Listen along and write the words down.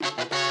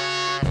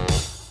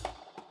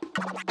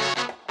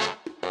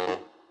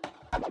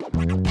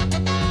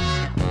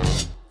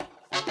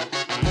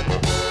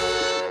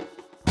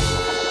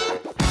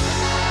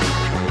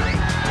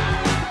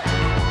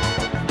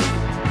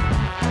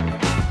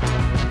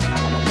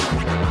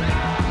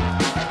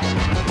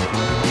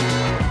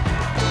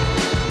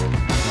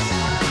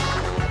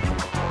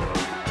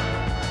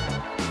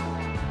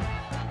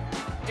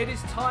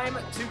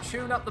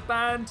tune up the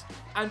band,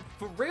 and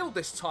for real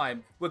this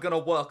time, we're going to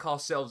work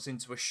ourselves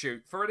into a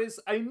shoot, for it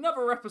is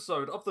another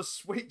episode of the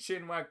Sweet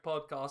Chinwag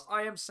podcast.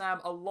 I am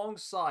Sam,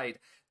 alongside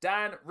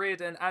Dan,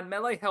 Reardon, and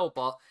Melee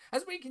Hellbot,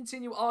 as we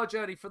continue our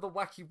journey for the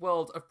wacky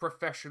world of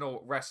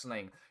professional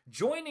wrestling.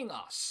 Joining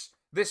us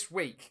this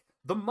week,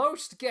 the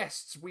most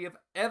guests we have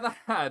ever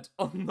had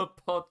on the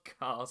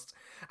podcast,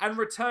 and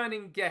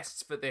returning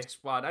guests for this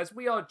one, as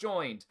we are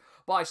joined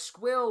by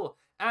Squill,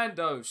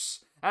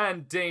 Andos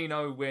and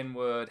Dino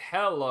Winwood.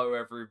 Hello,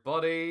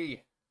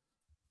 everybody.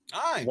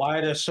 Hi. Why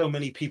are there so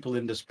many people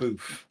in this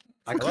booth?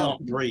 I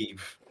can't breathe.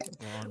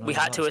 We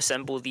had to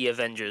assemble the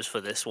Avengers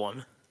for this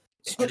one.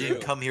 I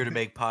didn't come here to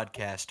make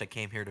podcast. I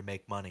came here to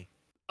make money.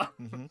 What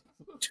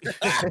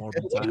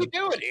are you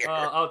doing here?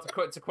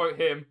 To quote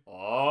him,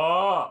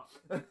 oh.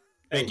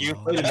 Thank you.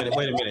 Wait a minute.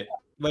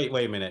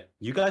 Wait a minute.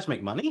 You guys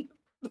make money?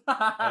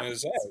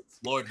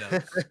 Lord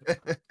knows.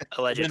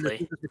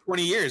 Allegedly. For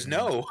 20 years,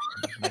 no.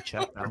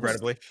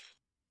 Regrettably.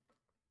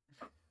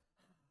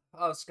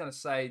 I was going to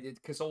say,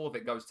 because all of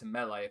it goes to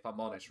Melee, if I'm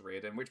honest,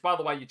 Reardon, which, by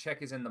the way, your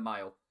check is in the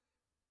mail.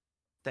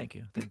 Thank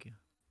you.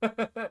 How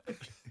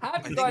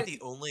I did think the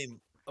only...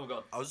 Oh,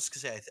 God. I was just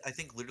going to say, I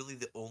think literally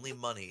the only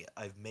money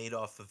I've made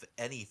off of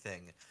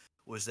anything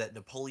was that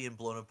Napoleon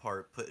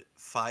Bonaparte put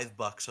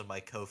 $5 on my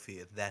Ko-fi,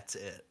 and that's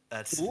it.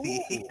 That's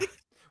the...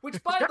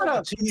 Which, by the Shout way,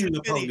 out to you,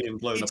 Napoleon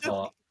blown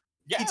apart.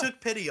 He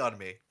took pity on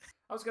me.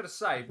 I was going to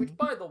say, which,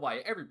 by the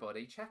way,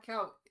 everybody, check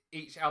out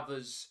each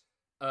other's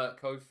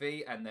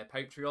Ko-fi and their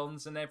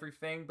Patreons and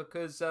everything,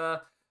 because,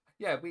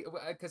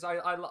 because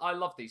I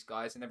love these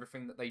guys and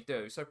everything that they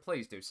do, so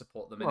please do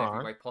support them in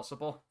every way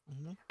possible.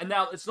 Mm-hmm. And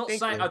now, it's not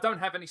saying I don't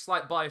have any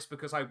slight bias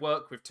because I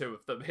work with two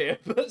of them here,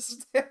 but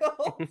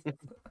still.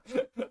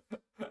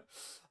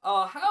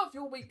 How have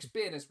your weeks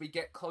been as we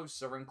get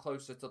closer and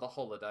closer to the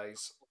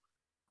holidays?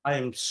 I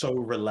am so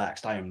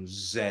relaxed. I am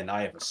zen.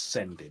 I have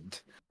ascended.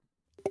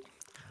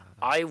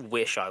 I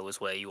wish I was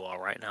where you are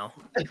right now.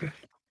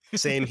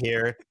 Same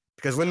here.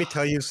 Because let me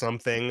tell you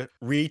something.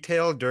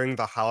 Retail during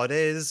the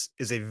holidays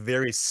is a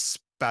very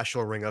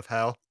special ring of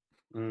hell.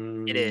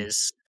 It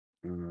is.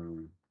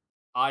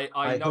 I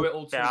know it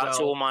all too Shout out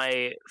to all well.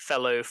 my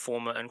fellow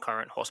former and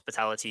current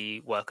hospitality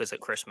workers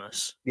at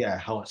Christmas. Yeah,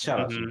 shout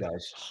out to you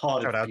guys.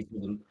 Shout out.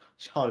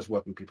 Hardest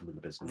working people in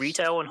the business.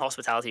 Retail and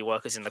hospitality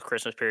workers in the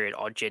Christmas period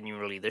are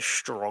genuinely the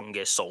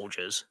strongest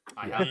soldiers.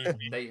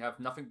 They have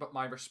nothing but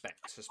my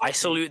respect. I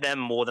salute them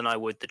more than I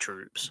would the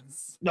troops.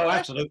 No,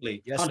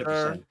 absolutely. Yes,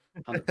 100%.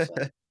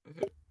 100%.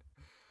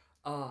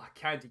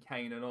 Candy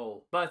cane and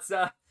all. But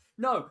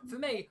no, for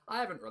me, I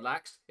haven't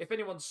relaxed. If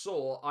anyone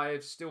saw, I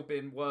have still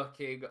been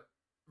working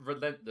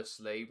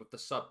relentlessly with the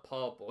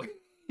subpar boys,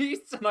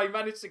 and I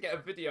managed to get a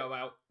video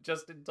out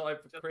just in time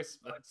for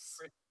Christmas.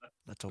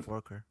 That's a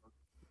worker.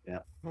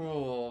 Yeah.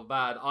 Oh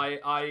man,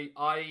 I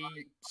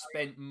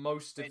spent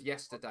most of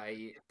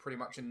yesterday pretty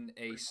much in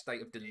a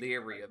state of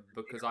delirium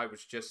because I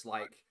was just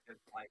like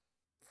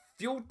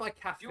fueled by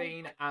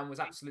caffeine and was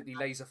absolutely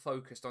laser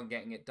focused on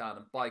getting it done.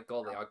 And by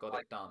golly, I got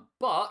it done.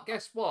 But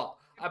guess what?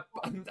 I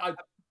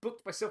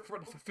booked myself for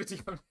another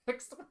video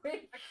next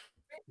week.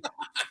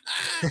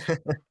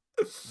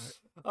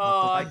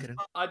 I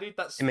need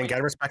that. I mean,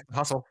 gotta respect the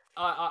hustle.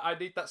 I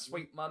need that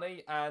sweet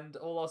money, and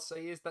all I'll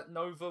say is that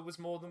Nova was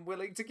more than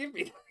willing to give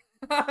me.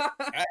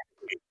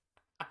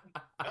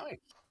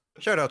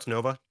 Shout out to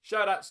Nova.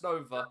 Shout out to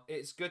Nova.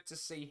 It's good to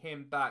see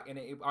him back, and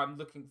I'm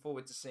looking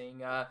forward to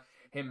seeing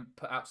him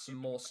put out some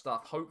more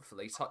stuff.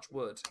 Hopefully, touch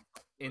wood,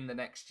 in the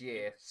next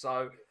year.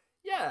 So.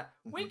 Yeah,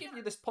 we give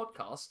you this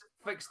podcast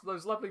thanks to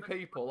those lovely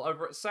people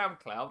over at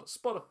SoundCloud,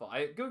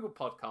 Spotify, Google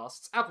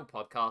Podcasts, Apple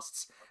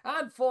Podcasts,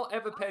 and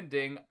forever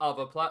pending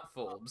other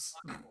platforms.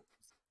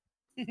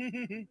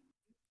 You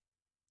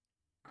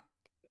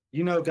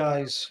know,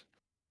 guys,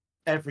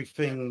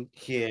 everything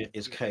here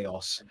is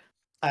chaos.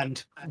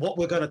 And what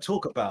we're going to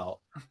talk about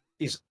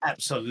is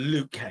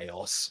absolute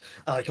chaos.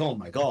 Like, oh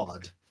my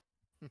God.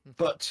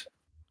 But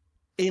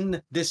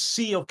in this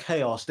sea of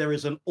chaos, there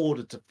is an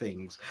order to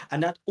things,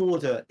 and that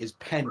order is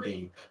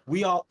pending.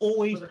 We are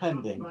always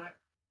pending,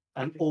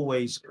 and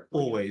always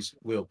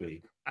will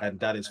be. And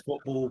that is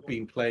football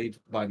being played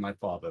by my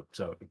father,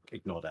 so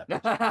ignore that.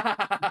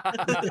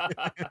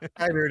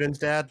 Hi, Reardon's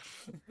dad.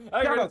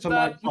 Shout out to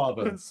my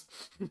father.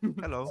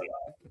 Hello.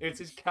 It's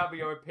his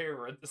cameo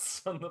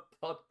appearance on the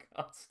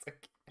podcast.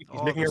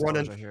 He's making a run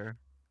in here.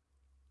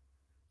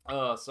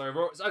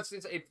 So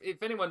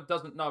if anyone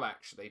doesn't know,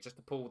 actually, just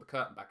to pull the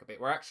curtain back a bit,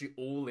 we're actually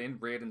all in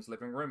Reardon's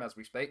living room as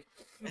we speak.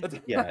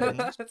 Yeah,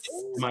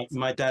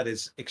 my dad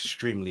is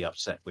extremely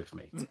upset with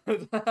me.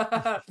 And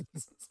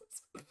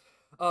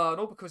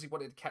all because he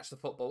wanted to catch the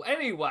football.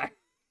 Anyway,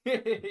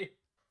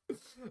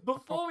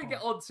 before we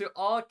get on to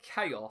our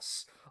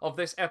chaos of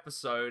this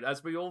episode,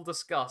 as we all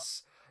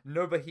discuss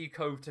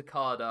Nobuhiko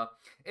Takada,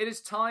 it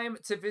is time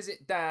to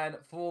visit Dan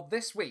for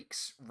this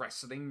week's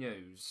wrestling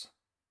news.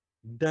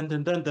 Dun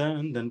dun dun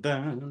dun dun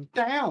dun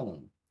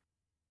down.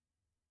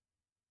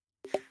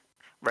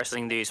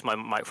 Wrestling news. My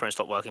microphone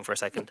stopped working for a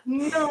second.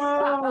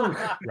 No.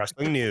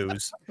 Wrestling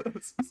news.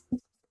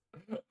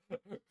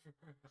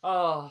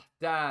 Oh,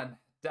 Dan,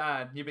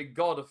 you've been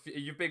gone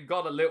you've been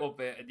gone a little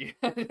bit, and you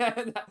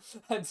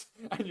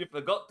and you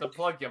forgot to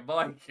plug your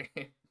mic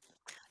in.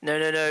 No,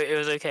 it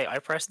was okay. I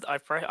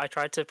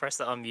tried to press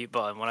the unmute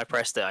button. When I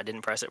pressed it, I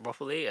didn't press it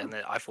properly, and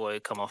then I thought it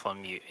would come off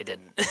on mute. It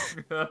didn't.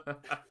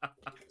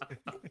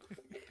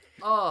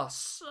 Oh,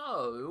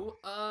 so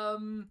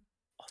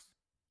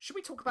should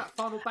we talk about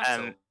Final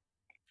Battle?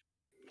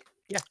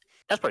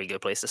 That's a pretty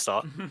good place to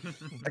start.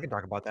 I can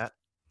talk about that.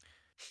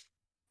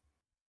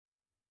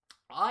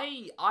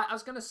 I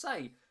was gonna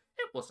say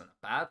it wasn't a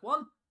bad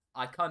one.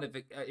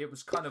 It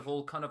was kind of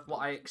all kind of what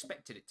I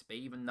expected it to be,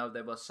 even though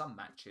there were some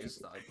matches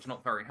that I was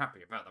not very happy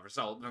about the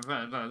result.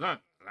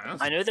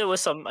 I know there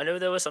was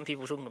some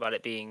people talking about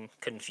it being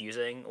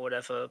confusing or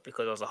whatever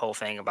because there was a whole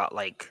thing about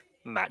like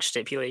match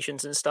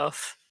stipulations and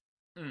stuff.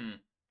 Hmm.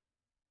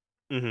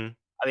 Mm-hmm.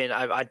 I mean,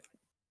 I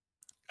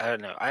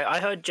don't know. I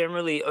heard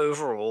generally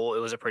overall it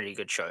was a pretty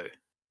good show.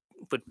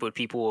 Would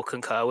people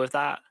concur with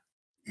that?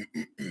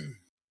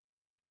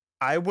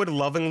 I would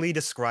lovingly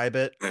describe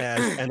it as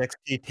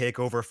NXT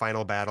Takeover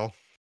Final Battle.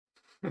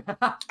 I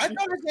thought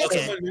Okay.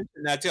 someone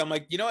mentioned that too. I'm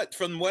like, you know what?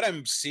 From what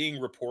I'm seeing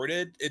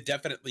reported, it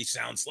definitely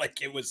sounds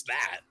like it was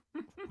that.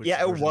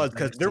 Yeah, it was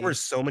because there were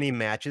so many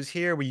matches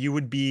here where you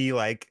would be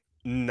like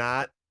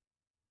not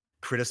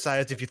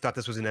criticized if you thought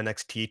this was an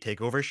NXT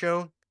Takeover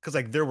show. Because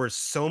like there were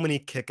so many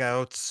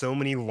kickouts, so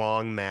many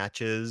long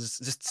matches,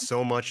 just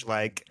so much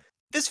like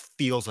this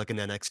feels like an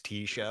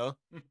NXT show.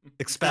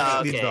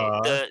 Especially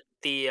Okay.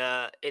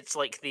 It's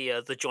like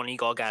the Johnny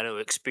Gargano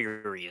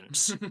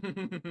experience.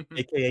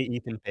 aka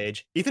Ethan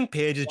Page. Ethan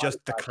Page is just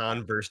the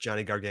converse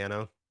Johnny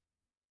Gargano.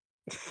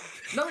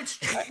 No, it's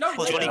true. No,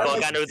 Well, Johnny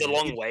Gargano the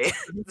long way.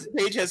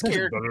 Page has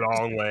character. The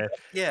long way.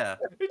 Yeah,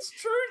 it's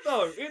true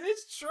though. It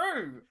is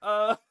true.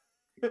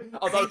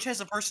 Although Paige has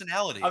a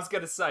personality. I was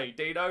gonna say,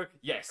 Dino,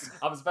 yes.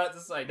 I was about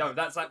to say, no,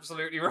 that's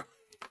absolutely right.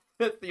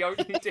 That's the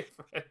only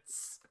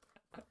difference.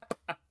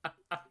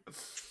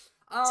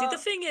 See, the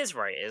thing is,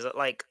 right, is that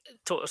like,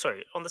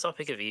 on the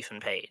topic of Ethan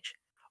Page,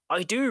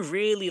 I do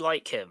really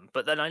like him,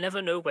 but then I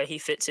never know where he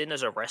fits in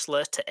as a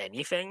wrestler to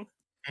anything.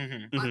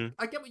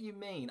 I get what you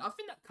mean. I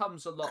think that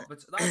comes a lot,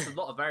 but there's a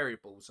lot of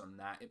variables on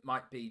that. It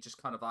might be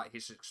just kind of like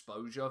his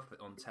exposure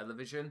on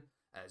television,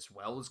 as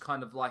well as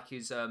kind of like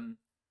his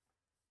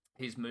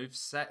move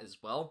set as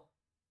well.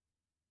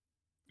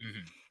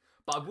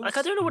 But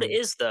I don't know what it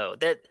is though.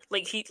 That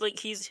like he's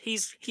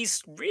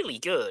really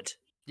good,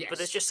 yes. but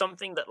there's just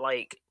something that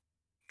like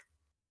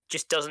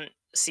just doesn't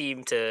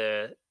seem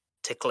to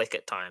click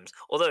at times.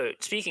 Although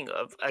speaking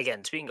of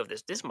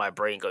this is my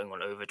brain going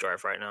on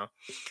overdrive right now,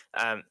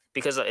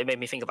 because it made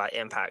me think about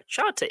Impact.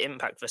 Shout out to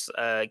Impact for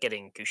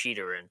getting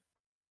Kushida in.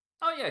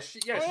 Oh yeah,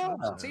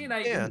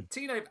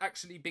 TNA have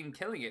actually been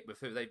killing it with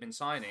who they've been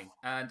signing,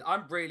 and I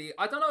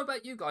don't know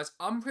about you guys,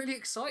 I'm really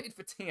excited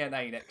for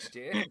TNA next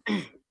year.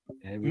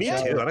 Me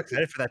too. I'm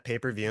excited for that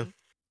pay-per-view.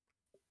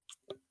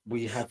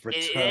 We have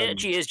returned. It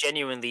actually is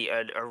genuinely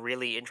a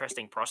really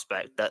interesting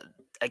prospect that,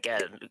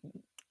 again,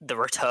 the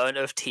return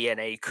of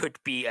TNA could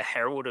be a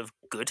herald of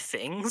good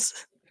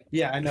things.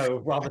 Yeah, I know,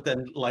 rather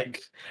than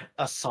like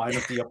a sign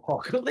of the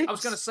apocalypse. I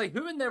was going to say,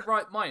 who in their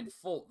right mind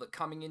thought that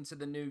coming into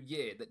the new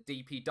year that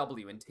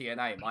DPW and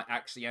TNA might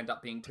actually end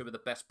up being two of the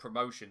best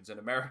promotions in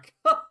America?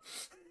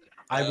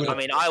 I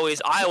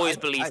always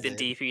believed in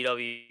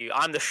DPW.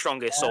 I'm the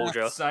strongest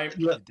soldier. Same.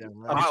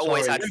 I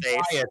always had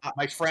faith.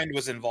 My friend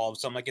was involved,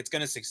 so I'm like, it's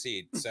gonna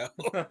succeed. So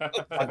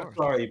I'm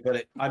sorry,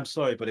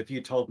 but if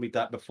you told me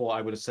that before,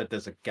 I would have said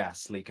there's a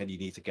gas leak and you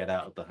need to get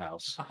out of the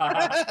house.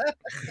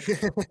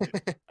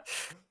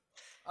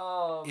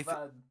 Oh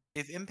man.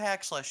 If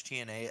Impact /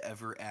 TNA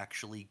ever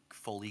actually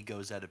fully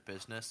goes out of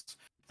business,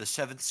 the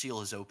seventh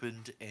seal is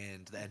opened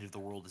and the end of the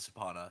world is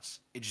upon us.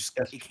 It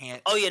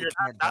can't. Oh yeah,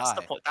 that's die.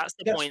 the point. That's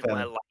the Yes, point fair.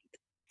 where like,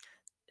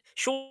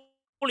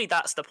 surely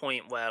that's the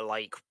point where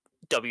like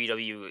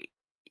WWE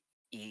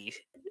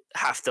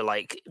have to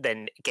like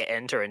then get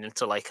entering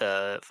into like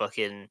a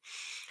fucking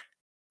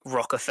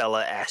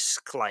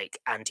Rockefeller-esque like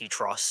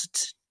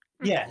antitrust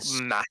Yes,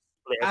 mass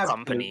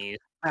company.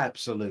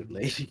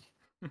 absolutely.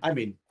 I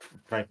mean,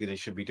 frankly, they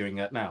should be doing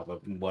that now,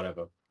 but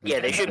whatever. Yeah,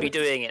 they should be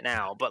doing it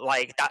now, but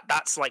like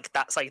that's like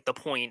the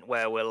point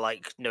where we're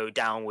like no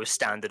down with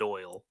Standard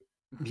Oil.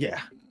 Yeah.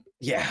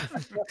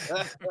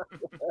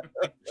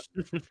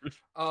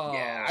 Oh.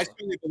 yeah, I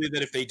strongly believe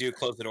that if they do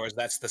close the doors,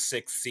 that's the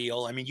sixth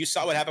seal. I mean, you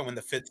saw what happened when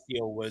the fifth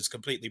seal was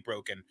completely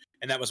broken,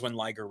 and that was when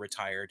Liger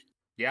retired.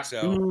 Yeah.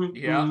 So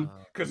Yeah.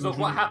 Because of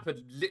what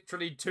happened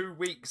literally 2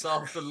 weeks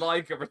after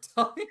Liger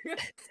retired.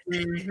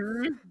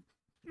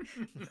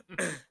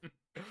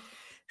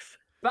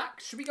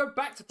 Should we go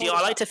back to? Yeah,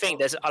 I like to think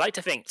there's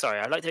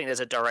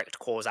a direct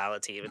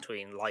causality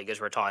between Liger's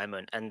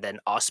retirement and then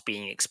us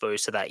being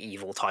exposed to that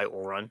evil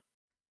title run.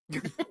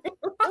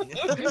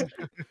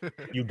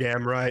 You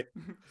damn right.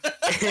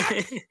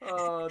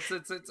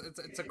 It's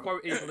a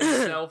quote evil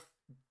himself.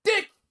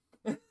 Dick.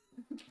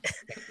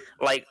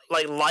 like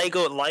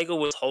Liger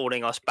was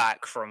holding us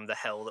back from the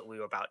hell that we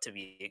were about to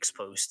be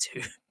exposed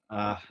to.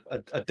 A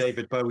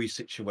David Bowie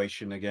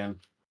situation again.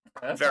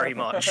 very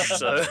much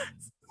so.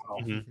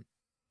 Mhm.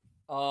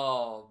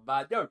 Oh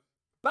man, yo,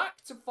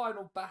 back to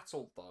Final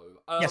Battle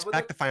though. Yes, Were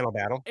back there to final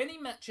battle. any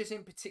matches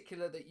in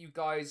particular that you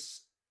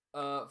guys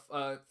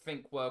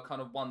think were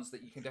kind of ones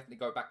that you can definitely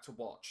go back to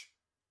watch?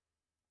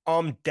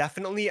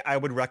 Definitely, I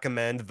would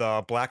recommend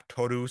the Black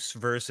Torus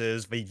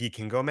versus the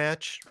Vikingo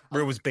match,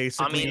 where it was I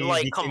basically mean,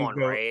 like, come on,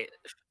 Vikingo. right?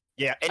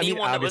 Yeah, I mean,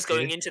 Anyone that was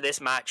obviously, going into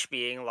this match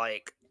being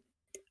like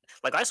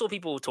I saw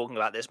people talking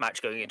about this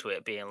match going into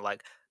it being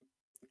like,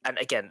 and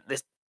again,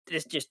 this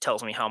just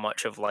tells me how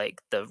much of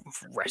like the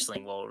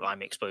wrestling world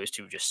I'm exposed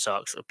to just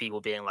sucks. Of people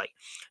being like,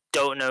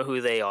 don't know who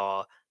they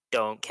are,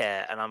 don't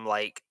care, and I'm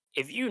like,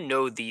 if you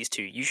know these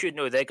two, you should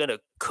know they're gonna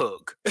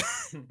cook.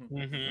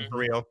 Mhm. for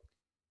real.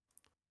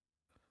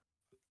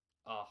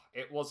 Oh,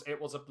 it was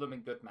a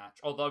blooming good match.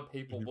 Although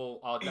people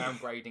are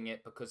downgrading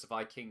it because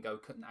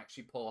Vikingo couldn't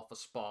actually pull off a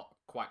spot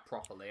quite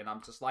properly, and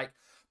I'm just like,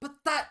 but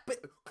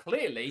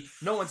clearly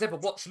no one's ever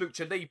watched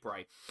Lucha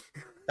Libre.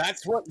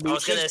 That's what I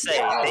was gonna Lucha's say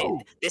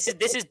about. this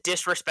is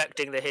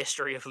disrespecting the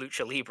history of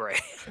Lucha Libre.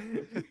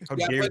 How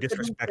Yeah, dare you but to be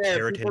disrespect fair,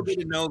 heritage? people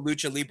didn't know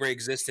Lucha Libre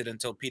existed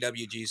until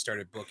PWG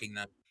started booking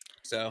them.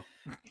 So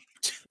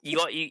you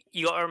got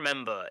to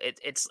remember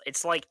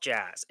it's like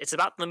jazz. It's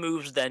about the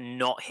moves they're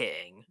not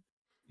hitting.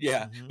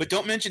 yeah, Mhm. but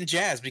don't mention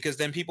jazz because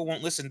then people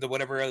won't listen to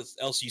whatever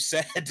else you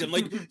said. I'm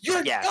like,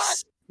 you're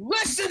Yes. not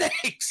listening,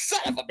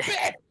 son of a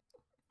bitch.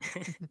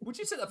 Would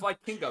you say that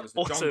Vikingo is the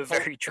Also John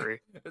very true.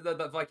 that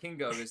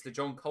Vikingo is the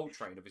John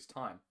Coltrane of his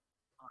time?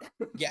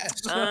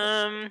 Yes.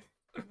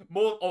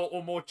 More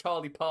or more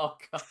Charlie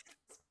Parker.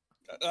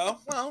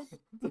 Oh well.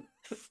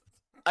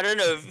 I don't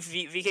know.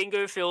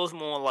 Vikingo feels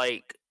more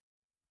like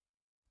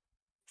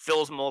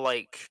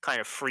kind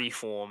of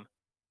freeform,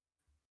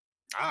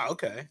 Ah,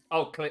 okay.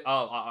 Oh,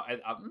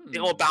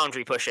 more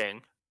boundary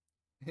pushing.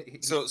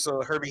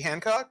 So Herbie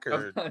Hancock I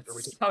or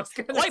was gonna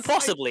Quite say-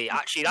 possibly,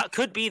 actually, that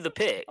could be the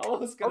pick. I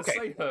was gonna Okay.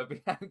 say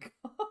Herbie Hancock.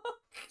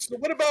 so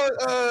what about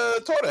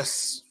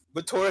Taurus?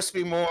 Would Taurus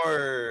be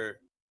more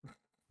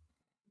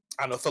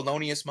I don't know,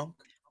 Thelonious Monk?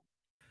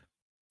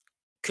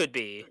 Could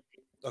be.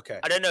 Okay.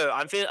 I don't know.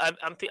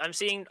 I'm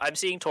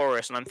seeing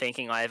Taurus, and I'm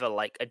thinking either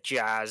like a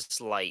jazz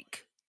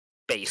like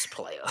bass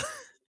player,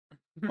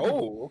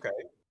 Oh, okay.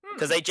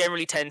 because they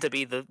generally tend to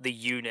be the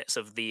units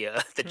of the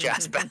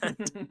jazz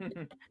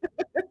band.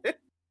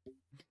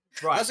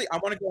 Right. Honestly, I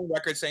want to go on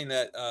record saying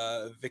that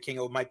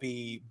Vikingo might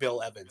be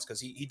Bill Evans because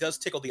he does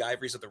tickle the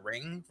ivories of the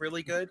ring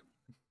really good.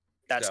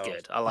 That's So-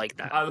 good. I like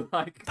that. I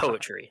like that.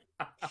 Poetry.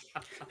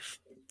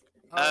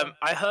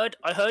 I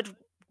heard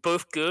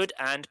both good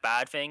and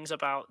bad things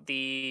about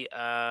the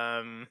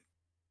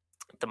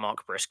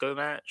Mark Briscoe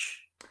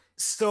match.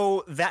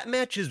 So that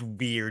match is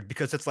weird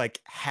because it's like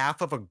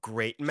half of a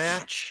great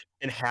match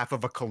and half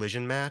of a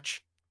collision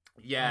match,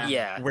 Yeah.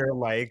 Yeah. where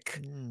like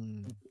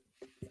Hmm.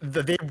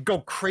 they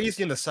go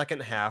crazy in the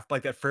second half.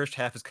 Like that first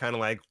half is kind of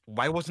like,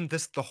 why wasn't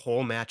this the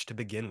whole match to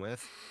begin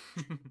with?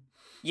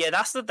 Yeah,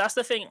 that's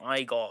the thing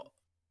I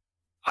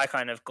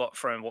kind of got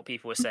from what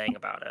people were saying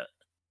about it.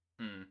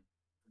 Hmm.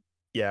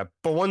 Yeah,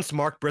 but once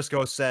Mark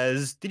Briscoe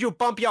says, "Did you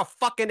bump your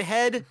fucking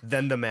head?"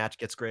 then the match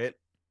gets great.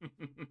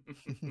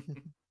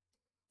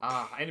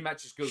 Any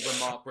match is good when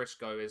Mark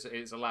Briscoe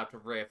is allowed to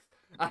riff.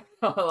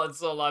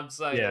 That's all I'm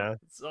saying. Yeah.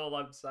 That's all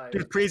I'm saying.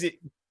 It's crazy.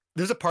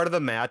 There's a part of the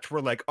match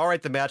where like, all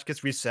right, the match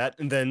gets reset,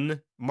 and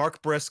then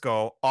Mark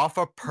Briscoe, off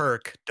a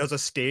perk, does a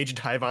stage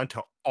dive onto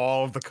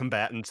all of the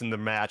combatants in the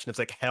match, and it's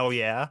like, hell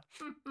yeah.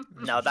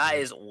 Now that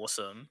is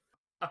awesome.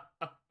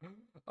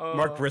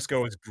 Mark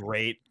Briscoe is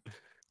great.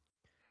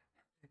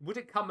 Would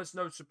it come as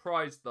no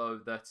surprise though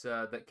that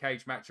that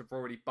Cage Match have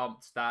already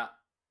bumped that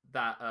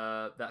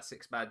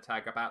 6-man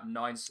tag about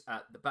 9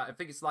 at about I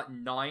think it's like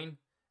 9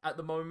 at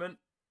the moment.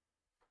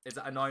 Is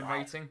that a 9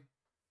 rating?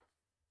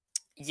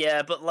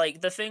 Yeah, but like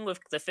the thing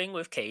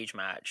with Cage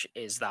Match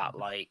is that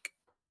like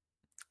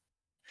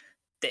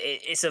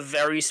it's a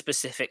very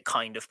specific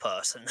kind of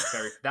person.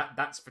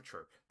 That's for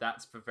true.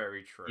 That's for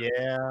very true.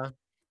 Yeah.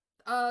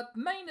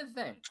 Main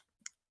event.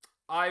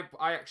 I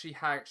actually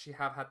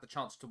have had the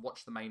chance to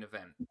watch the main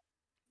event.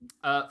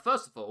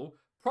 First of all,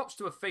 props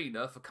to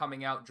Athena for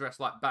coming out dressed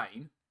like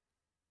Bane.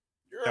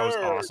 That was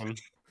awesome.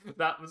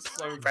 That was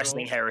so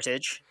Wrestling cool.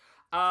 heritage.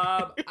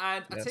 And I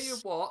tell you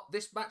Yes. what,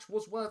 this match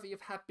was worthy of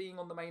being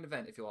on the main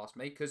event, if you ask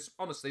me, because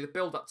honestly, the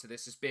build up to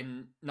this has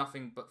been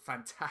nothing but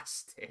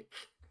fantastic.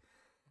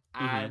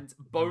 And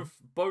both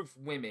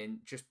women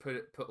just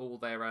put all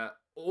their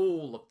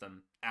all of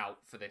them out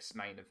for this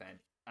main event,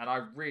 and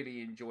I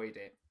really enjoyed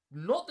it.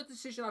 Not the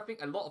decision I think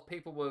a lot of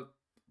people were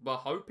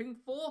hoping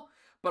for,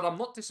 but I'm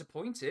not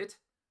disappointed.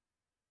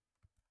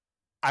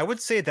 I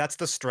would say that's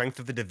the strength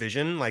of the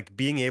division, like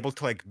being able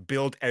to like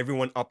build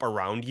everyone up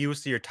around you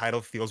so your title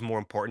feels more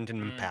important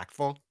and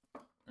impactful.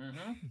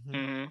 Mm-hmm.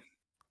 Hmm.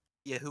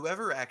 Yeah,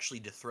 whoever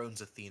actually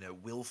dethrones Athena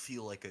will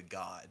feel like a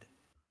god.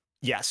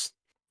 Yes.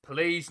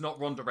 Please not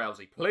Ronda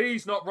Rousey.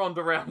 Please not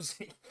Ronda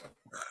Rousey.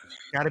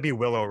 Gotta be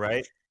Willow,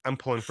 right? I'm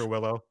pulling for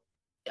Willow.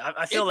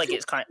 I feel like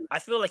it's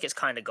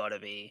kind of gotta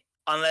be.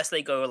 unless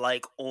they go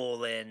like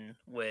all in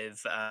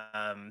with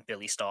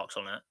Billy Starks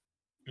on it.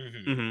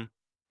 Mm-hmm.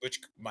 Which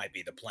might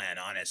be the plan,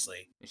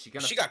 honestly. Is she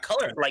gonna She got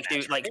color in that Like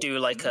match, right? do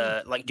like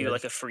a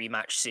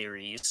 3-match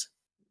series.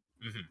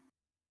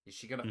 Is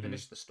she gonna Mhm.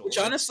 finish the story? Which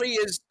honestly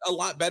is a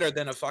lot better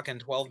than a fucking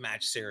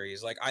 12-match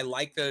series. Like, I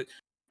like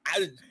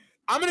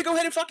I'm gonna go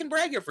ahead and fucking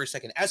brag here for a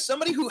second. As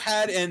somebody who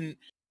had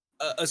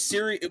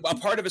a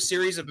part of a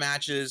series of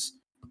matches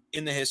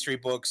in the history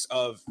books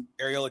of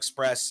Aerial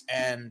Express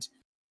and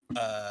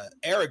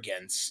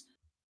Arrogance,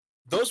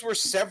 those were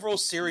several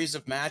series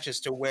of matches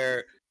to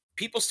where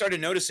people started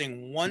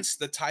noticing once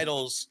the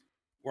titles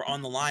were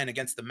on the line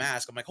against the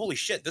Mask. I'm like, holy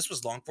shit, this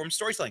was long form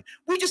storytelling.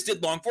 We just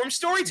did long form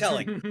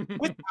storytelling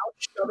without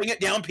shoving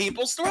it down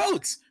people's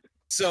throats.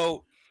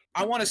 So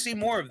I want to see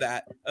more of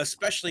that,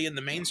 especially in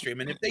the mainstream.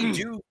 And if they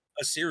do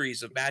a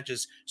series of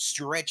matches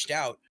stretched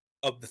out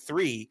of the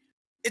 3,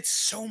 it's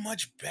so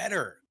much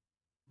better.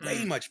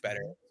 Way much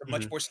better. It's a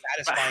much more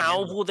satisfying. But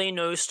how ending. will they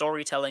know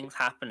storytelling's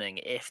happening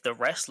if the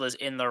wrestlers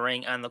in the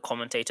ring and the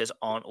commentators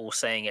aren't all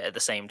saying it at the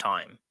same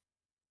time?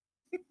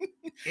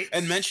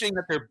 And mentioning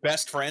that they're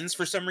best friends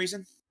for some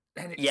reason?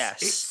 And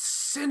Yes. it's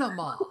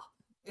cinema.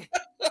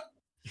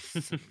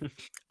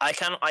 I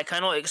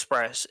cannot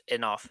express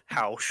enough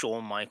how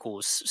Shawn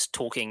Michaels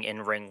talking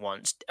in ring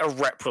once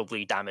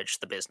irreparably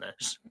damaged the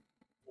business.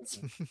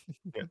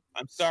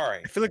 I'm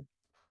sorry. I feel like,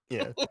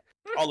 yeah.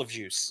 Olive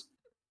juice.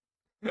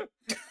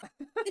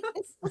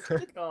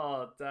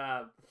 God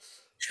damn.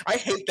 I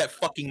hate that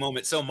fucking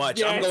moment so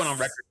much. I'm going on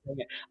record saying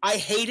it. I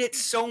hate it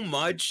so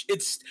much.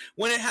 It's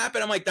when it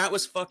happened, I'm like, that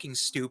was fucking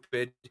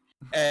stupid.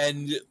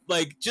 And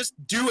like, just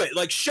do it.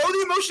 Like, show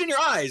the emotion in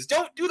your eyes.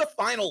 Don't do the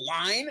final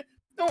line.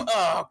 Don't.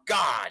 Oh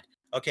God.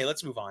 Okay,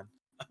 let's move on.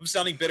 I'm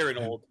sounding bitter and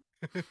old.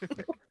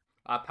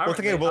 One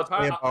thing I will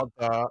say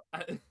about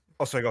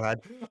oh, sorry, go ahead.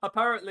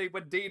 Apparently,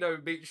 when Dino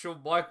meets Shawn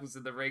Michaels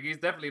in the ring, he's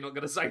definitely not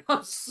going to say,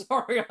 I'm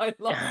sorry, I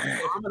love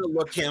you. I'm going to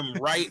look him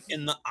right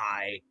in the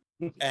eye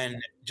and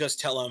just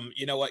tell him,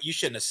 you know what, you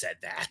shouldn't have said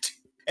that.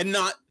 And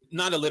not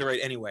alliterate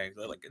anyway,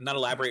 like not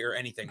elaborate or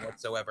anything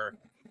whatsoever.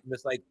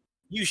 Just like,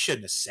 you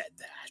shouldn't have said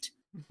that.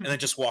 And then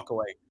just walk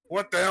away.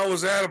 What the hell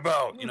was that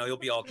about? You know, you'll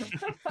be all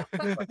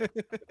about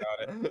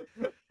it.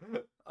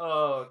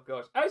 Oh,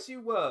 gosh. As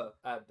you were,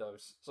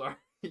 Andos. Sorry.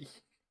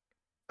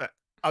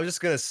 I was just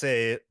going to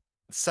say,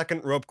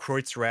 second rope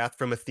Kreutz Wrath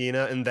from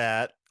Athena and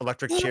that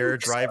electric chair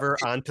driver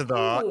onto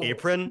the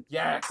apron.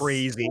 Yes.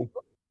 Crazy.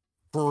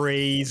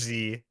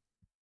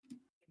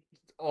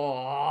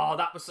 Oh,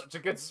 that was such a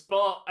good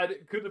spot. And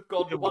it could have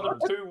gone one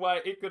of two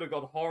ways. It could have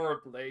gone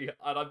horribly.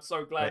 And I'm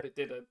so glad it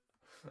didn't.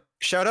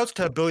 Shout outs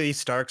to Billy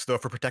Starks, though,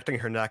 for protecting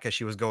her neck as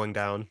she was going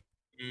down.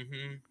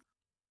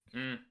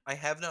 I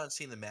have not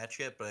seen the match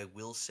yet, but I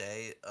will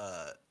say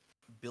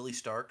Billy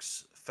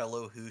Starks,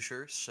 fellow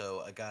Hoosier,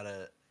 so I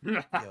gotta...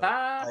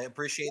 I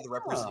appreciate the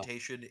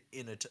representation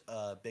in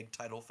a big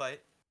title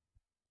fight.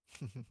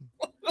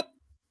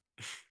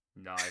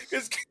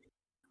 Nice.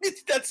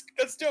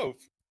 That's dope.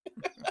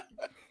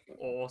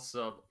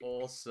 Awesome.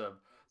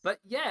 But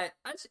yeah,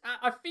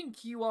 I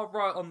think you are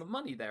right on the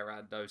money there,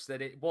 Andos,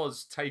 that it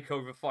was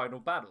TakeOver Final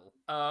Battle.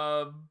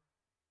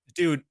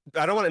 Dude,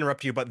 I don't want to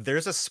interrupt you, but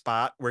there's a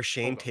spot where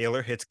Shane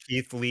Taylor hits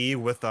Keith Lee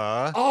with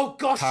a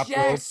top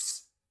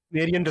yes!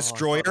 Canadian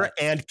Destroyer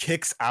and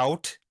kicks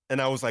out, and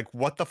I was like,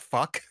 what the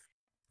fuck?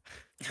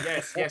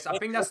 Yes. I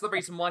think that's the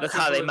reason why. Look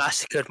how they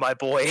massacred my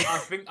boy. I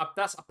think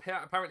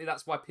apparently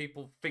that's why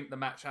people think the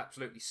match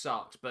absolutely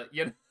sucks. But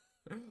you know,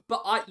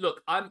 but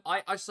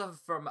I suffer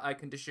from a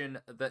condition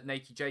that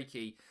Nakey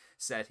Jakey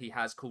said he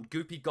has called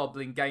Goopy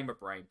Goblin Gamer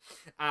Brain,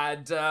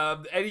 and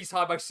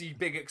anytime I see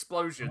big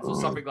explosions or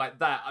something like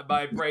that,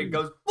 my brain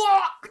goes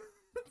fuck.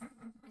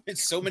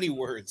 It's so many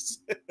words.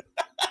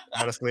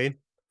 Honestly,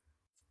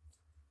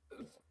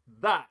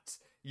 that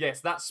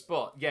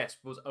spot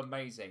was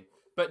amazing.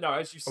 But no,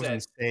 as you said,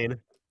 insane.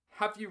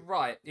 Have you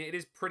right? It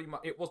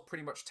was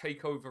pretty much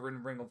takeover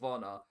in Ring of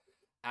Honor,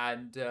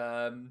 and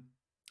I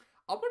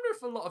wonder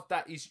if a lot of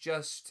that is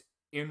just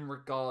in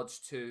regards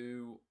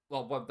to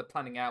what the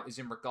planning out is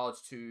in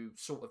regards to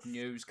sort of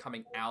news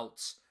coming out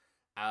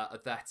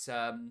that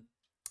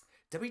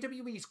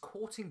WWE is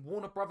courting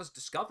Warner Brothers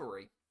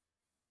Discovery.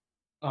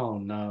 Oh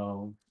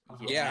no!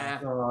 Yeah.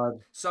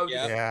 God. So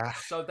yeah.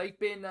 So they've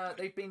been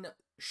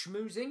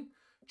schmoozing,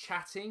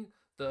 chatting.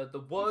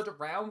 The word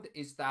around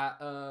is that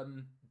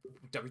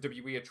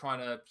WWE are trying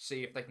to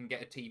see if they can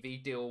get a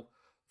TV deal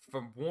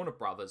from Warner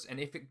Brothers, and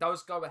if it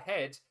does go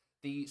ahead,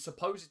 the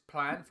supposed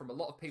plan from a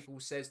lot of people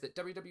says that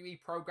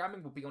WWE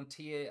programming will be on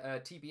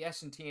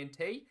TBS and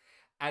TNT,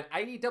 and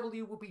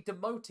AEW will be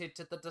demoted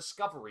to the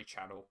Discovery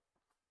Channel.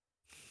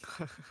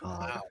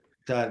 Wow,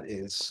 that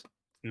is.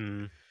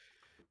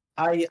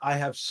 I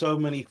have so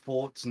many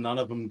thoughts, none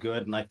of them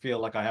good, and I feel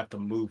like I have to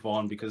move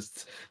on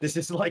because this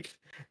is like.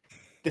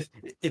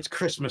 It's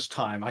Christmas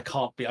time. I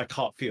can't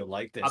feel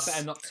like this. I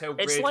better not tell.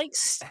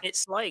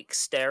 It's like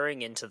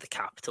staring into the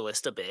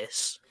capitalist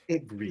abyss.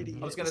 It really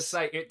I was is. going to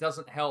say it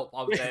doesn't help.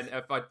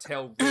 If I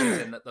tell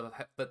Reardon that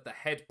the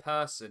head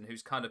person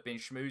who's kind of been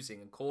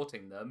schmoozing and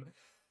courting them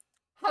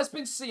has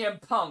been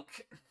CM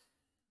Punk.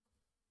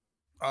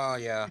 Oh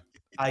yeah.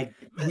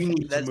 We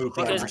need to That's move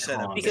on. because- I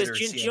can't. Because Bitter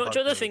do you know CM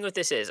the Punk thing with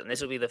this is, and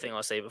this will be the thing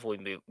I'll say before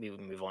we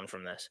move on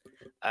from this.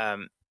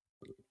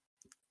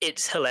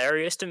 It's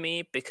hilarious to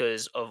me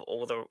because of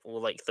all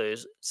like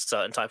those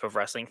certain type of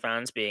wrestling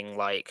fans being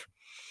like,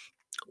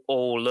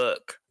 "Oh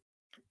look,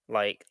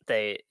 like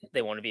they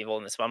want to be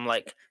involved in this." But I'm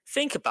like,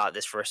 think about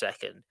this for a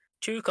second.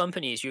 Two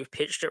companies you've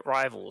pitched at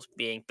rivals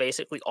being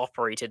basically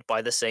operated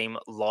by the same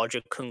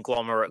larger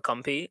conglomerate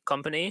company.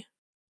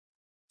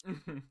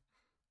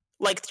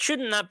 Like,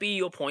 shouldn't that be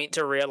your point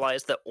to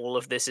realize that all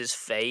of this is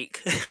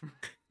fake?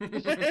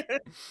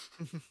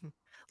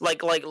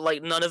 like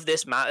none of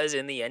this matters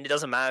in the end. It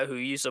doesn't matter who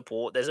you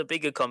support. There's a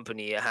bigger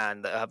company at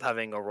hand that are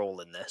having a role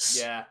in this.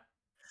 Yeah.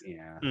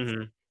 Yeah.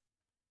 Mhm.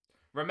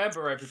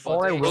 Remember, All I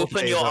everybody. will Open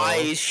say, your though-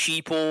 eyes,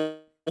 sheeple.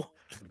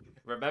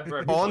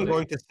 Remember, All I'm everybody.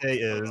 going to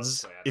say Oh, God, is,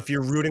 sorry, if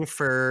you're rooting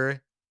for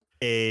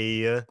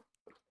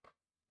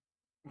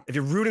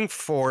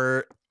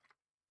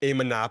a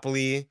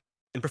monopoly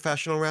in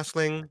professional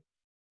wrestling,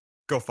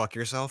 go fuck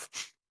yourself.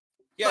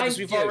 Yeah, because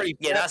Thank we've you. already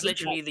Yeah, that's fought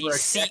people literally the for a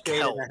Sikh decade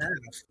and help. a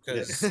half,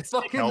 'cause Yes.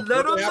 Fucking Help.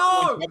 let them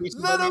know.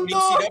 Let them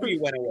know. WCW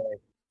went away.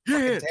 Yeah.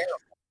 Fucking terrible.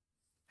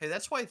 Hey,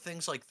 that's why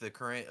things like the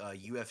current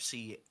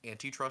UFC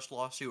antitrust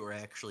lawsuit are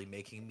actually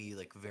making me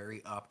like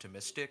very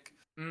optimistic.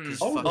 Mm. 'Cause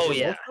Oh, fucking- Oh, there's a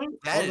yeah. lawsuit?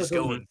 that Oh, is there's a-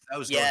 going. That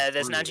was Yeah, going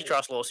there's an through.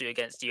 antitrust lawsuit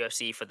against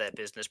UFC for their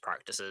business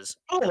practices.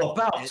 Oh,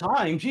 about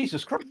time!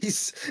 Jesus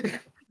Christ! You're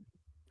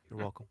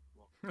welcome.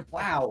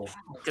 Wow.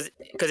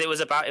 Because it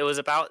was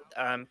about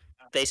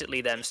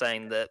basically them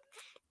saying that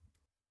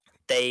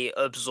they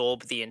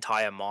absorb the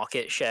entire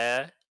market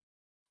share,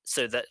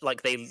 so that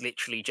like they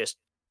literally just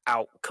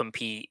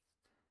outcompete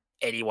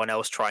anyone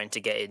else trying to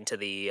get into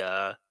the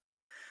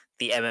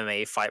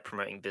MMA fight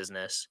promoting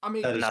business, I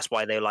mean, That and is- that's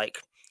why they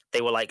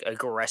were like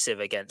aggressive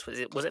against was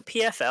it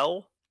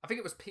PFL? I think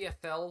it was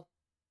PFL.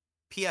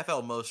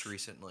 PFL most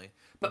recently.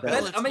 But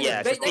Bellator. I mean,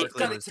 Yeah, they've historically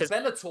done it was- to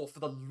Bellator for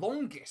the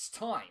longest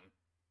time.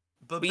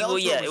 But Well,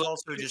 Bellator yeah, it was was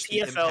also just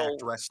PFL the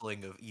Impact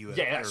Wrestling of UFC.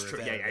 Yeah, that's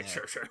true. Yeah,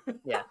 sure.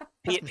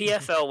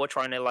 PFL were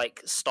trying to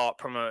like start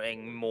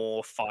promoting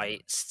more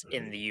fights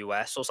in the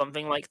US or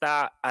something like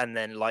that, and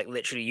then like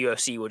literally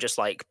UFC were just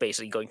like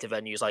basically going to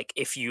venues like,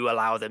 if you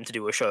allow them to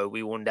do a show,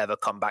 we will never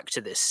come back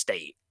to this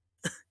state.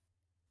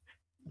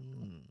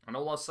 Mm. And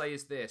all I'll say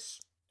is this: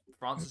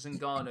 Francis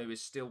Ngannou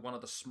is still one of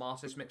the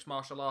smartest mixed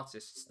martial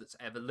artists that's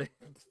ever lived.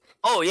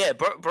 Oh yeah,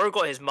 bro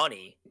got his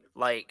money.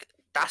 Like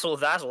that's all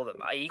that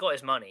he got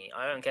his money.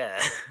 I don't care.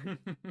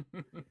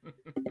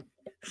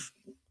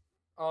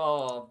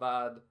 Oh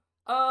man.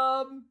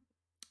 I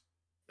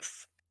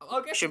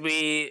guess Should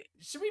we?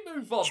 should we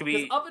move on? should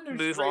Because we other news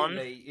move on?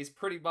 really is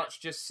pretty much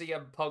just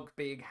CM Punk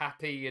being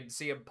happy and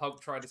CM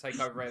Punk trying to take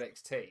over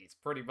NXT. It's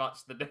pretty much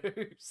the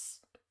news.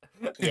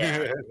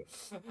 Yeah.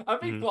 I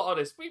mean, quite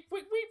honest, we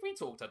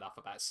talked enough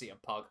about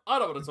CM Punk. I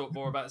don't want to talk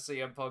more about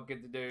CM Punk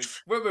in the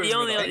news. We're moving The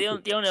only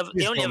on. Please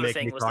other don't make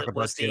thing me talk about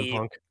was CM the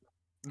Punk.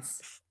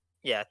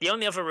 yeah, the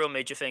only other real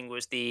major thing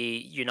was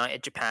the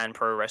United Japan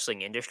Pro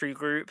Wrestling Industry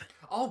Group,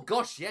 Oh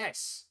gosh,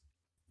 yes.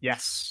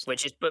 Yes.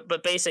 which is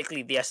but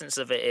basically the essence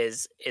of it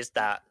is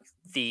that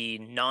the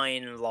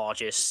 9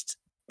 largest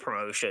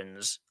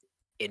promotions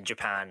in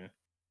Japan,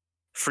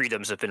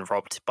 freedoms have been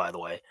robbed, by the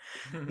way,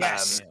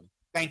 Yes.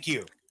 Thank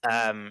you.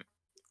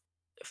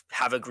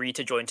 have agreed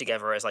to join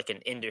together as like an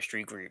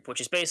industry group,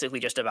 which is basically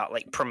just about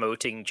like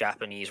promoting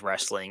Japanese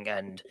wrestling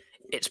and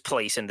its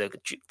place in the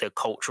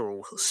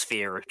cultural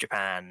sphere of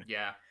Japan.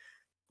 Yeah.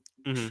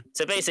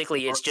 So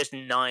basically, it's just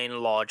 9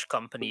 large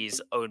companies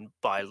owned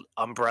by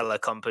umbrella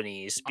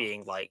companies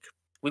being like,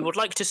 we would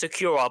like to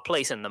secure our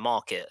place in the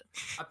market.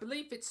 I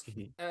believe it's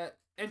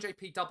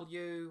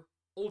NJPW,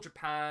 All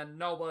Japan,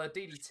 Noah,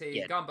 DDT,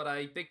 Yeah.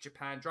 Gambare, Big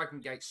Japan,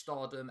 Dragon Gate,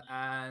 Stardom,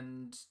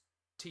 and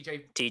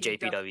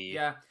TJPW.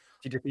 Yeah.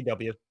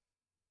 TJPW.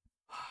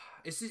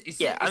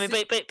 Yeah, I mean,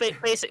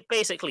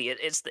 basically,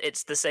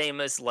 it's the same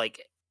as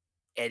like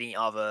any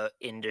other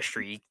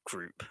industry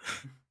group.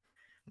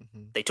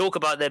 Mhm. They talk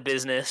about their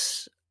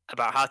business,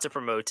 about how to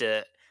promote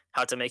it,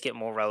 how to make it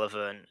more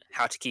relevant,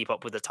 how to keep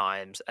up with the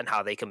times, and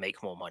how they can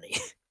make more money.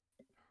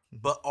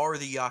 But are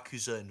the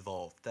Yakuza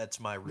involved? That's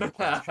my real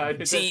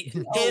question. See,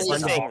 here's the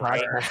thing,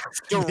 right?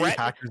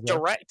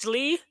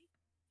 Directly,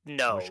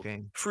 no. Which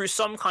game? Through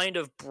some kind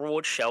of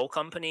broad shell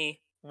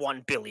company,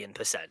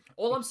 1,000,000,000%.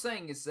 All I'm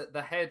saying is that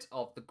the head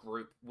of the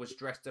group was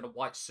dressed in a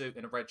white suit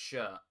and a red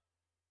shirt.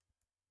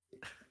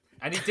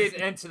 And he did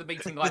enter the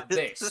meeting like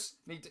this.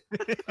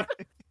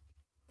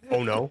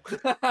 Oh no.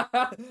 So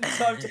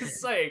I'm just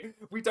saying,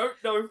 we don't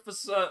know for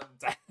certain,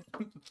 Dan.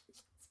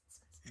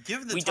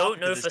 Given the We topic don't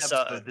know of this for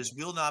episode, certain. this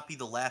will not be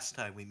the last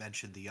time we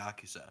mention the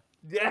Yakuza.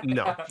 Yeah.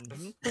 No.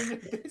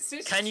 This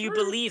is Can you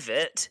true. believe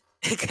it?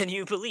 Can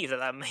you believe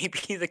that may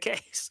be the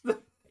case?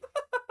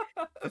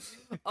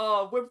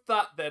 With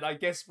that, then, I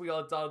guess we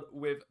are done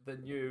with the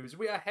news.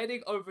 We are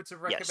heading over to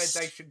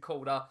Recommendation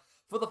Corner.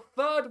 For the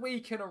third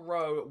week in a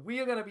row, we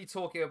are going to be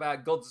talking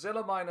about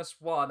Godzilla Minus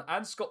One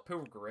and Scott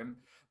Pilgrim.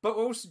 But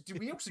we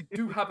also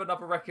do have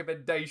another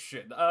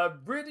recommendation.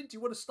 Reardon, do you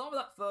want to start with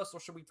that first, or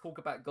should we talk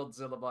about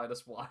Godzilla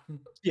Minus One?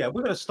 Yeah,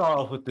 we're going to start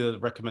off with the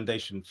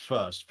recommendation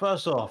first.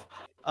 First off,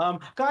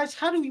 guys,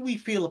 how do we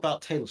feel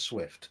about Taylor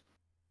Swift?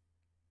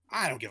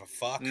 I don't give a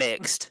fuck.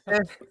 Mixed.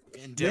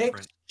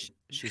 Indifferent.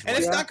 She's And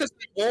it's Yeah. not because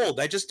I'm old.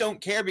 I just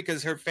don't care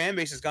because her fan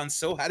base has gone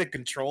so out of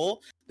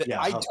control that Yeah,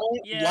 I huh.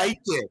 don't like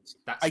it.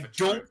 That's I for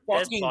don't true.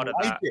 There's fucking part of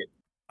like that. it.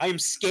 I am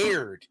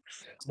scared.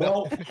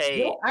 Well,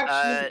 Hey, well,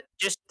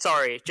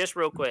 actually, just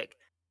real quick,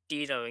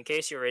 Dino, in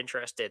case you're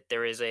interested,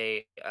 there's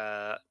a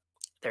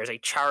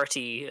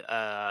charity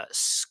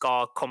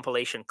ska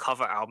compilation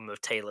cover album of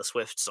Taylor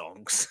Swift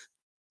songs.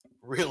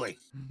 Really?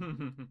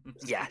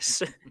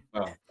 Yes,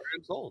 well, I'm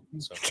old.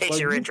 So. in case Well,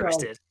 you're you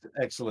interested.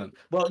 excellent.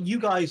 Well, you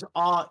guys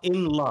are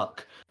in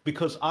luck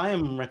because I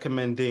am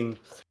recommending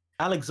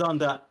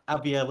Alexander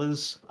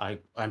Aviella's.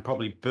 I'm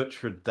probably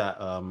butchered that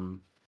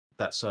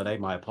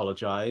surname. I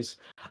apologize.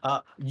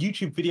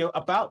 YouTube video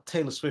about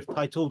Taylor Swift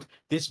titled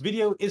 "This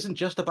video isn't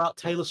just about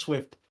Taylor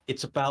Swift;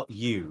 it's about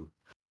you."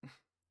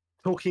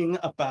 Talking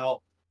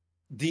about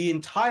the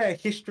entire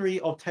history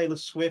of Taylor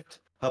Swift,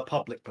 her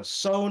public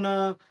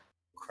persona,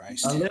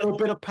 Christ. a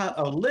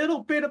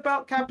little bit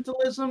about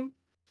capitalism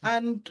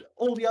and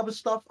all the other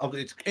stuff.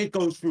 It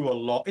goes through a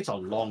lot. It's a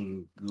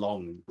long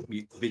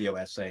video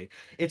essay.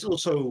 It's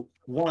also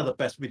one of the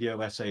best video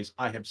essays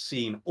I have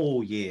seen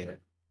all year.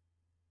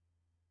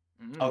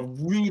 A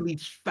really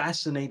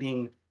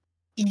fascinating,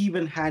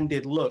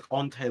 even-handed look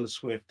on Taylor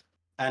Swift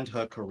and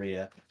her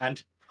career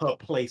and her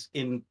place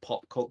in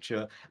pop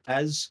culture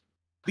as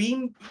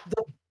being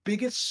the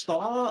biggest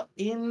star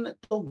in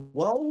the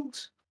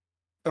world,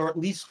 or at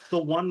least the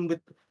one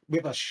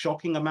with a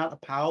shocking amount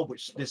of power,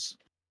 which this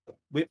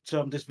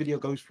video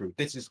goes through.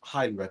 This is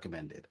highly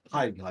recommended.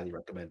 Highly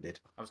recommended.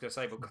 I was going to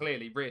say, but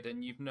clearly,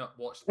 Reardon, you've not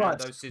watched But-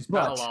 Andos'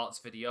 but- Battle Arts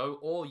video,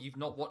 or you've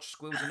not watched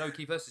Squill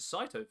Zenoki versus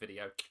Saito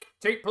video.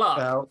 Take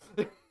plug!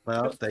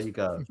 Well, there you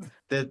go.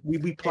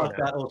 We plugged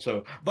that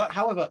also. But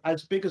however,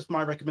 as big as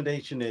my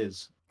recommendation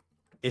is,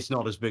 it's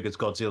not as big as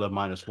Godzilla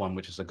Minus One,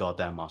 which is a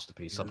goddamn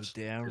masterpiece. You're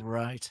damn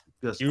right.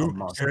 Just a You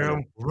masterpiece.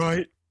 damn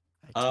right.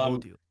 I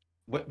told you.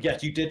 Well,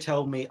 yes, you did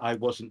tell me I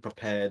wasn't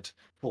prepared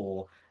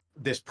for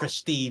this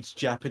prestige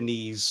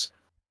Japanese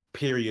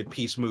period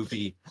piece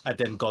movie, and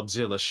then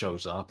Godzilla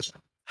shows up.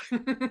 I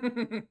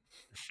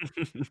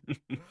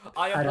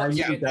am And I watching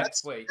knew it that-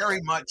 next week.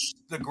 Very much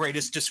the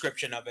greatest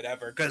description of it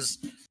ever. Because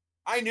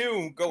I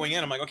knew going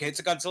in, I'm like, okay, it's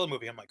a Godzilla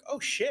movie. I'm like, oh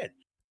shit.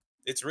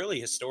 It's really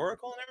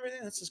historical and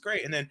everything. This is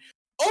great. And then,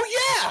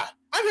 oh yeah,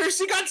 I'm here to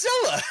see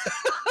Godzilla.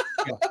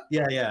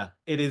 Yeah.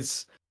 It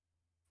is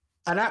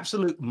an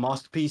absolute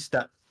masterpiece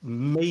that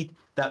made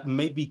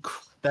me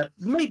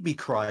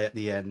cry at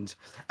the end,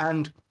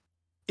 and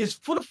is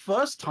for the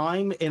first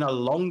time in a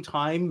long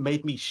time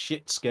made me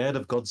shit scared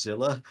of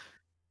Godzilla.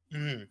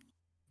 Mm.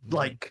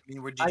 Like, I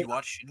mean, did you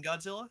watch Shin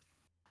Godzilla?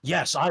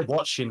 yes, I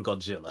watched Shin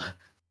Godzilla.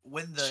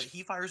 When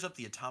he fires up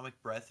the atomic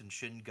breath in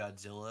Shin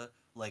Godzilla,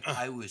 like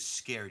I was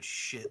scared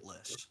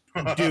shitless.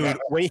 Dude,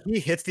 when he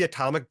hits the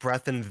atomic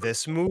breath in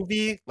this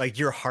movie, like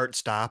your heart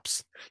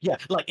stops. Yeah,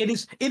 like it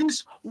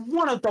is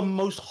one of the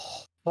most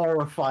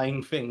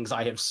horrifying things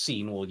I have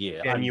seen all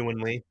year.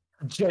 Genuinely.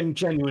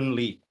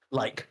 Genuinely,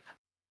 like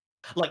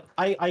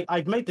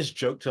I've made this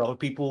joke to other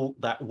people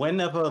that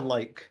whenever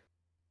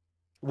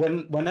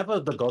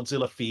the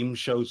Godzilla theme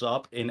shows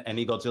up in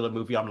any Godzilla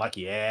movie, I'm like,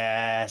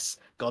 yes,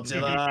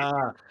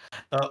 Godzilla.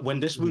 When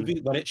this movie,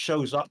 when it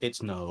shows up,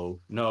 it's no,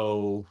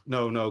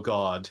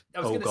 God. I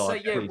was going to God,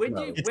 say, yeah, please,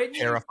 no. It's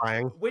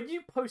terrifying. when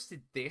you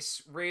posted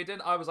this,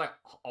 Reardon, I was like,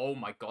 oh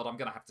my god, I'm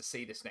going to have to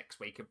see this next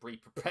week and be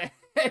prepared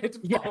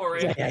for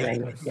it.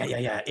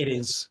 Yeah. It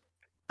is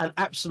an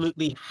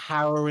absolutely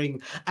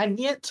harrowing, and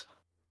yet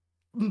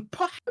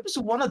perhaps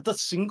one of the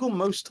single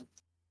most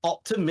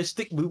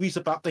optimistic movies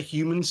about the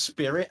human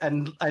spirit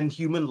and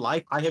human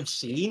life I have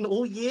seen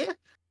all year.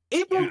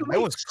 It will Dude, I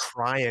was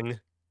crying.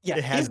 yeah,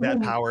 It has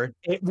that power.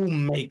 It will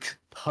make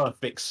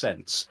perfect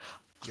sense.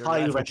 Your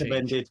Highly life will change.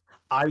 recommended.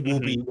 I will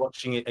be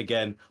watching it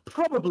again,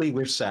 probably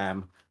with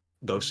Sam.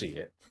 Go see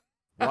it.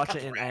 Watch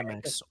it in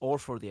IMAX or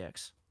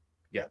 4DX.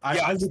 Yeah,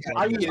 Yeah,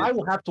 I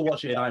will have to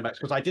watch it in IMAX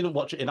because I didn't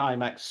watch it in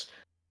IMAX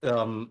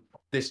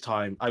this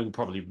time. I will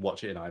probably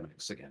watch it in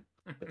IMAX again.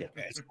 But yeah.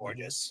 It's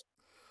gorgeous.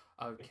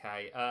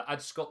 Okay, and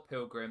Scott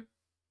Pilgrim.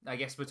 I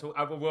guess we'll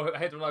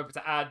head on over to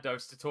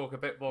Andos to talk a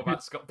bit more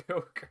about Scott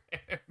Pilgrim.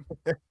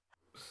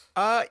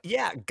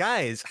 Yeah,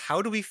 guys,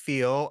 how do we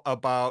feel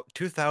about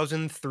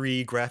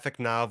 2003 graphic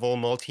novel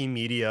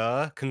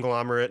multimedia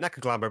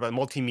but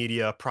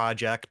multimedia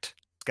project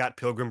Scott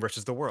Pilgrim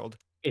versus the World?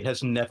 It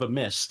has never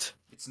missed.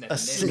 It's never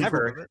missed.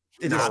 Never.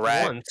 Not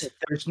Correct. once.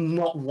 There's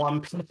not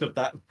one piece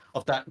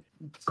of that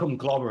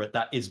conglomerate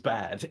that is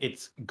bad.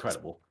 It's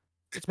incredible.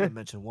 It's been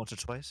mentioned once or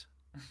twice.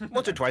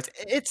 once or twice.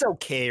 It's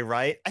okay,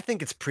 right? I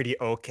think it's pretty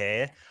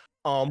okay.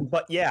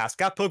 But yeah,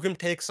 Scott Pilgrim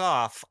takes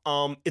off.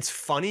 It's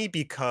funny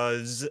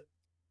because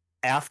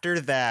after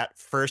that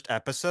first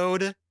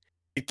episode,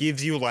 it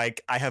gives you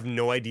like, I have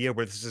no idea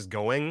where this is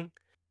going,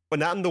 but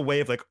not in the way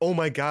of like, oh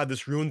my god,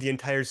 this ruined the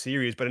entire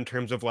series, but in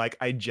terms of like,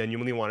 I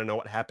genuinely want to know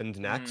what happens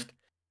next.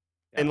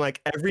 And Yeah.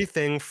 like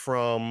everything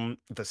from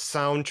the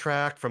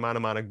soundtrack from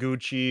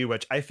Anamanaguchi,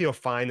 which I feel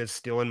fine is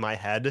still in my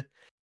head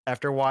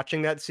after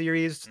watching that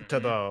series, to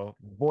Mhm. the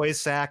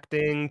voice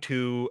acting,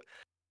 to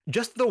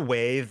just the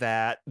way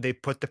that they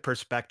put the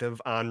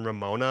perspective on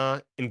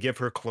Ramona and give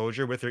her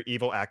closure with her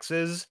evil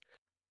exes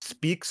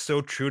speaks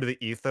so true to the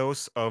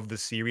ethos of the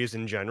series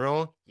in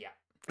general. Yeah.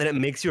 And it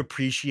makes you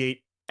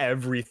appreciate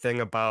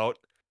everything about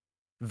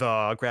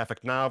the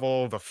graphic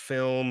novel, the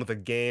film, the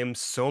game,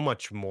 so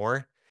much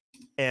more.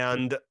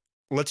 And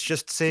let's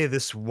just say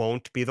this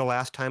won't be the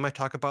last time I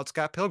talk about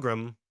Scott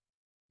Pilgrim.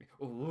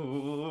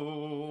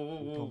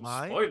 Ooh,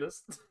 my.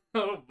 spoilers.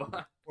 Oh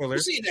my. We'll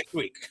Spoilers. see you next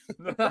week.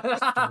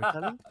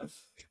 Storytelling?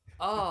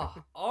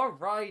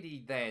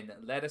 Alrighty then.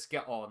 Let us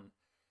get on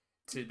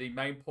to the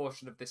main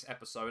portion of this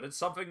episode, and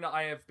something that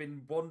I have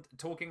been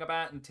talking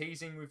about and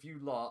teasing with you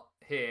lot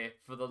here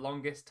for the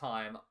longest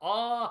time.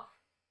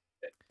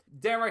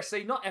 Dare I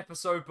say, not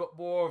episode, but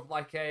more of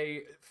like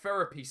a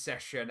therapy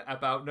session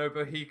about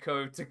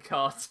Nobuhiko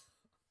Takada.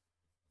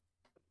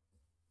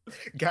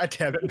 God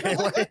damn it,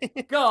 Melee.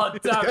 God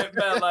damn it,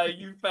 Melee,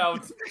 you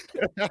found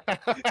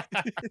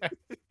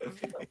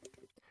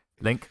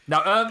Link.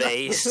 No,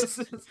 Base.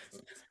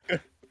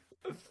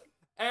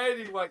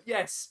 Anyway,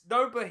 yes,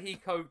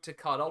 Nobuhiko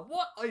Takada.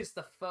 What is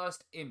the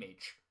first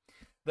image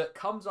that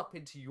comes up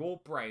into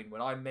your brain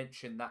when I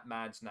mention that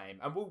man's name?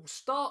 And we'll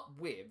start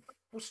with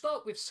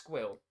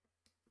Squill.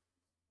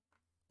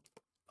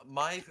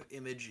 My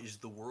image is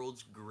the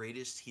world's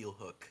greatest heel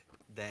hook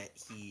that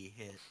he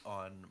hit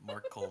on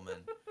Mark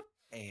Coleman,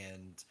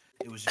 and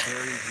it was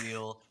very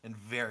real and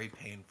very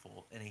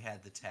painful, and he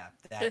had the tap.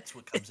 That's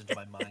what comes into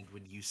my mind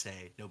when you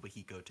say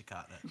Nobuhiko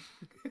Takada.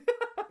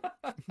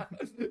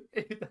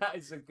 That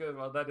is a good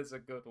one. That is a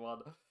good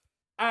one.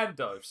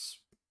 Andos.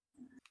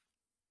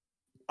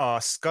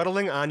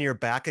 Scuttling on your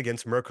back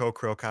against Mirko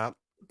Krokop.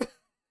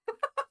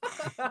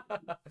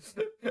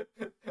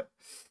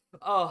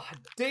 Oh,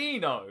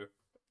 Dino.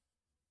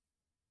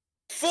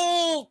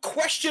 Full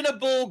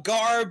questionable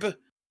garb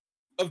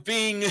of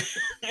being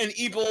an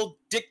evil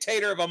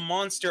dictator of a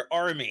monster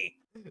army.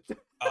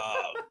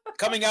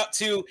 Coming out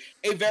to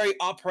a very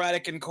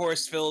operatic and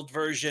chorus-filled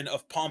version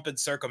of Pomp and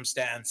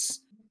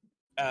Circumstance.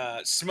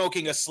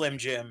 Smoking a Slim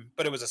Jim,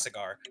 but it was a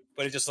cigar.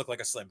 But it just looked like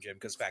a Slim Jim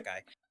because fat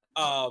guy.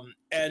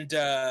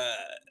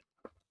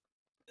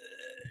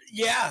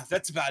 Yeah,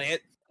 that's about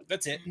it.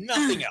 That's it.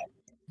 Nothing else.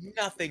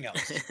 Nothing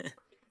else.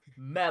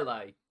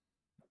 Melee.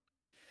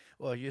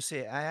 Well, you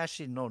see, I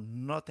actually know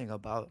nothing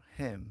about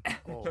him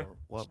or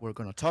what we're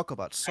going to talk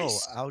about. So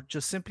Nice. I'll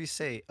just simply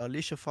say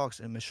Alicia Fox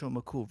and Michelle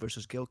McCool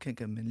versus Gail King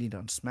and Melina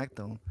on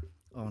SmackDown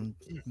on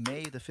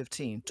May the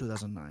 15th,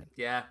 2009.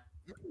 Yeah.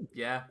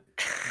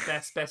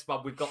 Best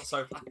one we've got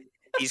so far.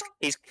 He's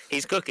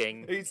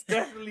cooking. He's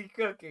definitely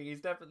cooking.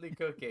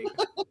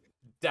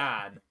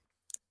 Dan.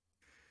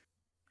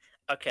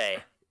 Okay.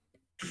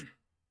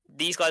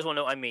 These guys will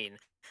know what I mean.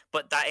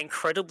 But that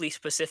incredibly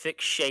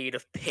specific shade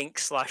of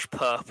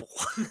pink/purple.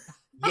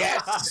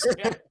 Yes!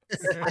 Yeah.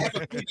 I have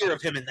a figure of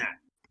him in that.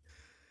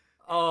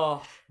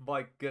 Oh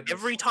my goodness.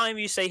 Every time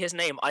you say his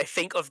name, I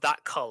think of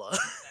that color.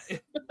 You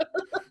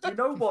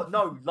know what?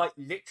 No, like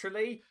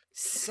literally,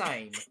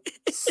 same.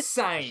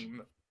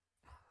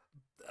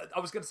 I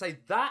was going to say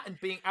that and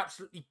being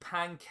absolutely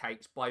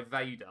pancaked by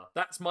Vader.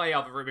 That's my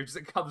other image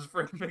that comes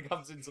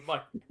into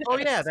my. Oh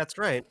yeah, that's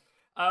right.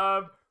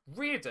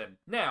 Reardon.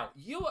 Now,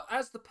 you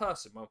as the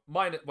person,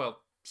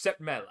 except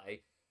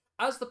Melee,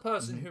 as the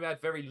person who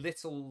had very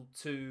little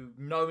to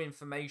no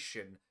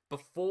information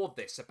before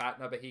this about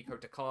Nobuhiko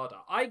Takada,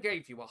 I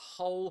gave you a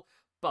whole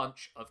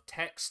bunch of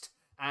text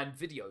and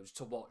videos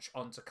to watch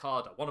on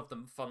Takada. One of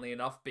them, funnily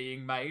enough,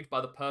 being made by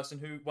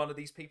one of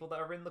these people that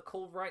are in the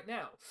call right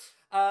now.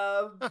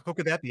 Who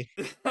could that be?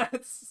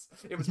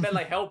 It was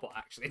Melee Hellbot,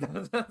 actually.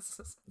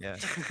 Yeah.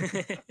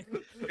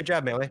 Good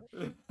job, Melee.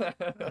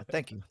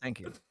 Thank you.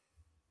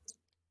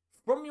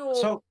 From your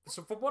So-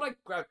 from what I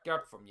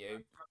grabbed from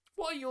you,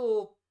 what are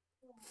your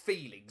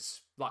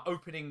feelings like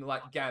opening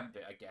like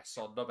gambit, I guess,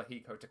 on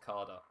Nobuhiko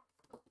Takada?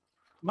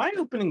 My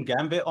opening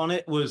gambit on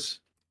it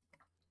was,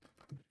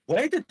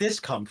 where did this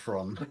come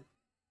from?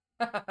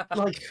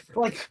 like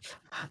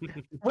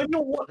when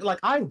you're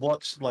I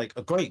watched like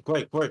a great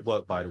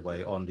work, by the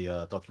way, on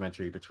the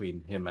documentary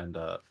between him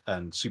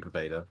and Super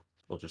Vader,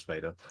 or just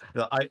Vader.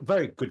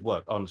 Very good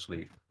work,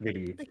 honestly.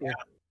 Really,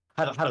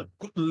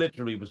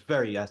 literally was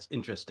very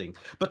interesting.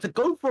 But to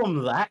go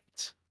from that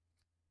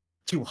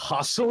to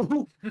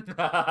Hustle,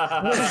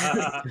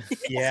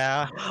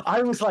 Yeah.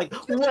 I was like,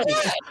 wait.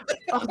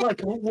 I was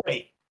like,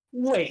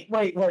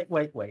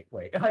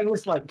 wait. I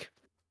was like,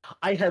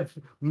 I have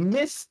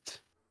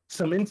missed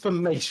some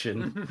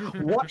information.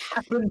 What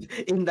happened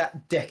in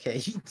that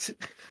decade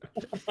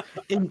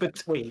in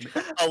between?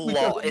 A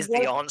lot is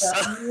the answer.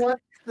 What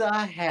the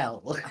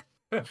hell?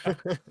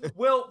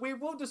 Well, we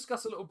will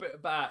discuss a little bit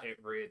about it,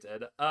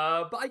 Reardon.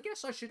 But I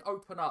guess I should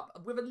open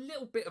up with a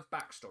little bit of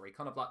backstory,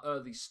 kind of like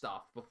early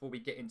stuff, before we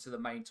get into the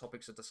main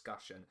topics of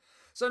discussion.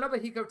 So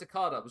Nobuhiko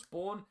Takada was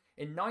born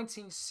in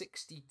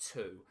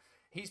 1962.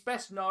 He's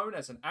best known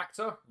as an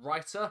actor,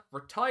 writer,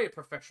 retired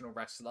professional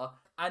wrestler,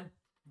 and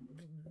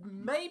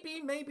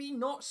maybe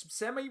not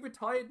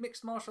semi-retired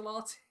mixed martial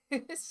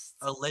artist.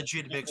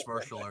 Alleged mixed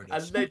martial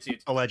artist.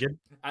 Alleged.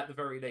 At the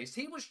very least.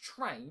 He was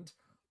trained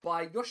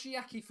by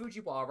Yoshiaki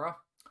Fujiwara,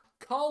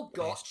 Carl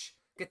Gotch,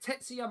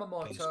 Gatetsu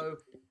Yamamoto,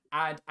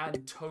 and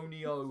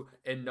Antonio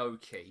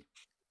Inoki.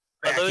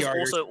 Are those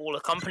also all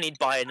accompanied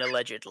by an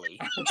allegedly?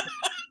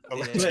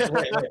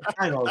 Wait.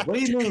 Hang on. What do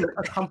you mean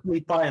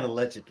accompanied by an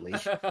allegedly?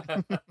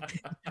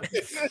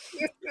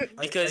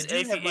 Because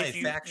if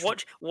you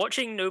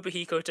watching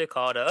Nobuhiko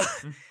Takada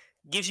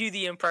gives you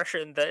the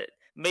impression that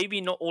maybe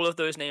not all of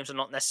those names are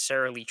not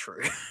necessarily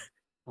true.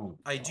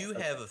 I do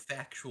have a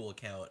factual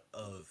account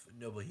of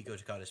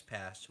Nobuhiko Takada's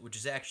past, which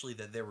is actually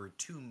that there were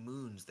 2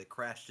 moons that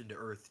crashed into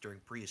Earth during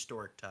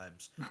prehistoric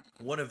times,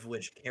 one of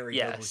which carried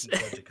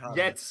Nobuhiko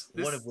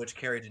Takada, one of which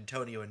carried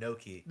Antonio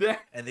Inoki,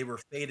 and they were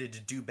fated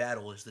to do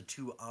battle as the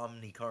 2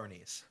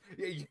 Omni-Carnies.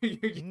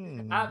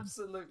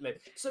 Absolutely.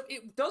 So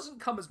it doesn't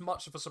come as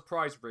much of a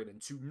surprise, really,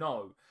 to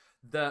know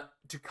that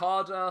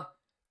Takada...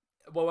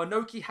 Well,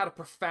 Inoki had a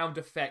profound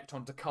effect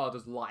on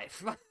Takada's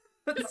life.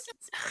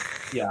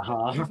 Yeah,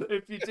 huh?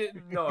 If you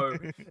didn't know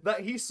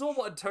that he saw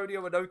what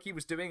Antonio Inoki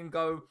was doing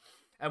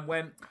and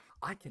went,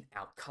 I can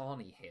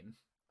out-Carney him.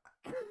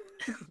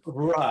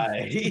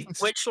 Right.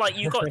 Which, like,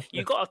 you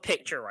got a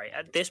picture, right?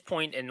 At this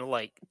point in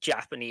like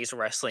Japanese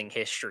wrestling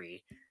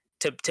history,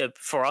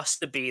 for us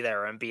to be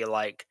there and be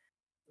like,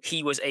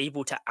 he was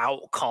able to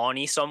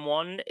out-Carney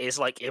someone is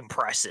like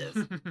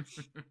impressive,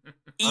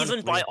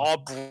 even by our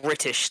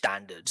British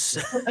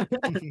standards.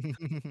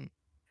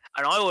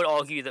 And I would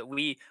argue that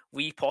we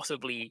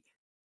possibly,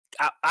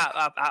 at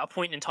a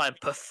point in time,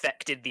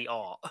 perfected the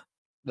art.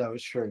 That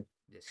was true.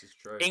 This is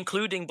true.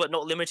 Including, but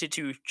not limited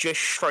to,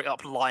 just straight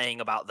up lying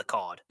about the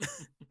card.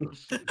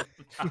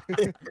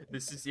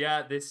 This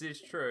is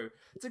true.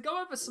 To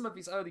go over some of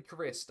his early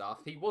career stuff,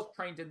 he was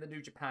trained in the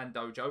New Japan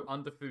Dojo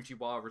under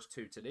Fujiwara's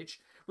tutelage,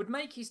 would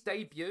make his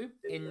debut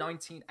in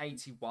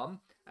 1981,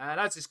 and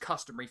as is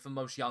customary for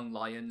most young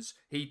lions,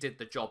 he did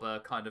the jobber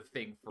kind of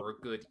thing for a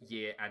good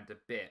year and a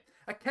bit.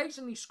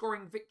 Occasionally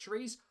scoring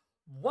victories,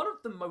 one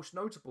of the most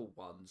notable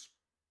ones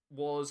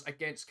was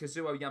against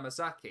Kazuo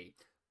Yamazaki.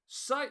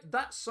 So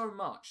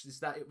much is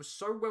that it was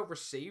so well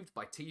received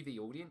by TV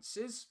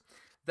audiences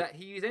that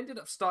he ended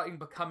up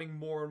getting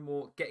more and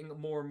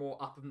more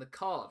up in the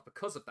card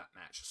because of that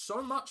match.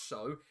 So much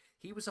so,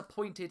 he was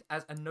appointed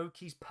as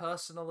Inoki's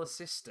personal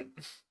assistant.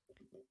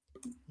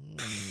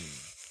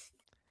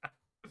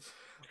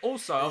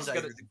 Also, I was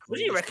gonna... What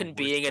do you reckon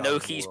being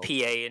Inoki's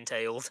PA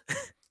entailed?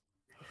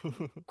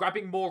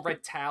 Grabbing more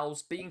red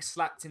towels, being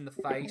slapped in the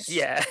face.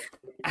 Yeah.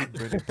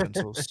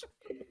 Pencils.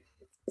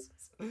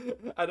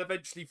 And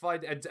eventually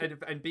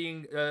and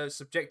being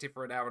subjected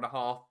for an hour and a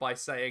half by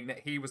saying that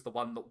he was the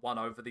one that won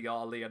over the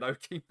Ali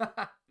Inoki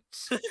match.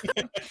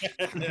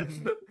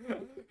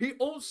 He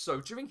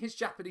also, during his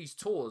Japanese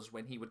tours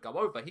when he would go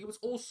over, he was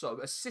also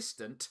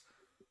assistant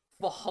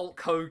for Hulk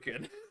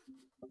Hogan.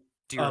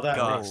 Dear that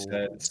God. makes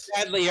sense.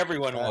 Sadly,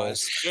 everyone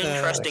was.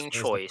 Interesting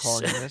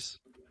choice.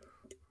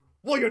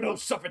 Well, you know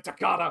something,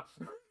 Takada.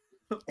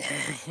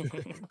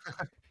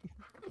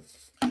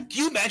 Can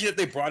you imagine if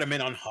they brought him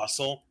in on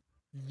Hustle?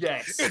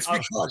 Yes. It's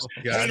because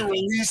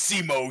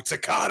Generalissimo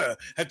Takada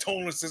had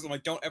told us this. I'm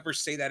like, don't ever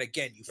say that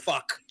again, you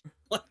fuck.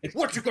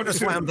 What you gonna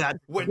Slam do? that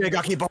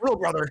Megaki Bono,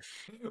 brother.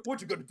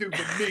 What you gonna do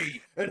when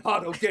me and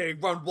Hado Gang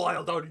run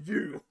wild on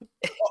you?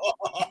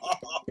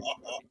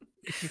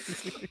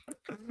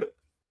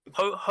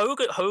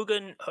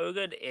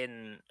 Hogan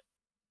in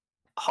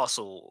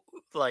Hustle,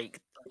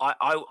 like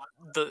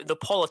the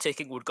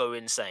politicking would go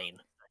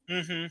insane.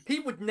 Mm-hmm. He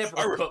would never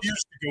I have put...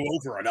 refuse to go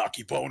over on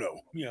Akibono.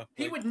 Yeah,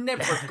 He would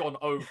never have gone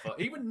over.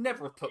 He would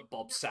never have put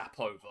Bob Sapp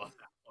over.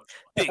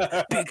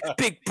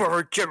 Big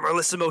bird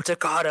Generalissimo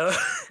Takada.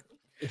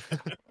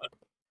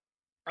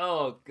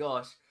 Oh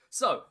gosh.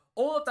 So,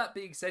 all of that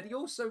being said, he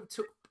also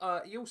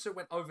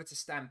went over to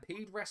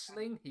Stampede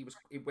Wrestling.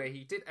 Where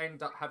he did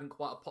end up having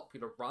quite a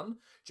popular run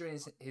during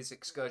his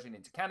excursion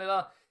into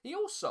Canada. He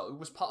also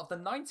was part of the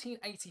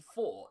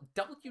 1984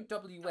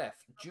 WWF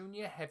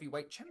Junior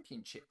Heavyweight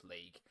Championship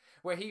League,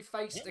 where he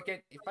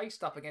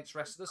faced up against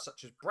wrestlers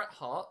such as Bret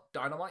Hart,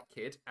 Dynamite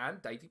Kid,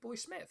 and Davey Boy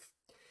Smith.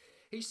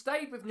 He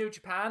stayed with New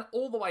Japan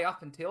all the way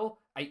up until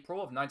April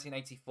of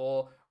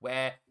 1984,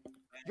 where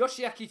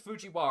Yoshiaki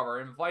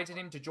Fujiwara invited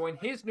him to join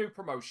his new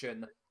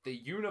promotion, the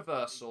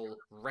Universal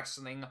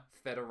Wrestling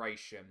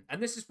Federation.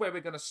 And this is where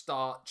we're going to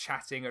start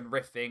chatting and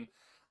riffing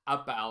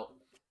about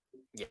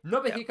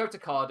Nobuhiko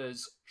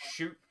Takada's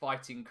shoot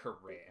fighting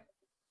career.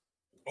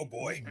 Oh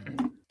boy.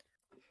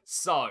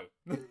 So,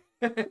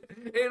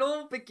 it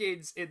all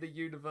begins in the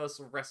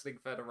Universal Wrestling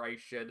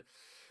Federation.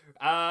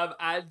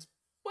 And,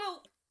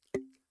 well,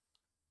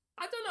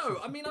 I don't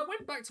know. I mean, I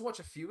went back to watch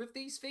a few of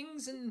these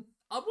things, and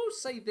I will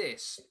say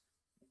this.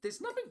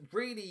 There's nothing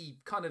really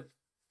kind of,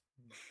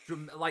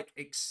 like,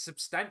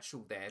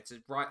 substantial there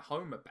to write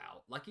home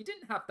about. Like, he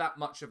didn't have that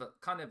much of a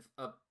kind of...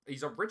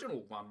 his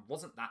original one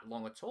wasn't that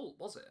long at all,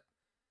 was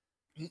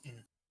it?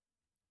 Mm-mm.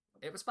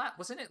 It was back...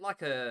 Wasn't it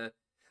like a...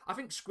 I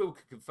think Squill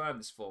could confirm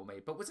this for me,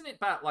 but wasn't it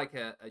about like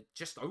a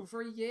just over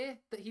a year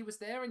that he was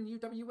there in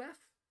UWF?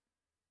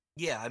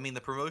 Yeah, I mean,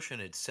 the promotion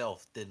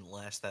itself didn't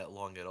last that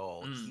long at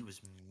all. He was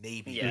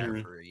maybe Yeah.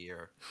 there for a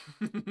year.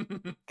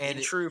 In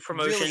And true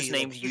promotions really,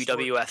 named his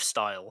UWF work,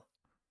 style.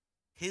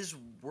 his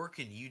work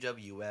in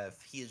UWF,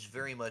 he is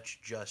very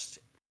much just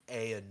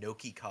a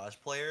Inoki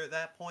cosplayer at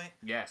that point.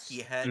 Yes.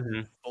 He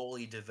hadn't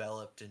fully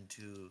developed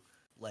into,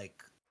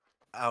 like,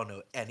 I don't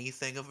know,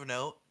 anything of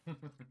note.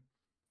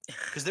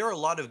 Because there are a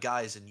lot of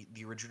guys in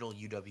the original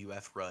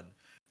UWF run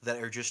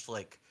that are just,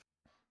 like,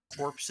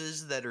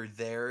 corpses that are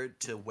there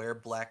to wear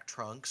black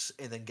trunks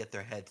and then get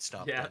their head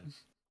stomped in.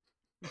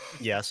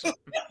 Yes.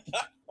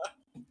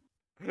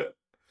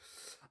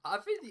 I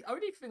think the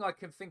only thing I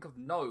can think of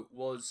note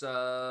was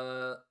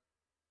the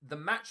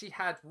match he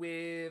had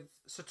with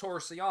Satoru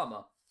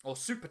Sayama, or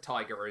Super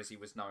Tiger as he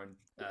was known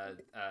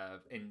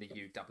in the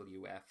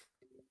UWF.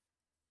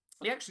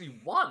 He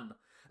actually won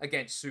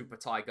against Super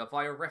Tiger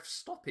via ref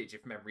stoppage,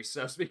 if memory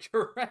serves me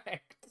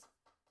correct.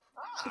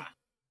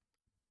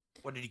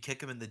 What, did he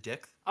kick him in the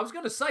dick? I was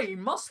going to say he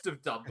must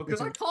have done,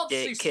 because I can't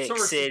see Dick Kick Satoru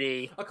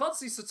City. I can't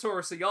see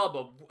Satoru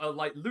Sayama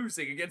like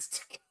losing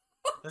against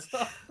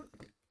Takada.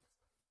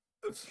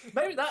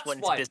 Maybe that's Went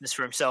into why. business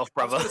for himself,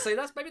 I was brother. going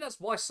to say maybe that's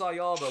why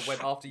Sayama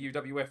went after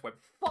UWF. Went,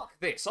 fuck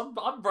this! I'm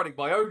running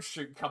my own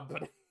shoot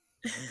company.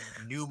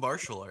 New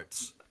martial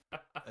arts,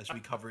 as we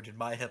covered in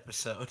my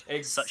episode.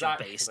 Such a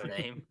base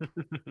name.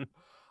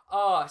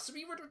 So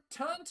we would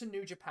return to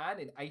New Japan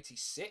in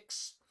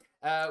 '86,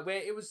 where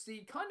it was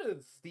the kind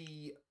of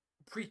the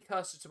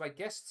precursor to, I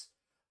guess,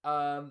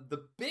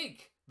 the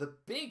big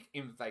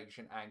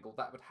invasion angle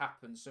that would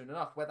happen soon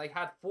enough, where they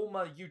had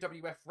former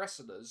UWF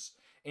wrestlers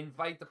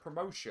invade the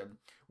promotion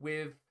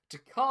with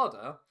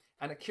Takada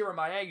and Akira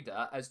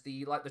Maeda as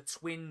the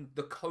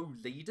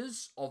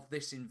co-leaders of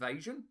this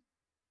invasion.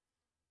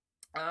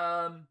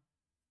 Again,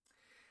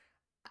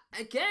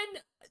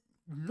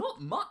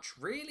 not much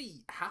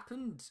really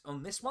happened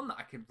on this one that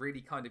I can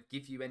really kind of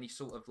give you any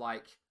sort of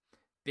like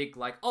big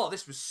like, oh,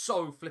 this was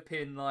so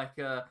flipping like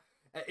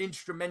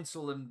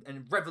instrumental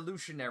and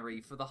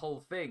revolutionary for the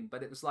whole thing.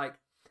 But it was like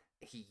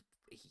he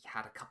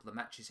had a couple of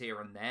matches here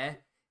and there.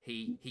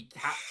 He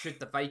captured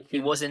the vacant. He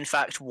was in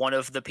fact one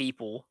of the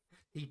people.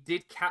 He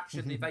did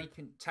capture the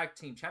vacant tag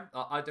team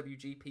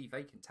IWGP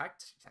vacant tag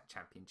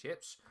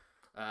championships.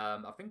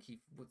 I think he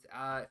would.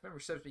 If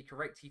memory serves me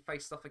correct, he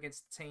faced off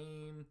against a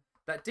team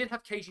that did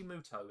have Keiji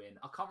Muto in.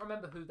 I can't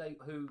remember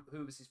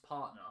who was his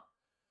partner,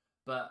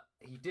 but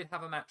he did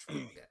have a match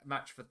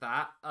for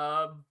that.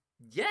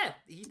 Yeah,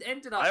 he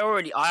ended up. I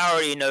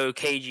already know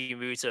Keiji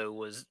Muto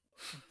was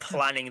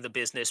planning the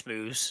business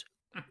moves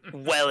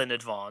well in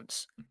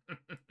advance.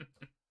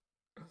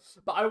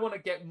 But I want to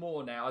get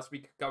more now as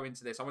we go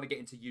into this. I want to get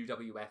into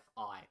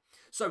UWFI.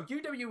 So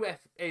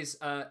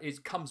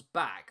UWF comes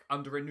back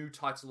under a new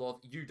title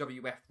of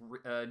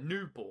UWF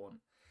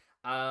Newborn,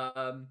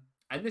 and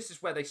this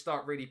is where they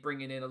start really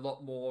bringing in a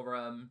lot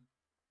more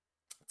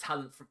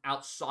talent from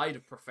outside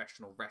of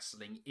professional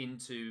wrestling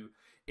into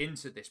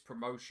this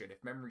promotion.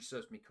 If memory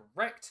serves me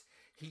correct,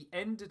 he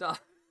ended up.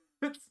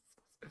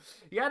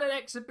 He had an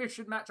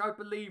exhibition match, I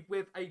believe,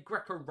 with a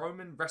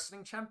Greco-Roman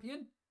wrestling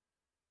champion.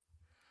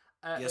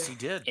 Yes, he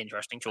did.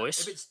 Interesting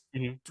choice. If it's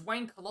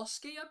Dwayne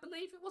Koloski, I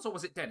believe it was, or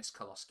was it Dennis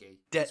Koloski?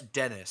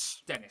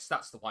 Dennis. Dennis,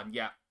 that's the one,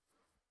 yeah.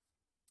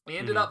 He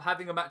ended up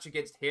having a match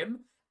against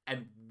him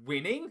and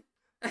winning.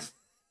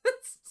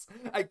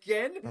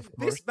 Again,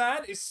 this man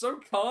is so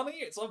carny,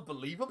 it's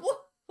unbelievable.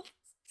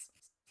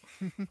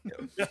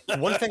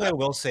 One thing I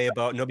will say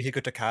about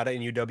Nobuhiko Takada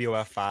in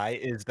UWFI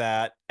is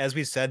that, as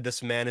we said,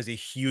 this man is a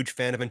huge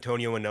fan of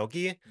Antonio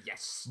Inoki.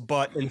 Yes.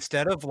 But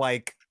instead of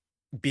like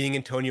being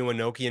Antonio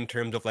Inoki in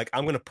terms of like,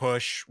 I'm going to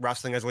push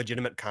wrestling as a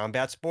legitimate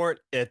combat sport,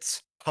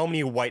 it's how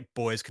many white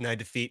boys can I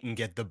defeat and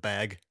get the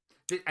bag?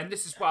 And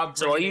this is why I'm.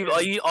 So are you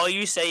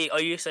saying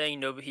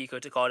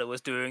Nobuhiko Takada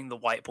was doing the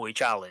white boy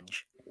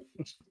challenge?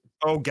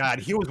 Oh God,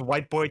 he was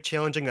white boy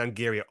challenging on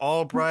Gary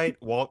Albright,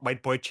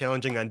 white boy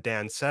challenging on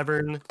Dan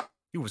Severn.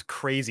 He was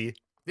crazy.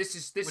 This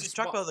is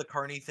talk about the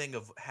carny thing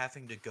of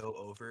having to go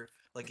over.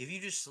 Like if you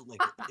just like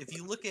if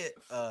you look at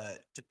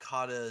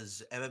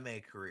Takada's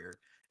MMA career,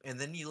 and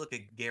then you look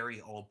at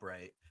Gary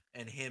Albright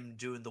and him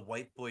doing the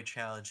white boy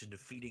challenge and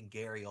defeating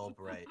Gary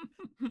Albright,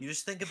 you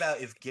just think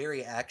about if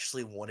Gary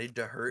actually wanted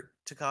to hurt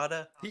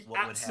Takada,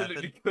 what would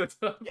happen? Could.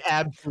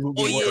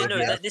 Absolutely. Oh yeah, would, no,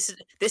 yeah. this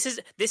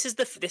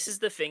is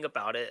the thing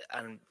about it,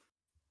 and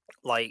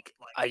like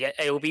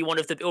it will be one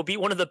of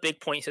the big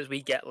points as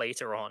we get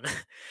later on,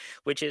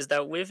 which is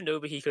that with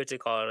Nobuhiko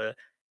Takada,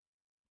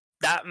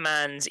 that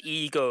man's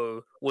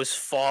ego was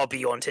far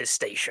beyond his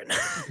station.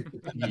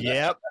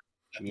 Yep.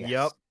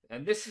 Yep.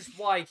 And this is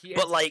why he.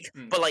 but like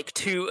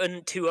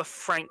to a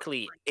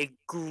frankly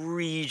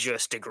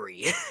egregious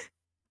degree.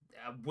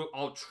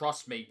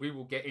 Trust me, we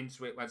will get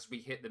into it as we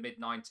hit the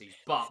mid-90s,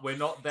 but we're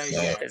not there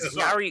yet.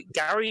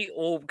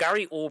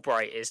 Gary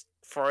Albright is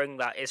throwing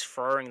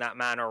that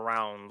man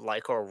around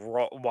like a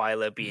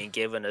Rottweiler being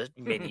given a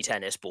mini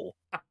tennis ball.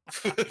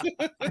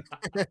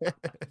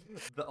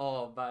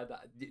 Oh man,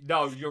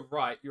 no, you're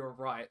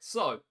right.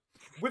 So,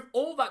 with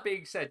all that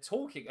being said,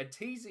 talking and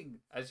teasing,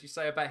 as you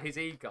say, about his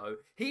ego,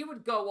 he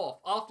would go off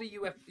after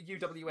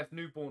UWF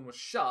Newborn was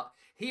shut.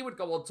 He would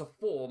go on to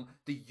form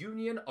the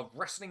Union of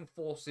Wrestling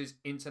Forces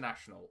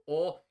International,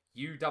 or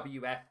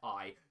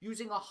UWFI,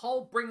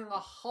 bringing a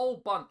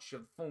whole bunch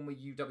of former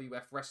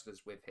UWF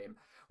wrestlers with him,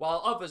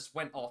 while others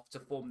went off to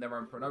form their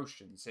own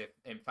promotions.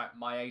 In fact,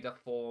 Maeda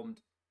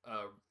formed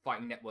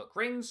Fighting Network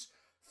Rings,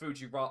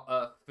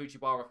 Fujiwara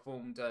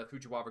formed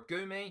Fujiwara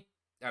Gumi,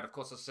 and of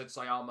course, as I said,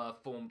 Sayama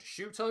formed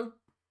Shuto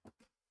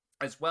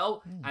as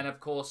well, and of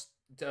course,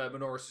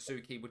 Minoru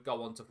Suzuki would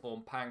go on to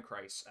form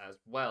Pancrase as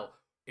well.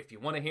 If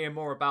you want to hear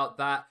more about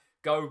that,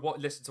 go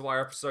listen to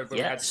our episode where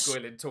we had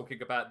Squill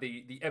talking about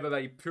the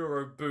MMA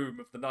puro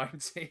boom of the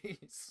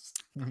 90s.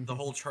 The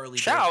whole Charlie.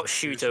 Shout out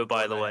Shuto,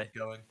 by the way.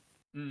 Going.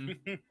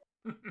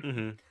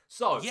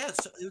 So yeah,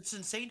 so it's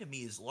insane to me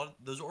is a lot of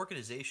those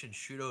organizations,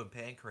 Shuto and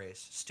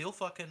Pancrase, still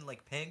fucking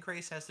like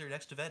Pancrase has their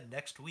next event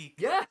next week.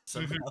 Yeah,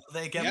 somehow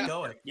they kept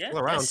going. Yeah, Still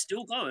around. they're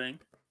still going.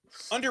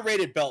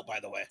 Underrated belt,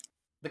 by the way.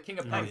 The King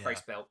of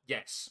Pancrase belt,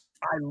 yes.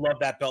 I love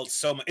that belt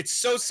so much. It's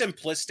so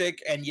simplistic,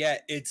 and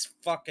yet it's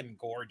fucking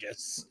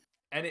gorgeous.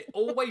 And it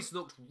always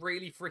looked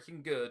really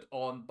freaking good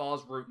on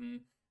Bars Rutten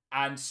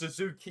and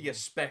Suzuki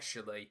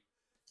especially.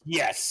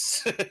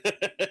 Yes.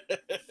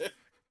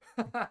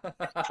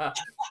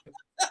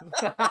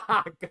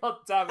 God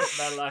damn it,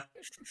 Melo.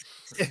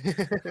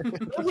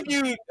 Those of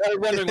you are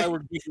wondering why we're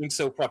geeking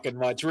so fucking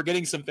much, we're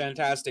getting some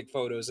fantastic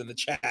photos in the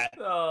chat.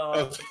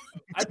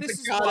 And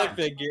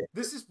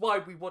this is why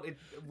we wanted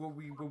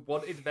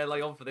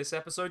Melee on for this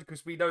episode,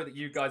 because we know that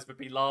you guys would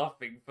be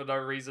laughing for no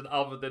reason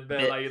other than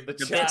Melee in the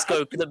chat.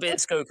 The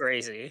bits go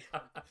crazy.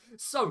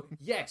 So,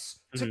 yes,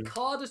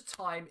 Takada's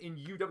time in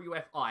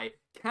UWFI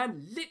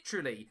can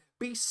literally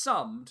be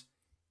summed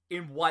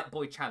in White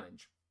Boy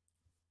Challenge.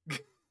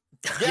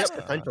 Yes,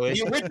 essentially.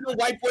 The original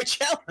White Boy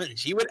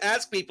Challenge. He would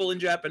ask people in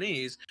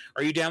Japanese,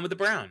 "Are you down with the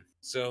brown?"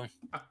 So,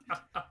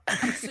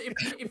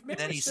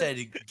 then he said,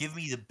 "Give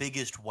me the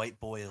biggest white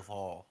boy of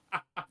all,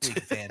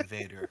 Big Van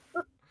Vader."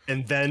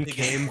 And then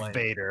Biggest came white.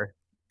 Vader.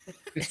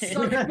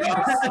 So,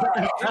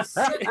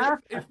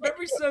 if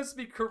memory serves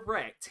me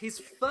correct, his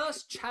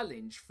first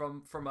challenge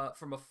from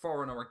a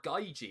foreigner, a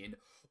gaijin,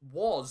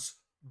 was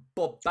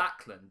Bob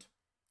Backlund,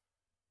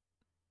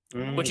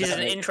 Which is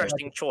an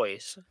interesting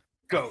choice.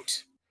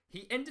 GOAT.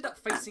 He ended up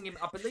facing him,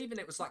 I believe, and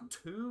it was like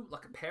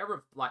a pair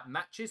of like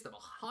matches that were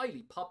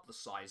highly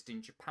publicized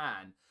in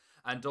Japan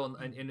and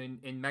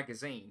in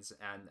magazines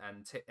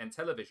and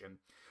television.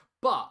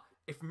 But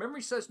if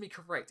memory serves me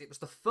correct, it was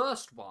the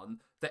first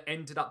one that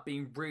ended up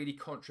being really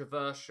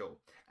controversial,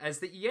 as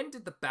that he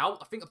ended the bout,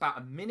 I think, about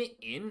a minute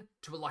in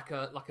to like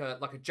a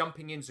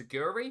jumping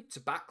enziguri to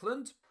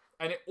Backlund,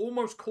 and it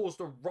almost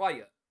caused a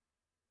riot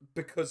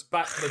because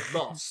Backlund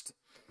lost.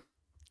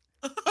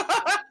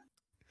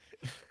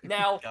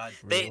 Now,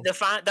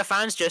 the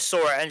fans just saw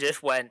it and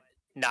just went,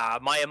 "Nah,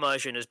 my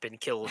immersion has been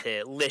killed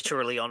here.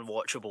 Literally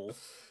unwatchable."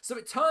 So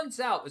it turns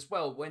out as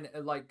well, when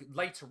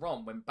later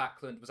on, when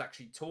Backlund was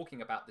actually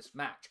talking about this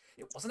match,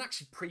 it wasn't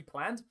actually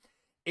pre-planned.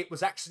 It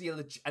was actually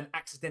an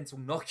accidental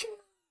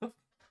knockout.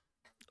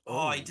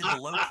 Oh, he did a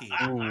low key.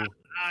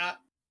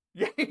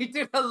 Yeah, he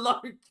did a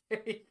low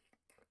key.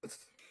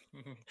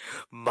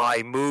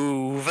 My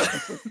move.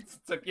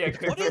 So, yeah,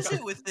 What is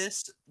it with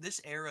this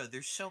era?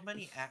 There's so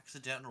many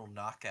accidental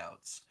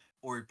knockouts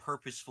or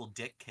purposeful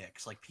dick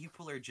kicks. Like,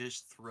 people are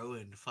just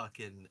throwing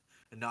fucking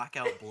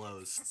knockout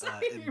blows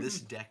in this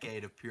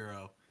decade of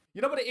Puro.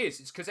 You know what it is?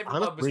 It's because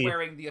everyone was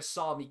wearing the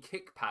Asami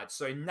kick pads,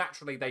 so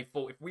naturally they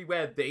thought, if we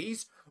wear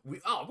these,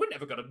 we're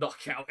never going to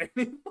knock out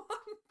anyone.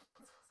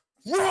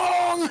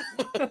 Wrong!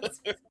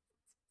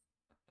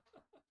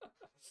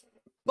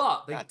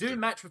 But they do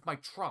match with my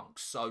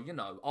trunks, so, you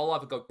know, I'll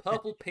either go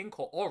purple, pink,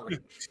 or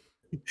orange.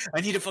 I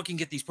need to fucking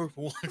get these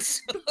purple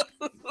ones.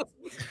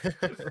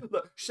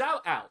 Look,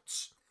 shout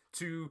outs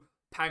to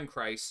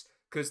Pancrase,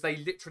 because they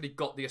literally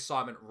got the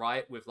assignment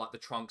right with, like, the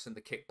trunks and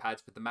the kick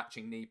pads with the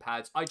matching knee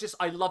pads. I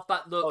love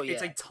that look. Oh, yeah.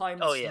 It's a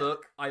timeless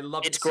look. I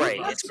love it. It's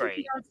great. So It's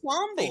great.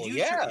 Ensemble,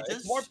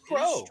 it's more pro.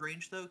 It is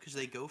strange, though, because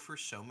they go for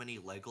so many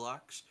leg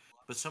locks.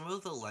 But some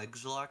of the leg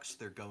locks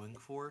they're going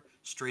for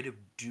straight up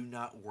do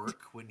not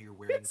work when you're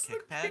wearing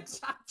kick pads,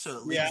 so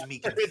it leaves me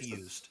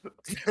confused.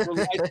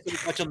 Relies too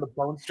much on the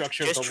bone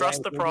structure. Just of the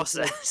trust leg. the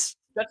process.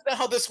 That's not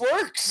how this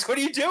works. What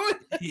are you doing?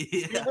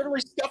 Yeah. You're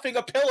literally stuffing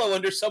a pillow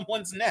under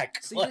someone's neck.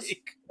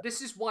 See, this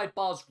is why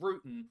Bars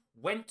Rutten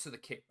went to the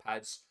kick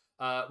pads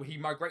he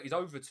migrated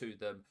over to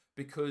them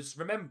because,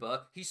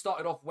 remember, he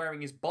started off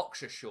wearing his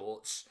boxer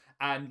shorts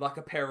and like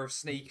a pair of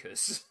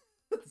sneakers.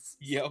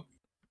 Yep.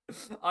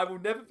 I will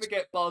never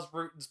forget Buzz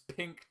Rutan's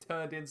pink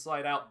turned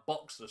inside out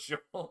boxer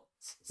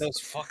shorts. Those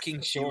fucking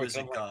He shorts. was a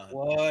I'm like, god.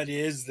 what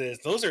is this?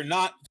 Those are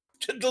not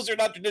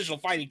traditional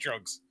fighting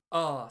trunks.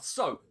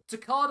 So,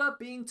 Takada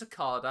being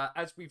Takada,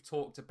 as we've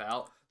talked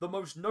about, the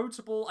most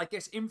notable, I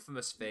guess,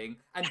 infamous thing,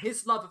 and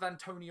his love of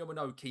Antonio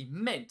Inoki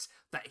meant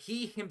that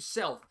he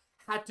himself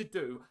had to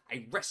do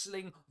a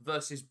wrestling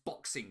versus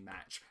boxing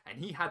match,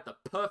 and he had the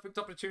perfect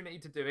opportunity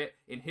to do it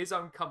in his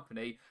own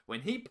company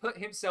when he put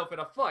himself in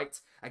a fight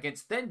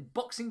against then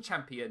boxing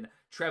champion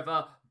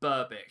Trevor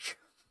Berbick.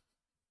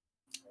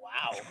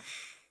 Wow.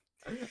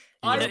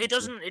 It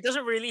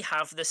doesn't really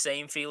have the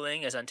same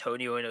feeling as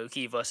Antonio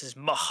Inoki versus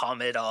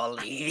Muhammad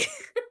Ali.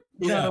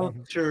 No,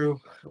 true.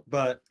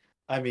 But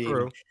I mean,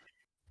 True.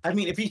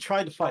 if he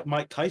tried to fight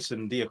Mike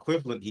Tyson, the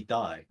equivalent, he'd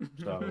die.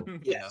 So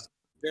Yes.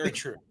 Very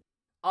true.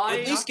 I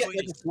At least get like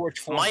a George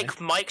Foreman.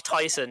 Mike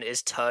Tyson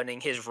is turning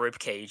his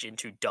ribcage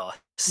into dust.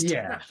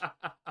 yeah,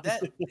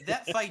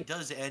 That fight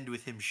does end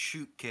with him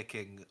shoot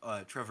kicking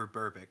Trevor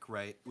Berbick,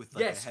 right? With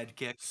like Yes. a head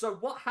kick. So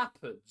what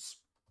happens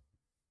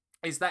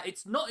is that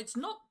it's not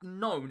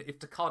known if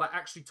Takada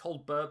actually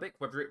told Berbick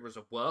whether it was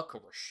a work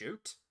or a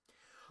shoot.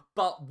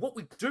 But what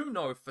we do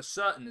know for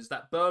certain is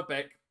that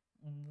Berbick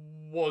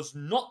was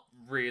not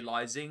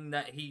realizing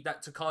that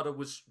Takada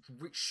was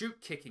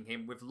shoot kicking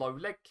him with low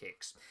leg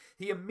kicks.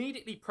 He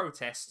immediately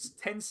protests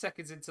 10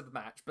 seconds into the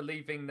match,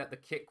 believing that the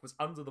kick was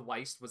under the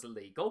waist was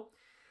illegal.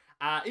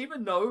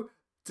 Even though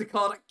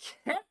Takada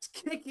kept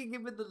kicking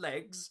him in the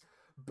legs,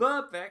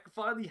 Berbick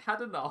finally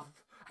had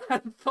enough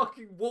and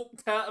fucking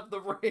walked out of the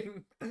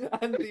ring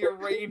and the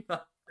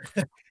arena.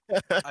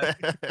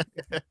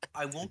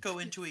 I won't go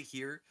into it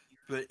here,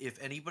 but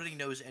if anybody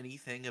knows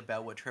anything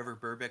about what Trevor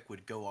Berbick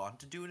would go on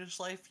to do in his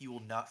life, you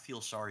will not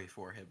feel sorry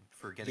for him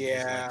for getting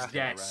his legs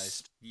Yes.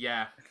 tenderized.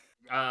 Yeah.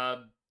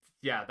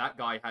 Yeah, that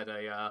guy had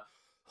a,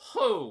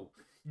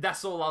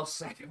 that's all I'll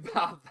say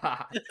about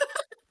that.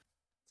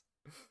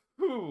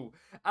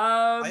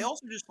 I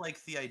also just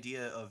like the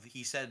idea of,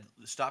 he said,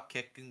 stop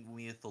kicking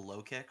me with the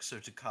low kick, so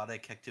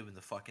Takada kicked him in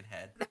the fucking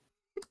head.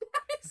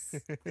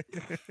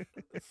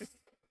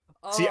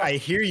 See, I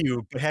hear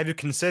you, but have you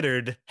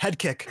considered head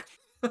kick?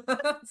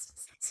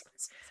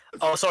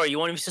 Oh, sorry, you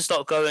want him to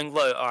stop going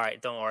low?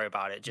 Alright, don't worry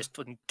about it. Just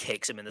fucking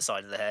kicks him in the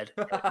side of the head.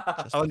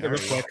 I'll give it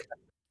parry. quick.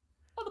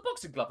 Oh, the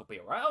boxing glove will be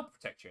alright. I'll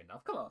protect you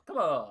enough. Come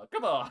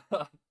on.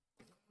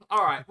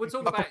 Alright, we'll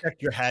talk I'll about...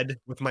 protect your head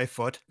with my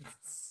foot.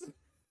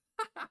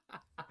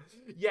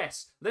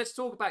 Yes, let's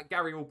talk about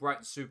Gary Albright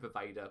and Super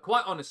Vader.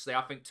 Quite honestly,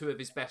 I think two of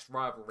his best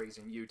rivalries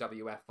in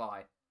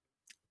UWFI.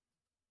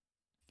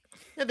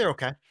 Yeah, they're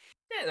okay.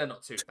 Yeah, they're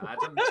not too bad.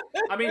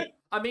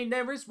 I mean,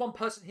 there is one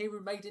person here who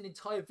made an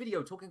entire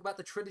video talking about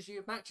the trilogy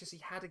of matches he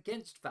had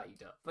against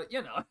Vader. But,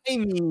 you know. I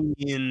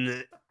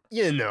mean,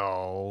 you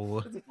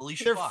know,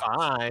 Alicia they're I Fox.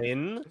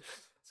 fine. was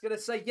going to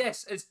say,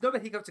 yes, as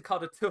Nobuhiko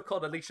Takada took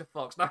on Alicia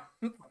Fox. No.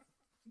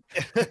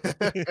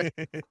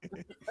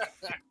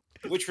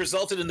 Which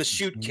resulted in the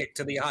shoot kick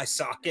to the eye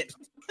socket.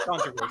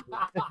 Controversial.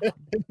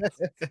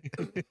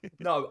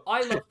 No,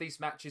 I love these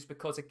matches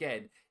because,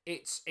 again,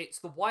 it's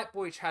the White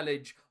Boy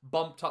Challenge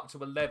bumped up to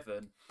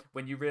 11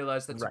 when you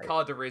realise that Right.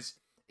 Takada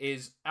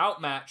is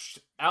outmatched,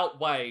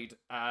 outweighed,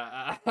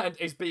 and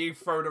is being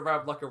thrown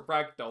around like a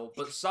ragdoll,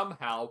 but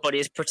somehow... But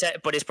is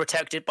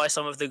protected by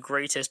some of the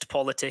greatest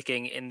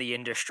politicking in the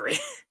industry.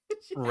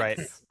 Right.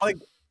 Like,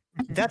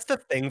 that's the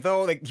thing,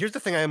 though. Like, here's the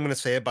thing I'm going to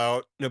say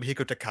about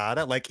Nobuhiko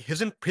Takada. Like,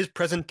 his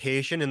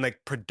presentation and, like,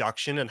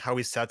 production and how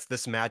he sets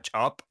this match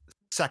up,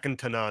 second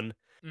to none.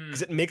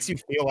 Because it makes you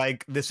feel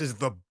like this is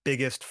the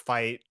biggest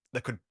fight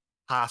that could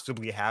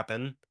possibly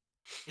happen.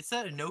 It's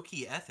that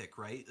Inoki ethic,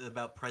 right?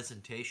 About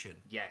presentation.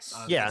 Yes.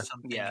 Yeah. That's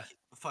something Yeah.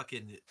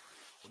 Fucking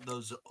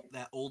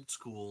that old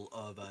school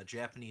of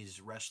Japanese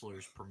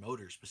wrestlers,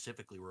 promoters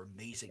specifically, were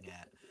amazing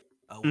at.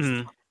 Was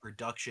Mhm. fucking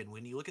production.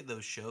 When you look at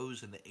those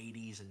shows in the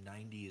 80s and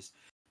 90s,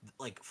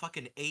 like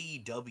fucking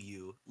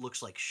AEW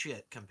looks like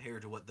shit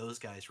compared to what those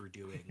guys were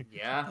doing.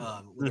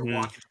 Yeah. When they're Mhm.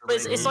 walking to the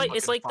But ring, it's like fucking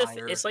it's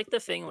fire. like the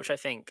thing which I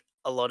think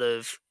a lot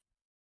of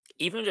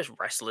even just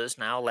wrestlers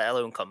now, let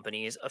alone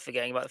companies, are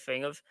forgetting about the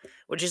thing of,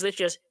 which is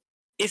literally just,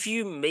 if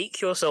you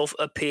make yourself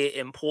appear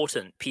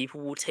important,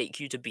 people will take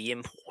you to be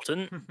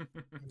important.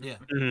 Yeah.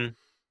 Mhm.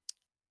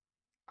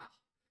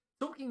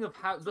 Talking of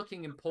how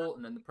looking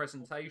important in the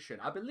presentation,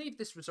 I believe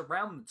this was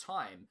around the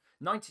time,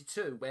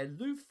 92, where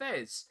Lou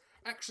Fez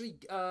actually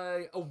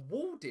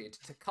awarded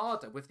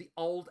Takada with the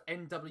old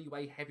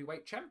NWA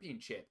Heavyweight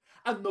Championship.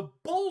 And the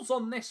balls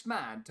on this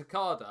man,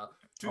 Takada,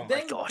 to Oh my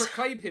then God.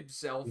 proclaim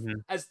himself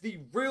Mhm. as the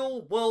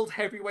real world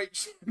heavyweight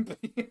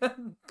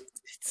champion.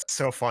 It's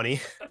so funny.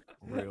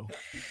 Real.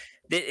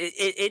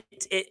 It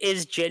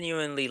is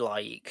genuinely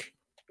like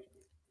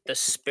the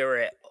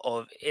spirit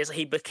of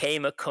he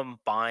became a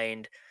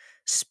combined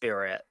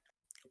spirit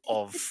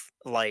of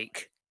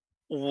like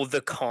all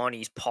the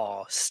carnies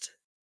past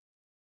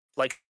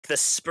like the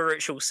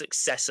spiritual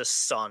successor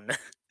son.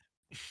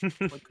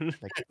 Like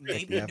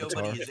Maybe the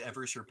Avatar. nobody has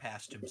ever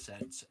surpassed him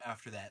since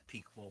after that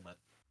peak moment.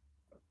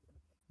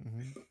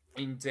 Mhm.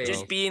 Indeed.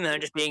 Just being there,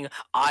 just being,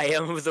 I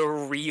am the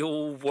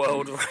real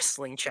world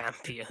wrestling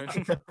champion.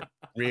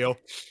 Real.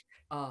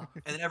 Ah,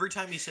 And then every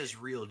time he says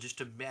real, just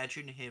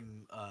imagine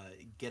him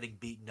getting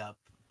beaten up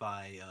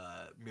by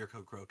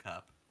Mirko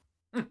Krokop.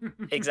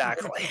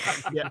 Exactly.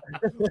 Yeah.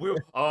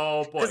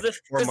 Oh boy. Because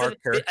Or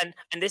marker.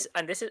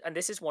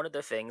 this is one of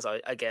the things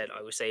I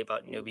would say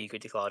about Nobuhiko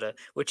Takada,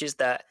 which is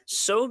that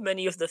so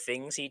many of the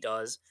things he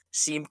does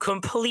seem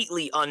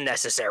completely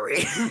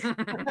unnecessary.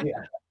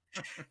 Yeah.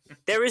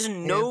 There is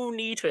no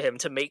need for him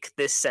to make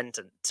this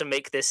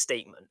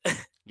statement.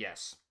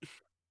 Yes.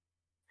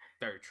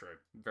 Very true.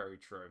 Very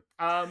true.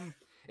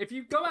 If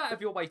you go out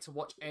of your way to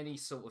watch any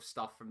sort of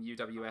stuff from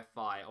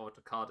UWFI or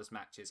Takada's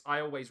matches, I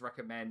always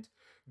recommend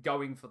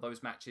going for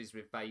those matches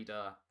with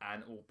Vader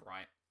and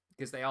Albright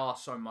because they are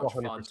so much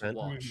fun to 100%.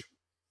 watch.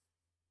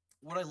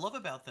 What I love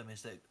about them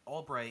is that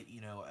Albright,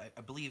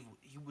 I believe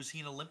he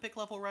an Olympic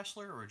level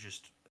wrestler or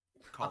just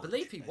college? I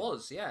believe he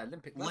was, yeah,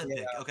 Olympic level.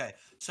 Olympic. Okay,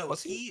 so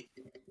Was he?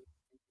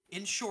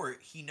 in short,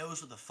 he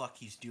knows what the fuck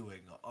he's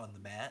doing on the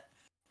mat,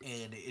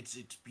 and it's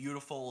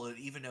beautiful. And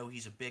even though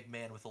he's a big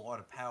man with a lot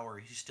of power,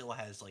 he still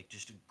has like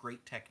just a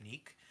great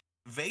technique.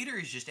 Vader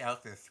is just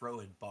out there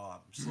throwing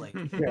bombs. Like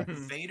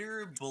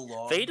Vader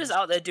belongs. Vader's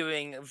out there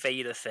doing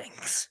Vader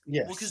things.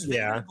 Yes. Well, because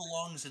Yeah. Vader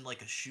belongs in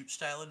like a shoot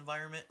style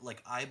environment.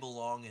 Like I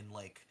belong in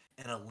like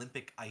an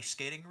Olympic ice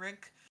skating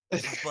rink.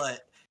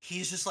 But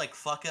he's just like,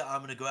 fuck it,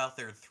 I'm gonna go out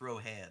there and throw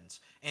hands.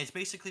 And it's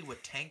basically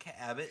what Tank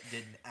Abbott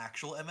did in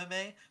actual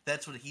MMA.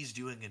 That's what he's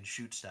doing in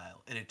shoot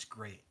style, and it's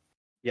great.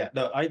 Yeah,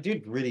 no, I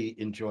did really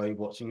enjoy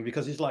watching him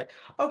because he's like,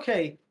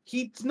 okay,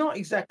 he's not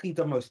exactly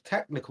the most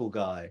technical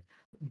guy,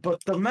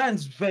 but the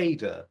man's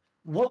Vader.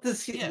 What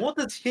does Yeah. what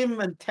does him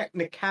and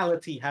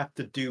technicality have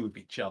to do with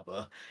each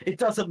other? It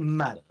doesn't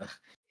matter.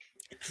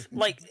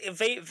 Like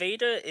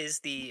Vader is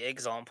the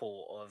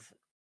example of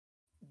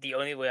the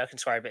only way I can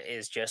describe it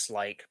is just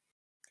like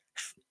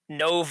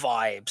no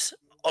vibes,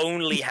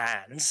 only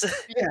hands.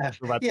 Yeah,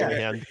 About yeah. the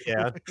hand.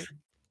 Yeah.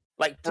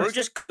 Like bro Just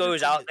just like the goes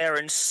thing out that- there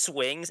and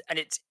swings, and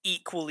it's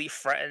equally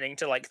threatening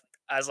to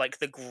as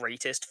the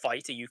greatest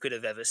fighter you could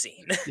have ever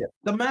seen. Yeah.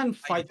 The man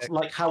fights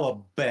like how a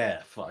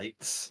bear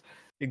fights.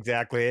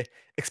 Exactly.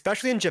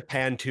 Especially in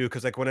Japan too,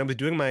 because like when I was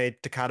doing my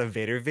Takada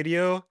Vader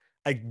video,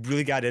 I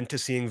really got into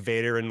seeing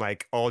Vader in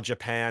like all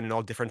Japan and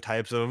all different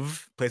types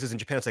of places in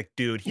Japan. It's like,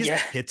 dude, he Yeah.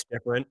 hits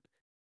different.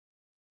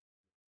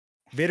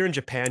 Vader in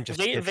Japan just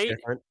hits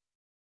different.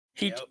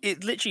 He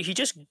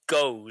just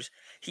goes.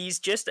 He's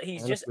just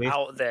Honestly.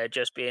 out there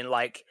just being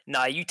like,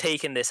 nah, you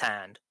taking this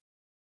hand.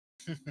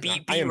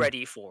 Be I am-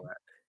 ready for it.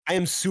 I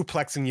am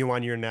suplexing you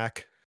on your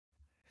neck.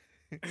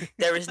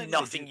 There is Something I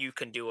nothing do- you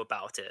can do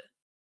about it.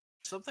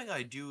 Something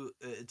I do,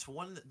 it's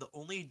the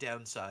only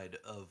downside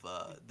of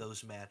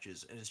those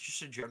matches, and it's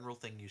just a general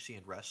thing you see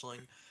in wrestling,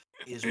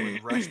 is when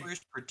wrestlers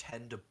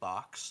pretend to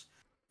box,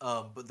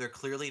 but they're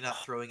clearly not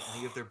throwing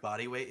any of their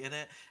body weight in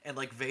it, and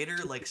like Vader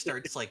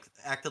starts like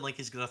acting like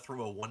he's gonna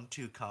throw a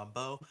 1-2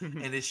 combo,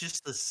 and it's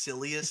just the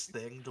silliest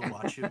thing to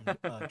watch him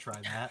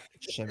try that.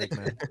 Shane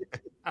McMahon.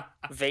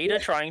 Vader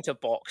trying to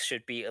box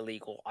should be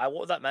illegal. I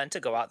want that man to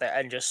go out there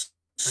and just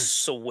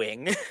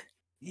swing.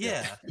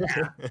 Yeah.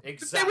 Exactly.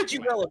 Say what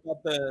you will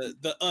about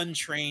the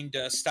untrained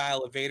style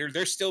of Vader.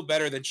 They're still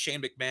better than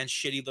Shane McMahon's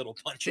shitty little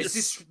punches.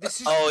 This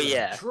is Oh,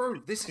 yeah.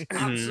 true. This is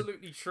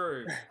absolutely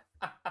true.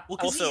 Well,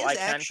 'cause he Also, is I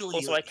can actually-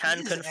 also I he can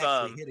is actually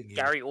confirm hitting you.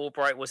 Gary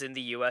Albright was in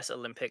the U.S.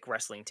 Olympic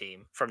wrestling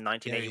team from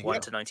 1981 go.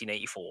 to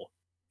 1984.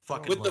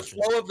 Fucking With the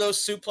legend. flow of those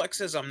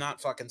suplexes, I'm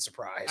not fucking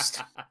surprised.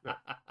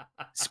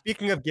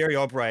 Speaking of Gary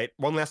Albright,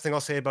 one last thing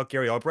I'll say about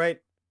Gary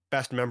Albright,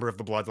 best member of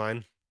the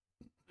Bloodline.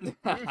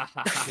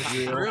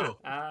 True.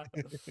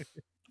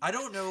 I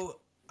don't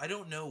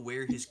know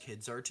where his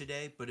kids are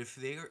today, but if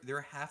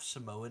they're half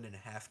Samoan and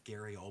half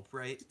Gary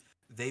Albright,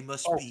 they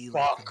must be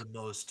like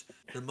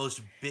the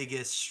most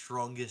biggest,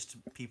 strongest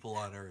people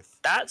on earth.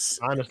 That's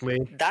Honestly,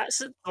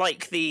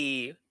 like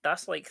the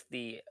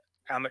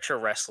amateur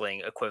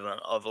wrestling equivalent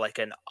of like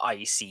an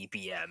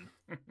ICBM.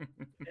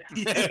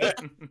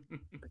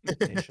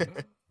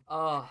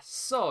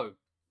 So,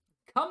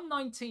 come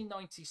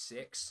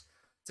 1996,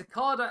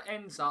 Takada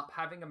ends up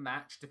having a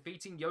match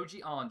defeating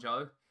Yoji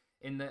Anjo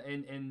in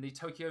the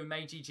Tokyo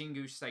Meiji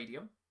Jingu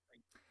Stadium.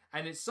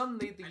 And it's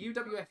suddenly the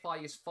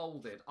UWFI is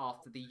folded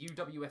after the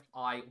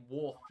UWFI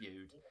War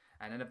Feud.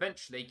 And then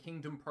eventually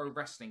Kingdom Pro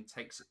Wrestling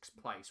takes its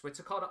place, where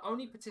Takada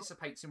only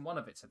participates in one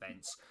of its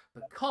events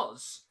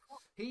because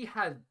he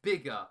had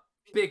bigger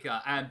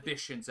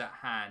ambitions at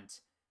hand.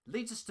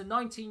 Leads us to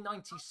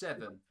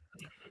 1997.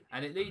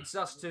 And it leads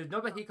us to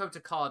Nobuhiko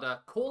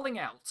Takada calling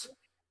out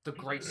the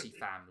Gracie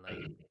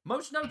family.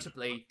 Most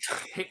notably,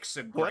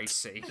 Hickson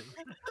Gracie.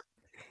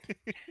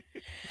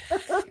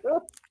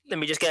 Let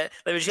me just get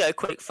a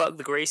quick fuck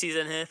the Gracies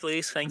in here,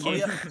 please. Thank you. Oh,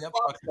 yeah, yep,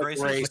 fuck the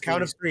Gracies. on the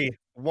count of 3.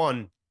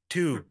 1,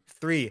 2,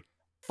 3.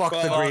 Fuck the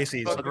Fuck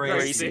Gracies. Fuck the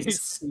Gracies.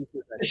 Gracies.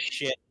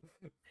 Shit.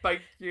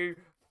 Thank you.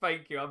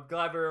 I'm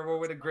glad we're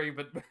all in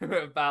agreement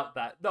about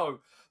that. No,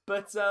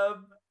 but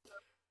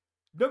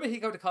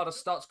Nobuhiko Takada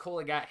starts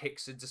calling out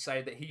Hickson to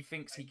say that he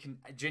thinks he can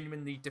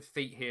genuinely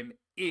defeat him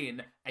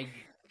in a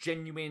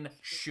genuine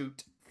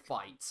shoot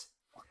fight.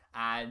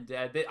 And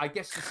I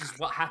guess this is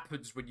what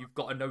happens when you've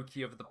got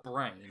Inoki of the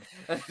brain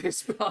at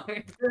this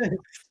point.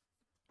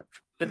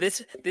 But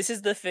this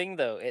is the thing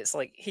though. It's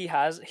like he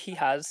has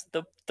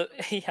the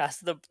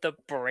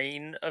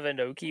brain of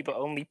Inoki, but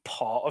only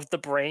part of the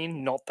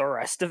brain, not the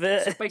rest of So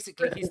it.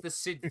 basically, he's the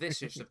Sid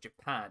Vicious of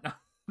Japan.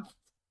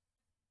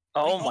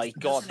 Oh He my also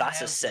god, doesn't that's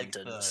a have, like,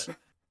 sentence.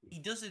 he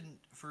doesn't,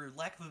 for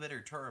lack of a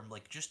better term,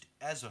 like, just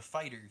as a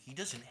fighter, he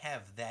doesn't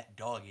have that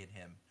dog in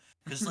him.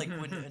 Because, like,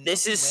 when Inoki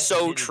This is went and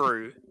so did it-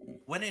 true.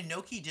 When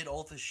Inoki did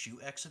all the shoot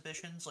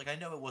exhibitions, like, I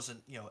know it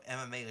wasn't,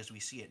 MMA as we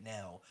see it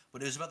now,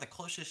 but it was about the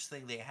closest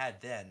thing they had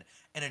then.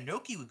 And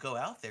Inoki would go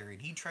out there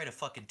and he'd try to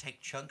fucking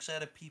take chunks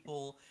out of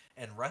people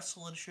and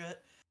wrestle and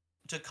shit.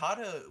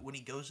 Takada, when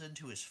he goes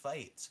into his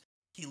fights,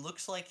 he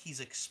looks like he's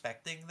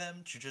expecting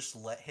them to just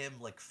let him,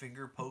 like,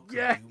 finger poke or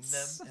doom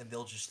Yes. them, and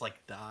they'll just,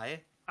 like,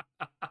 die.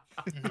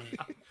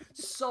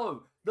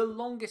 So, the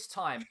longest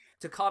time,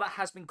 Takada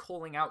has been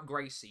calling out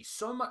Gracie,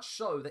 so much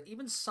so that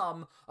even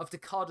some of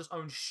Takada's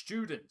own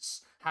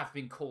students have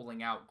been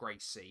calling out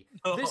Gracie.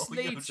 This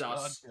leads Yoji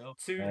us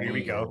Anjo. to Here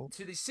we go.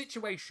 to the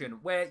situation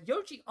where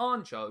Yoji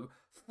Anjo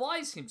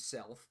flies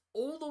himself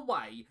all the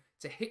way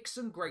to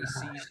Hickson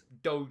Gracie's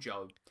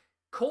dojo,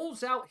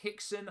 calls out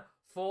Hickson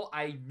for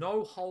a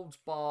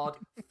no-holds-barred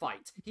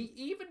fight. He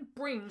even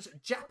brings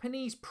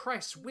Japanese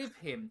press with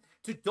him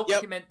to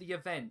document the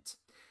event.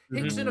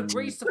 Hickson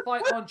agrees to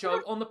fight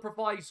Anjo on the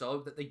proviso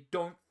that they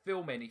don't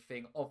film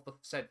anything of the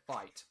said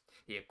fight.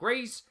 He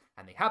agrees,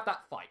 and they have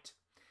that fight.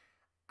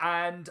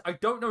 And I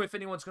don't know if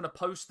anyone's going to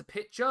post the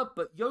picture,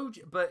 but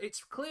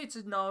it's clear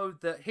to know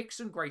that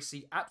Hickson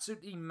Gracie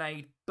absolutely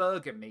made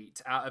burger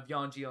meat out of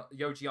Yoji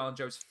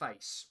Anjo's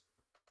face.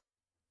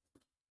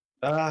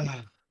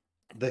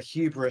 The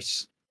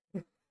hubris.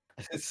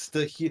 It's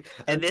the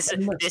And this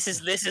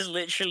is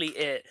literally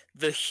it.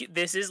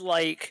 This is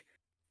like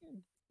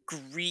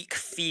Greek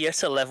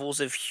theater levels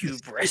of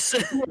hubris.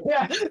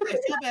 yeah. I feel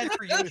bad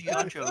for Yoji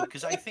Anjo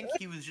because I think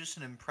he was just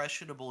an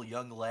impressionable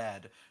young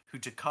lad who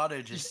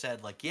Takada just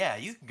said, like, yeah,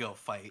 you can go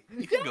fight.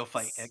 You can go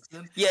fight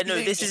Hickson. Yeah, He no,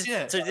 ain't this is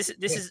shit.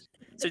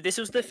 this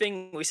was the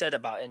thing we said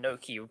about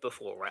Inoki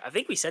before, right? I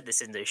think we said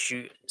this in the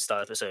shoot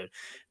style episode,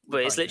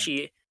 but it's probably did.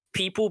 literally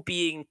people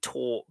being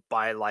taught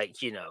by, like,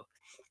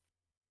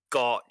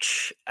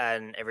 Gotch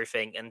and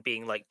everything, and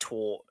being like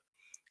taught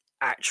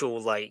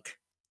actual like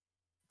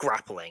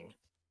grappling,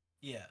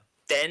 Yeah.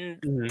 then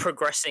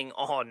progressing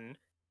on,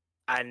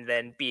 and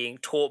then being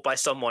taught by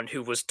someone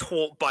who was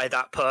taught by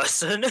that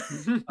person.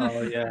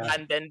 Oh yeah.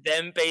 And then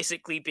them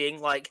basically being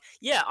like,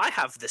 yeah, I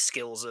have the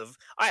skills of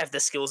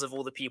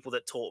all the people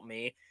that taught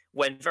me,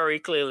 when very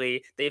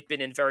clearly they've been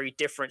in very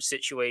different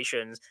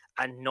situations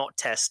and not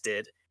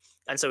tested.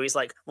 And so he's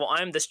like, well,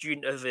 I'm the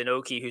student of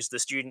Inoki who's the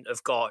student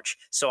of Gotch,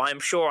 so I'm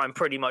sure I'm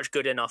pretty much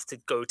good enough to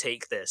go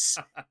take this.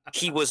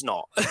 He was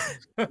not.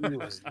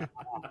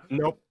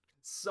 Nope.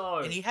 So,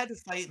 And he had to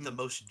fight the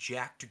most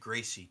jacked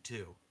Gracie,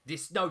 too.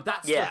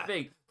 that's Yeah. the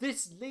thing.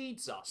 This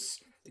leads us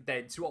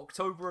then to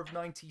October of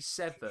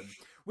 '97,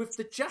 with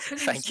the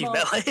Japanese Thank you,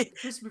 market,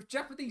 Melly. with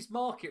Japanese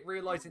market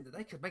realizing that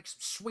they could make some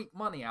sweet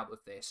money out of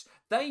this.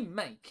 They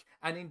make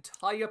an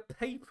entire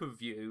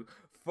pay-per-view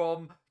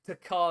from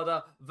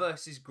Takada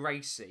versus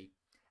Gracie,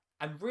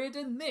 and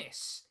Reardon,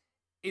 this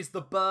is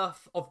the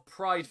birth of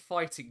Pride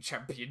Fighting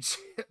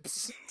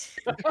Championships.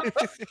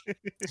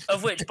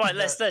 Of which, but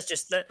let's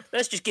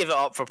just give it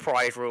up for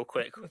Pride real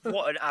quick.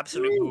 What an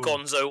absolute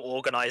gonzo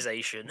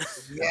organization.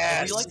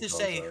 Yes. We like to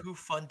say who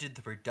funded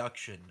the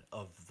production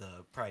of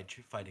the Pride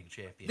Fighting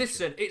Championship.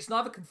 Listen, it's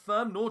neither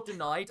confirmed nor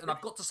denied, and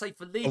I've got to say,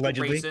 for legal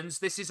Allegedly. reasons,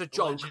 this is a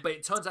joke, but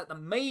it turns out that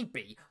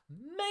maybe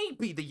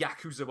the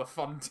Yakuza were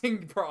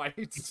funding Pride.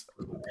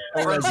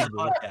 Friends of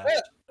the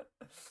podcast.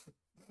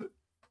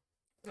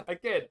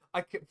 Again,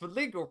 for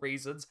legal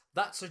reasons,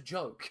 that's a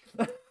joke.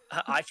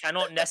 I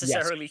cannot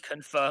necessarily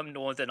confirm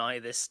nor deny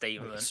this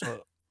statement.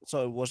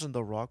 So it wasn't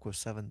The Rock with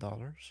 $7?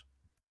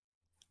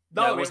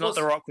 No, it was not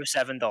The Rock with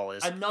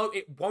 $7. And no,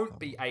 it won't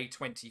be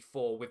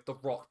A24 with The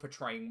Rock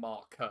portraying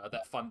Mark Kerr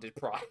that funded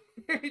Pride.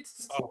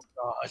 Oh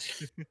god.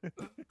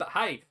 But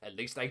hey, at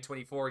least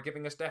A24 are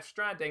giving us Death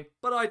Stranding.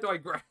 But I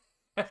digress.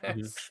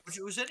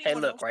 Was Hey,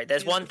 anyone look, else right?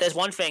 confused?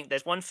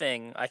 There's one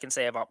thing I can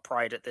say about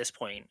Pride at this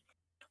point,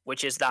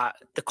 which is that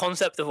the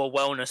concept of a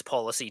wellness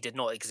policy did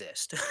not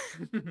exist.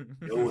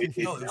 No, it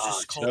was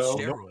just called No.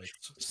 steroids.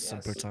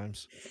 Simpler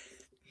times.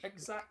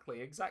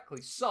 Exactly.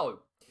 So,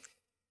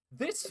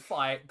 this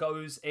fight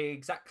goes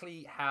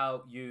exactly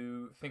how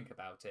you think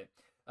about it.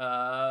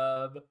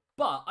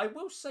 But I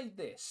will say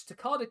this.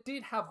 Takada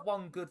did have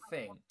one good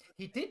thing.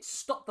 He did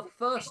stop the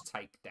first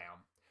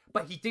takedown,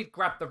 but he did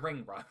grab the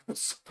ring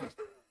ropes.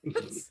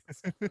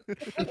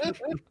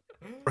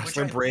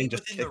 Wrestling brain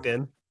just within kicked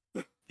in.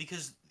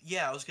 Because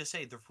Yeah, I was gonna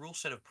say the rule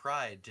set of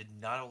Pride did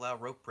not allow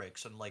rope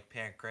breaks, unlike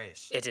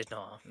Pancrase. It did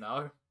not.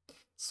 No.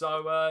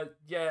 So,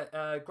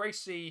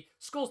 Gracie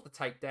scores the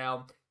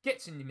takedown,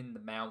 gets him in the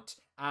mount,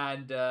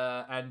 and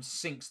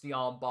sinks the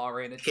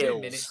armbar in at 2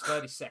 Kills. minutes,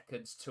 30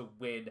 seconds to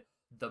win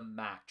the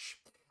match.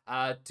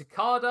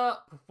 Takada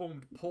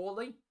performed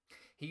poorly.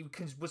 He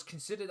was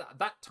considered at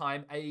that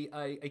time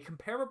a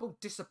comparable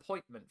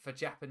disappointment for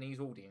Japanese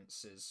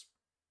audiences.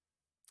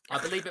 I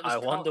believe it was. I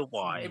wonder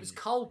why. It was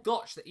Carl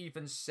Gotch that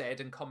even said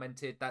and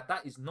commented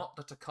that is not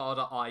the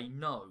Takada I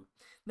know.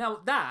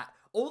 Now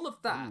all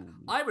of that,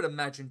 I could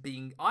imagine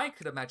being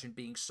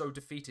so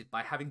defeated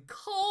by having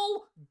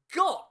Carl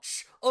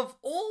Gotch of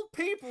all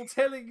people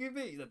telling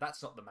me that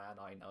that's not the man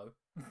I know.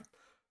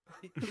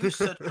 He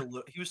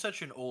was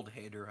such an old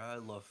hater. I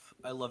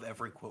love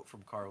every quote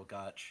from Carl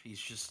Gotch. He's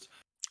just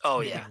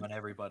Yeah. on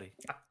everybody.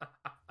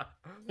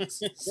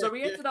 So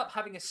we ended up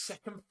having a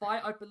second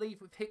fight, I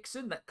believe, with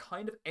Hickson that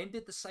kind of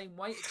ended the same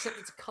way, except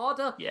that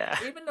Takada,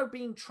 even though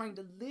being trained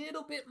a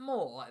little bit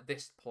more at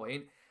this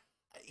point,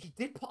 he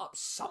did put up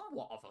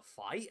somewhat of a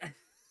fight.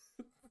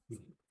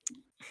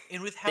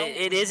 And with how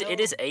it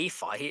is a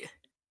fight.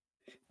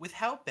 With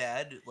how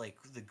bad like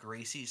the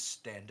Gracie's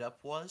stand-up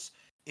was,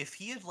 if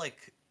he had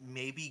like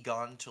maybe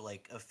gone to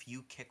like a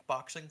few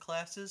kickboxing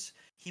classes,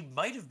 he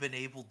might have been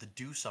able to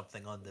do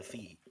something on the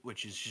feet,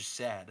 which is just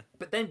sad.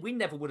 But then we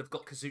never would have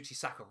got Kazuchi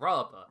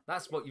Sakuraba.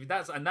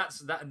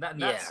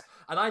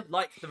 And I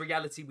like the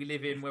reality we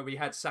live in where we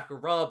had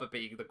Sakuraba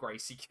being the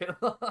Gracie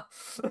killer.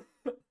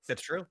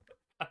 That's true.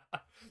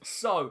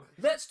 So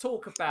let's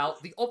talk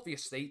about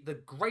obviously the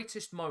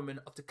greatest moment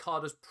of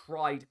Takada's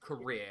Pride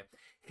career.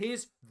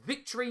 His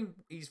victory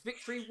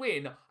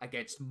win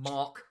against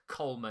Mark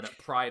Coleman at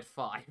Pride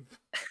 5.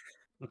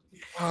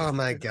 Oh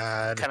my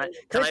god. Can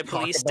I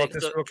please stick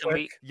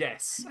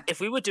Yes.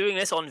 If we were doing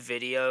this on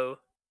video,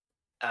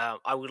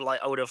 I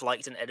would have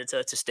liked an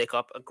editor to stick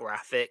up a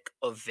graphic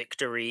of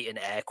victory in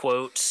air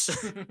quotes.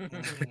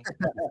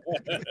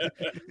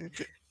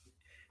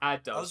 I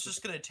was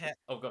just gonna tap.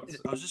 Oh god.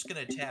 I was just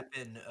gonna tap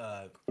in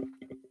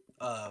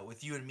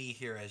with you and me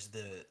here as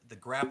the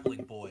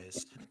grappling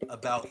boys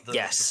about the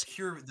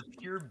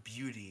pure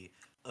beauty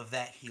of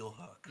that heel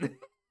hook.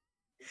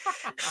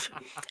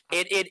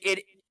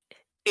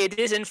 It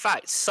is in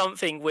fact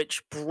something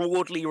which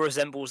broadly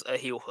resembles a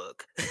heel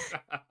hook.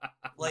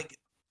 Like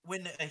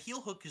when a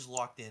heel hook is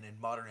locked in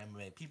modern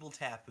MMA, people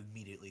tap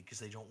immediately because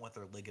they don't want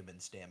their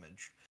ligaments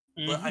damaged.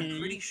 But I'm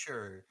pretty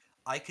sure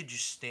I could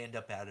just stand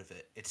up out of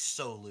it. It's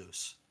so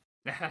loose.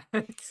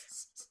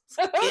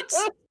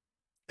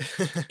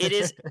 It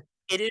is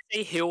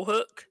a heel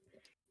hook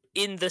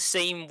in the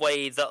same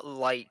way that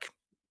like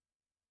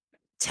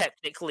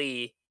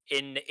technically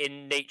in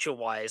nature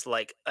wise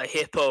like a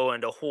hippo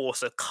and a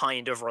horse are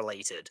kind of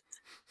related.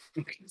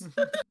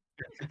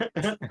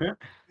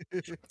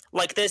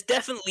 Like there's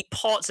definitely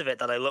parts of it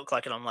that I look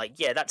like and I'm like,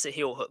 yeah, that's a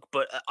heel hook,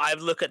 but I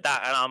look at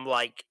that and I'm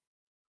like,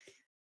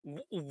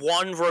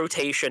 one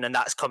rotation and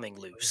that's coming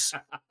loose.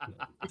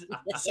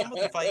 Some of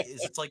the fight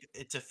is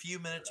it's a few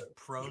minutes of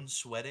prone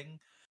sweating,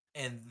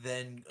 and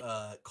then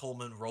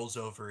Coleman rolls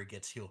over and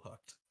gets heel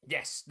hooked.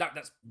 Yes,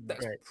 that's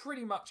Right.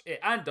 pretty much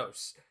it.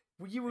 Andos,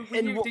 you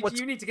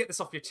need to get this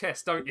off your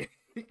chest, don't you?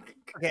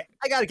 Okay,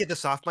 I gotta get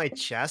this off my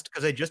chest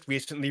because I just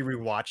recently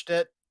rewatched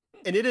it,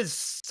 and it is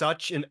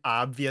such an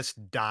obvious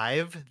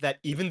dive that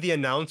even the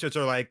announcers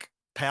are like,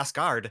 pass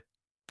guard.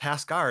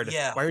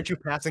 Yeah. Why aren't you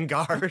passing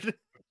guard?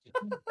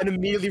 And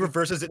immediately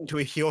reverses it into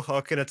a heel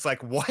hook, and it's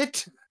like,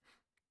 what?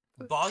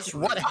 Boz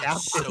What is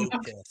happened? so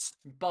pissed.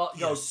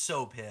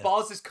 So pissed.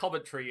 Boz's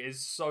commentary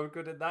is so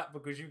good in that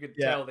because you can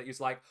Yeah. tell that he's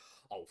like,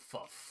 oh,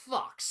 for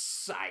fuck's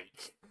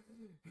sake.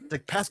 It's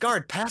like, pass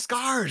guard.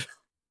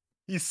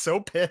 He's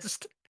so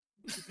pissed.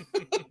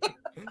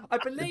 I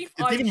believe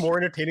It's even more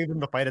entertaining than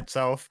the fight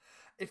itself.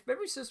 If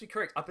memory serves me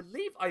correct, I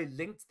believe I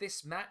linked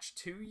this match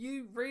to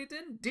you,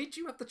 Reardon. Did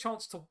you have the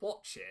chance to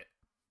watch it?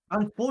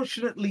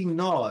 Unfortunately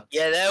not.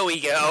 Yeah, there we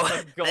go.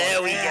 Oh, God.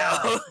 There we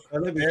go.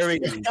 There we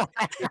go.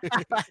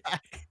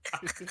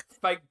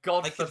 Thank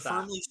God I for can that.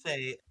 firmly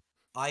say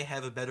I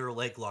have a better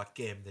leg lock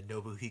game than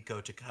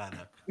Nobuhiko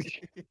Takada.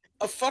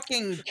 A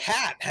fucking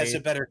cat has a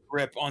better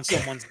grip on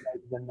someone's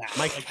leg than that.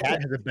 My Like,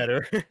 cat has a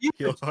better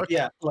heel hook.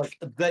 Yeah, like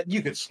that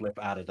you could slip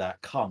out of that.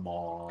 Come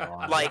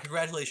on. Like-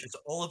 Congratulations,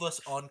 all of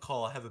us on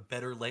call have a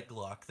better leg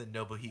lock than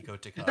Nobuhiko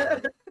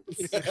Takada.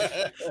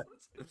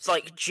 It's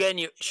like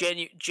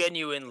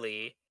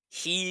genuinely,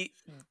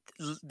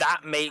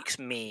 that makes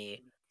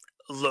me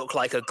look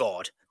like a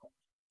god.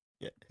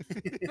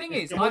 Thing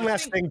is, One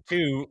last thing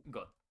too.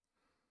 God.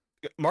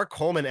 Mark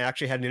Coleman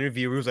actually had an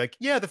interview where he was like,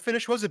 "Yeah, the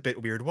finish was a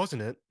bit weird,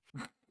 wasn't it?"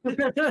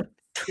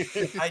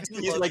 I do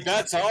He's love like, it.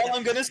 that's all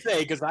I'm gonna say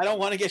because I don't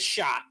want to get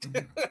shot.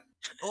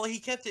 Well, he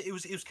kept it. It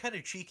was kind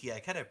of cheeky. I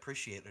kind of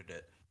appreciated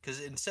it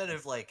because instead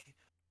of like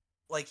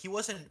he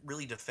wasn't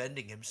really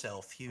defending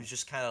himself. He was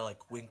just kind of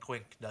like wink,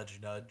 wink, nudge,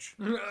 nudge.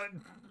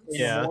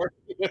 Yeah.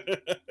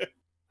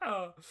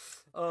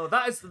 Oh,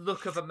 that is the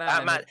look of a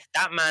man.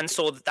 That man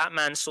saw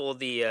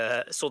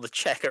the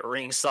check at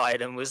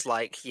ringside and was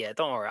like, "Yeah,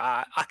 don't worry,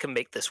 I can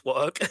make this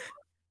work."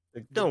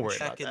 Like, don't worry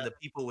about Checking that. the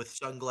people with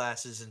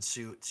sunglasses and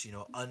suits,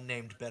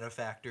 unnamed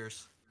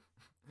benefactors.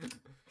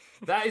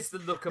 That is the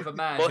look of a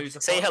man Well,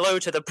 who's say hello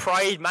to the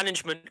Pride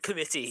Management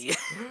Committee.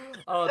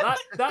 Oh,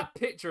 that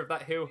picture of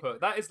that heel hook,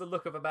 that is the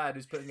look of a man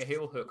who's putting a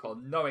heel hook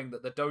on, knowing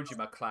that the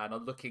Dojima clan are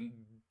looking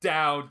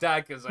down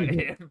daggers at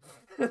him.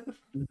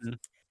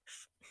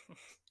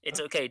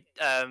 It's okay.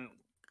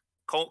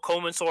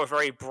 Coleman saw a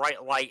very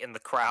bright light in the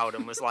crowd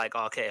and was like,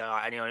 "Okay, all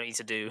right, I know what I need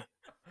to do."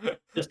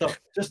 Just a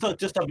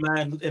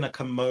man in a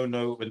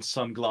kimono and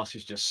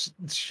sunglasses, just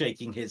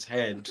shaking his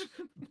head.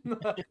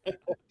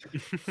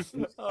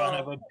 Son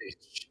of a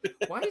bitch.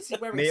 Why is he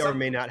wearing? May or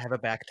may not have a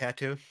back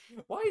tattoo.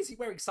 Why is he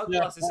wearing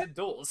sunglasses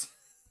indoors?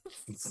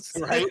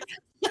 Right?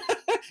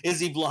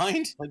 Is he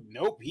blind? Like,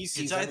 nope. He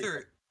sees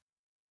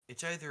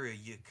It's either a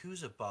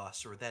Yakuza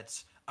boss or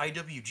that's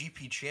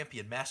IWGP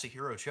champion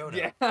Masahiro Chono.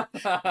 Yeah.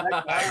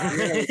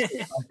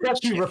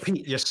 Just you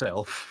repeat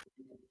yourself.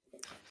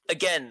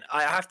 Again,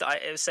 I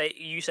say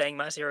you saying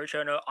Masahiro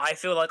Chono. I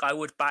feel like I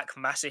would back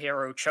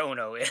Masahiro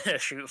Chono in a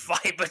shoot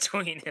fight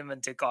between him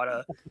and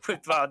Takada with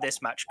how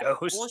this match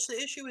goes. Well,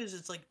 the issue is,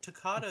 it's like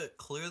Takada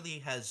clearly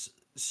has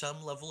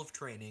some level of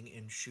training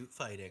in shoot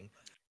fighting,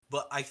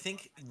 but I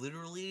think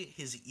literally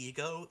his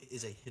ego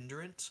is a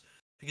hindrance,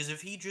 because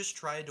if he just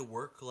tried to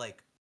work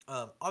like,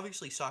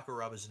 obviously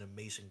Sakuraba's an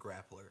amazing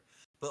grappler,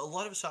 but a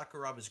lot of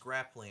Sakuraba's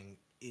grappling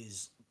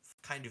is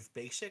kind of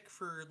basic,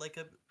 for like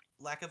a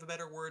lack of a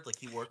better word. Like,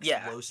 he works the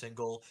low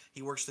single,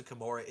 he works the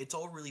Kimura. It's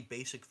all really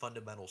basic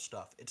fundamental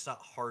stuff. It's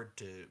not hard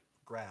to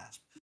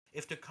grasp.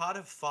 If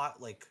Takada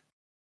fought like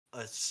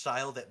a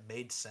style that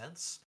made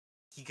sense,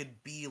 he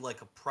could be like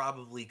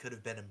probably could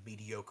have been a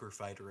mediocre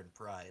fighter in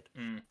Pride.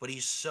 But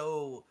he's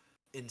so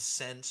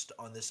incensed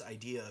on this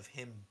idea of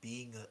him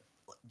being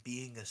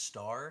a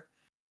star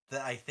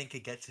that I think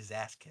it gets his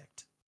ass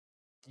kicked.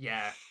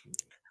 Yeah.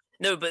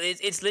 No, but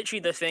it's literally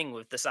the thing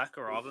with the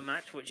Sakuraba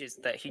match, which is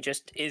that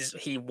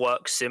he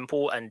works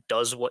simple and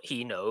does what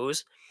he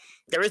knows.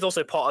 There is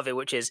also part of it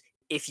which is,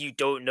 if you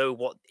don't know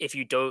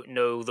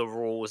the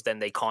rules, then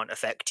they can't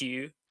affect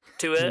you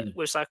to it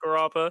with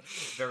Sakuraba.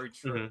 Very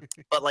true.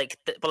 But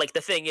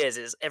the thing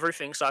is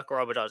everything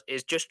Sakuraba does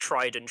is just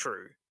tried and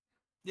true.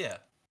 Yeah.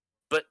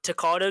 But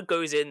Takada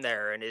goes in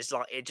there and is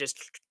like, it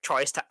just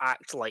tries to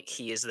act like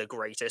he is the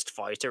greatest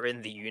fighter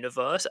in the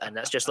universe, and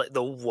that's just like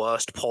the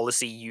worst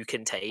policy you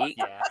can take.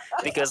 Yeah.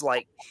 Because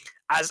like,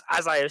 as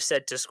I have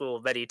said to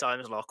Squill many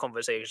times in our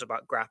conversations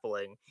about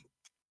grappling,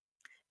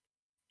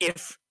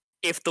 if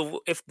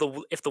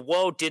the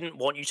world didn't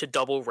want you to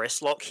double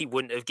wrist lock, he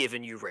wouldn't have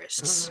given you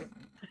wrists.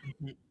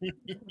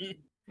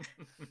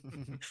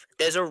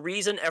 There's a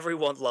reason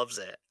everyone loves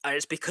it, and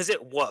it's because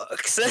it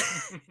works.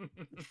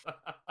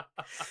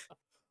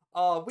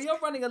 We are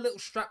running a little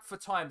strapped for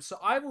time, so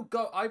I will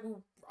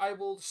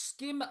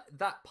skim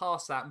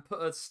past that and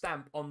put a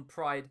stamp on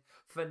Pride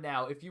for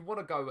now. If you want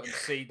to go and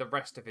see the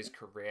rest of his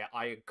career,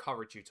 I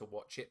encourage you to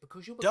watch it,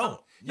 because you'll become...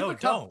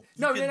 Don't.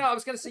 No, I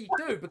was going to say you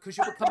do, because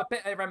you'll become a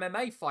better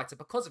MMA fighter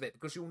because of it,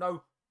 because you'll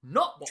know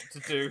not what to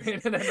do in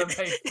an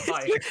MMA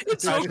fight.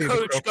 It's your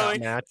coach going,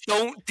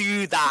 "Don't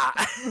do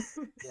that."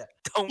 Yeah.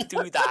 Don't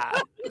do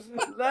that.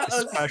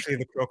 Especially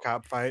the Crow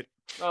Cop fight.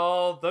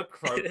 Oh, the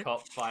Crow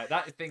Cop fight.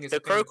 That thing is... The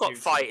Crow Cop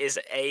fight is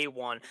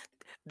A1.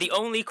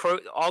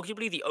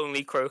 Arguably the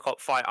only Crow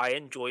Cop fight I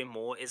enjoy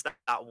more is that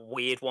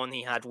weird one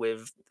he had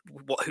with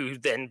who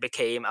then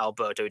became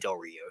Alberto Del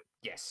Rio.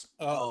 Yes.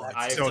 Oh,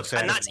 that's so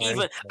sad.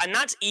 And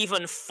that's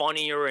even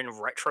funnier in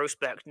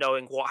retrospect,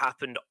 knowing what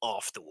happened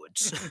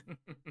afterwards.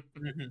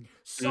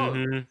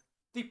 So,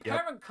 the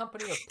parent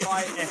company of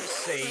Pride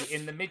FC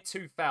in the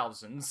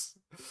mid-2000s,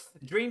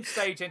 Dream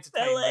Stage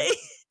Entertainment... LA.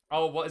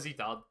 Oh, what has he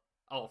done?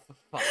 Oh, for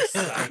fuck's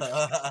sake.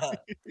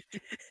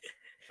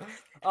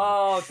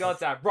 Oh,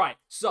 goddamn. Right,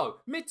 so,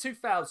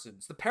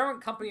 mid-2000s, the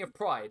parent company of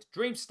Pride,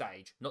 Dream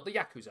Stage, not the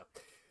Yakuza,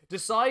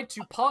 decide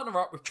to partner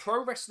up with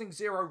Pro Wrestling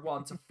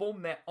 01 to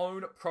form their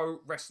own pro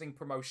wrestling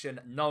promotion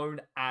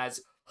known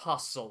as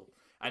Hustle.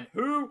 And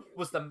who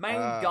was the main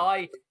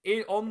guy,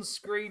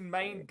 on-screen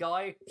main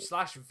guy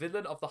 /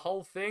 villain of the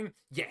whole thing?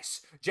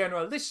 Yes,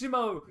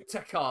 Generalissimo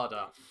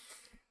Takada.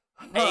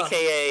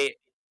 AKA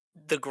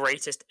the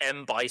greatest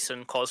M.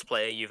 Bison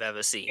cosplayer you've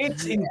ever seen.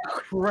 It's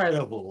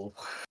incredible.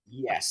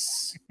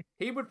 Yes.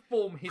 He would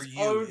form his For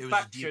you, own it was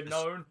faction deepest.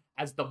 known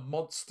as the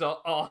Monster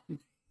Army.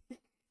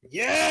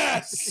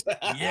 Yes.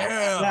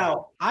 Yeah.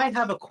 Now, I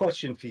have a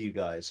question for you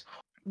guys.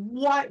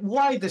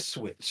 Why the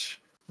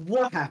switch?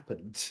 What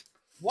happened?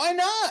 Why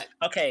not?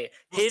 Okay,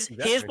 here's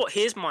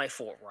Exactly. my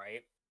thought,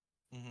 right?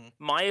 Mm-hmm.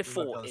 My down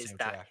thought the is same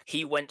that track.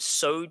 he went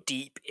so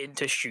deep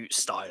into shoot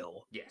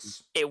style.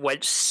 Yes. It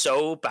went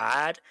so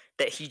bad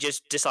that he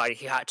just decided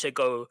he had to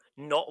go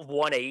not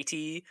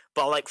 180,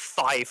 but like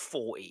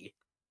 540.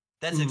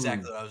 That's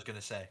exactly what I was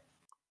gonna say.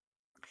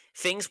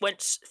 Things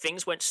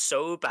went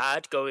so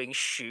bad going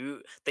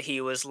shoot that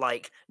he was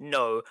like,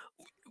 no,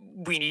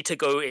 we need to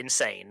go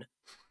insane.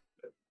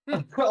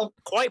 Well,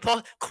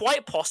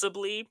 Quite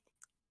possibly,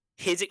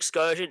 his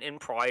excursion in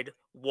Pride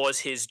was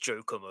his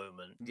Joker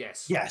moment.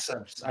 Yes. yes,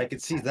 I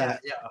could see that.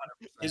 Yeah,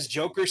 His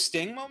Joker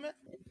Sting moment.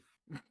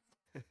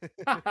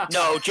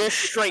 No, just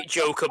straight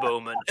Joker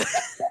moment.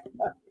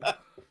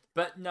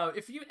 But no,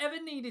 if you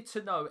ever needed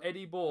to know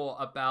any more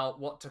about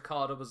what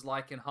Takada was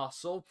like in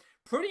Hustle,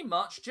 pretty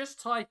much just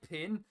type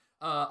in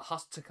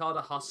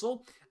Takada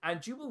Hustle,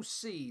 and you will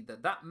see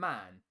that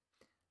man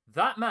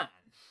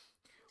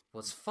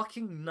was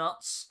fucking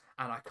nuts,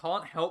 and I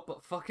can't help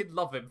but fucking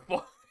love him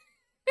for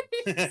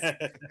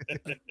it.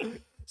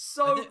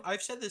 So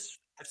I've said this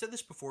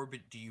before, but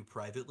to you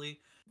privately.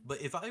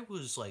 But if I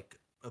was like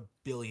a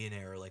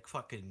billionaire, like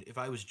fucking, if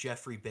I was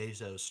Jeffrey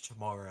Bezos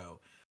tomorrow,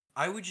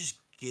 I would just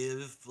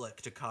give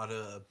like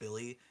Takada a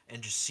Billy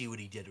and just see what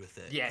he did with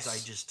it. 'cause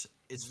Yes.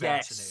 it's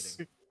Yes.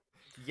 fascinating.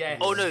 yes.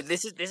 Oh no,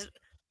 this is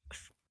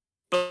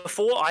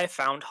before I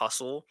found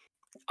Hustle,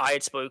 I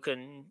had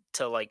spoken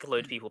to like a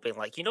load of people being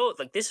like, you know,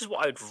 like this is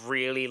what I'd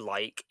really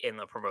like in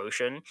the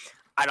promotion,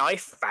 and I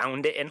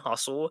found it in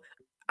Hustle,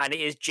 and it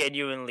is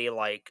genuinely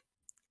like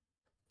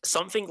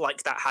something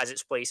like that has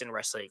its place in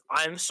wrestling.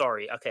 I'm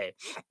sorry, okay.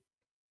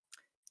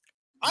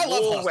 I love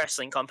More Hustle.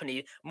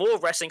 more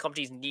wrestling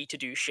companies need to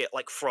do shit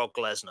like Frog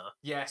Lesnar.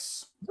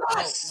 Yes.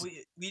 Yes!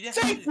 We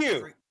Thank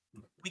you!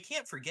 We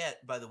can't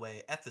forget, by the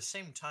way, at the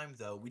same time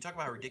though, we talk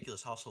about how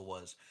ridiculous Hustle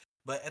was,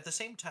 but at the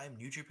same time,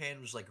 New Japan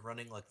was like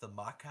running like the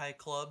Makai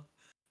Club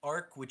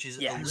arc, which is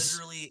Yes.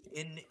 literally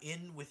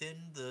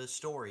within the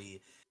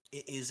story.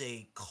 It is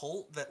a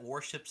cult that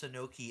worships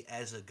Inoki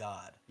as a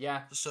god.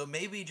 Yeah. So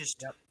maybe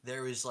just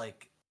there is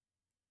like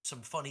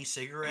some funny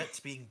cigarettes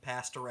being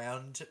passed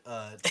around to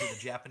the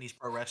Japanese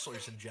pro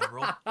wrestlers in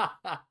general.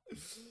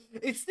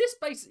 Is this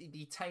basically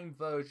the tame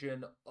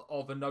version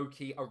of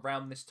Inoki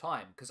around this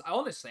time? Because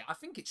honestly, I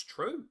think it's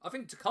true. I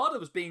think Takada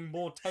was being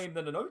more tame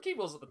than Inoki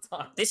was at the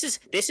time. This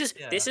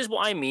is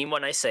what I mean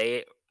when I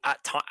say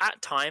at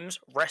times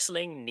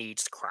wrestling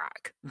needs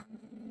crack.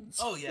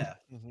 Oh yeah.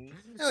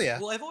 Oh yeah.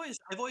 Well, I've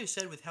always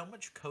said with how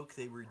much coke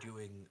they were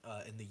doing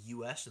in the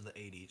U.S. in the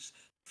 '80s,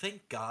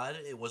 thank God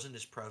it wasn't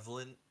as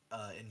prevalent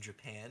in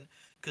Japan,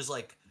 because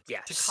like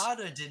Yes.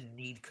 Takada didn't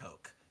need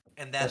coke,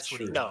 and That's that's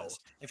what he true. No. was.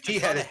 If He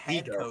had Takada his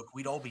had ego. coke,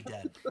 we'd all be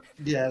dead.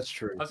 Yeah, that's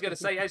true. I was going to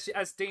say,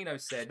 as Dino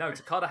said, no,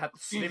 Takada had the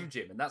Slim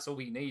Jim, and that's all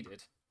he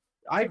needed.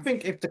 I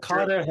think if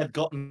Takada had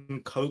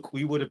gotten coke,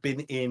 we would have been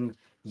in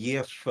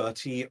year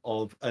 30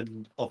 of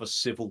a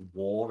civil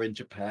war in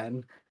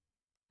Japan.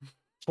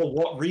 For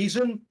what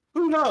reason?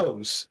 Who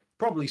knows?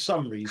 Probably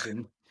some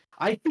reason.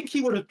 I think he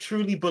would have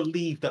truly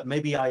believed that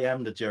maybe I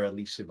am the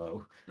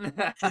Generalissimo, and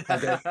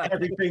then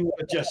everything would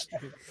have just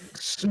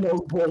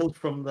snowballed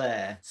from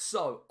there.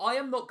 So, I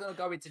am not going to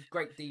go into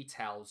great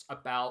details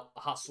about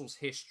Hustle's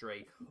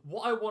history.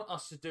 What I want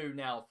us to do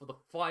now for the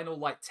final,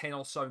 10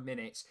 or so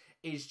minutes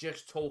is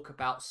just talk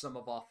about some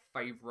of our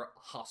favourite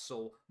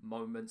Hustle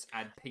moments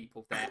and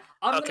people there.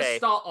 I'm going to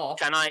start off...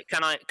 Can I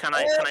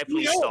please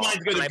You know start? what mine's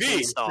Can gonna I be,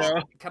 please start?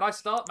 so- Can I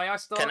start? May I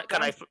start?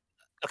 Can I?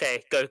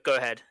 Okay, go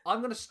ahead. I'm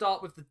going to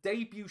start with the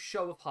debut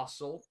show of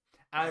Hustle,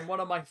 and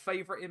one of my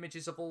favourite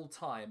images of all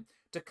time.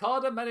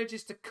 Takada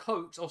manages to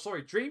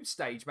Dream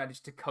Stage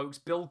managed to coax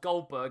Bill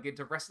Goldberg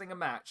into wrestling a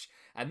match,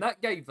 and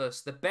that gave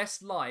us the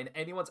best line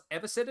anyone's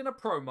ever said in a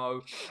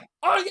promo,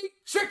 I eat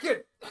chicken!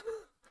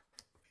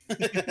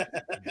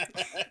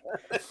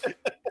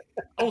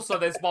 Also,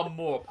 there's one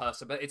more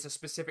person, but it's a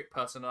specific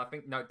person, and I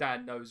think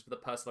Dan knows the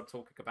person I'm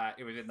talking about.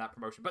 It was in that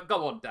promotion. But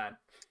go on, Dan.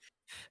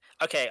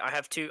 Okay, I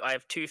have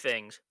two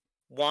things.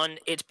 One,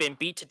 it's been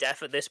beat to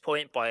death at this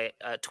point by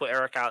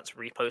Twitter accounts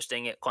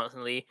reposting it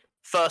constantly.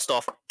 First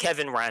off,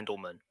 Kevin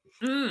Randleman.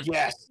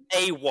 Yes.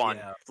 A1.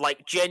 Yeah.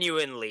 Like,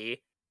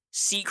 genuinely,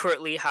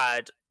 secretly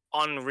had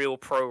unreal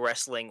pro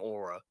wrestling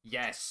aura.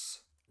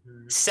 Yes.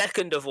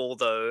 Second of all,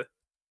 though,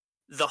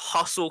 the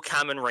Hustle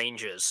Kamen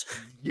Rangers.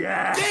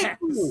 Yes! Thank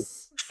you!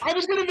 I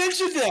was gonna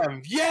mention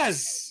them.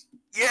 Yes.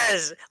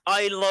 Yes,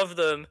 I love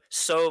them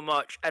so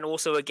much. And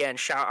also, again,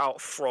 shout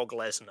out Frog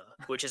Lesnar,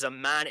 which is a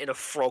man in a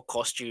frog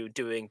costume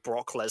doing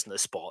Brock Lesnar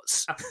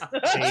spots.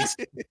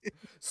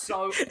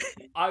 So,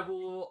 I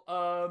will,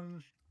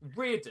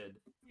 Reardon,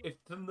 if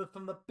from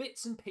the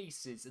bits and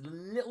pieces, the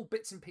little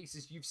bits and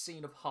pieces you've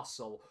seen of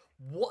Hustle,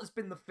 what has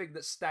been the thing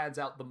that stands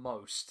out the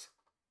most?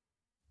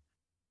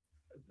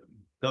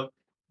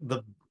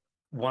 The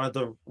one of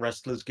the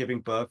wrestlers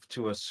giving birth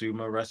to a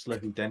sumo wrestler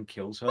who then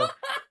kills her,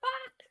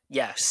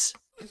 Yes.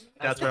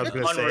 That's what I was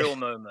gonna say. Unreal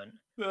moment.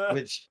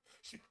 which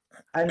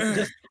and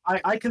just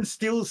I can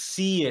still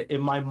see it in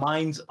my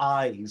mind's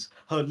eyes.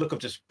 Her look of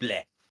just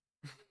bleh,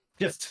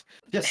 just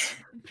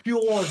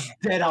pure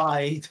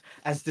dead-eyed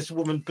as this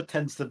woman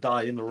pretends to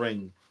die in the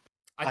ring.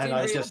 I And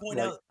I didn't just point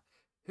like, out,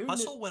 who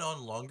Hustle went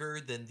on longer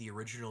than the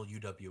original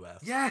UWF.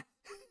 Yeah.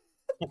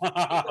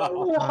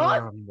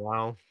 what?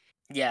 Wow.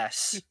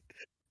 Yes.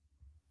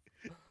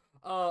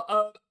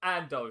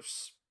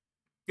 Andos.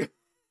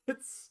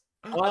 It's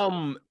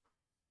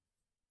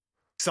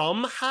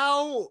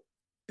Somehow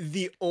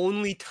the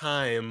only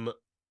time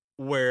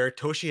where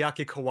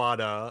Toshiaki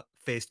Kawada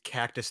faced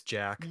Cactus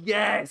Jack.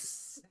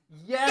 Yes.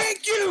 Yes.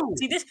 Thank you.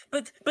 See this,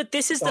 but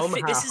this is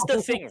this is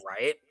the thing,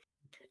 right?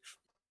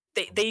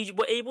 They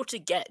were able to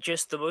get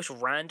just the most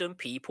random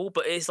people,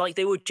 but it's like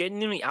they were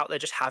genuinely out there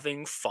just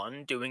having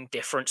fun doing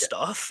different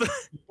stuff.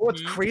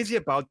 What's crazy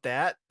about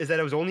that is that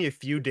it was only a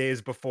few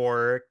days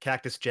before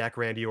Cactus Jack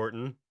Randy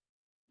Orton.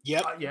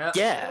 Yep. Yeah.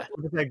 Yeah.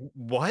 I was like,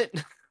 what?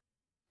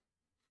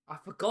 I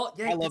forgot.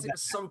 Yeah, I love because it that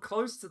was so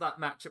close to that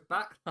match at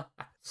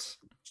Backlash.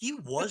 He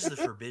was the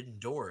Forbidden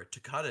Door,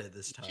 Takada, at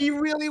this time. He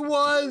really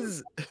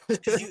was.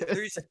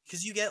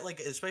 Because you get, like,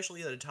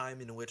 especially at a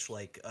time in which,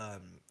 like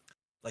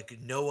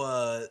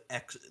Noah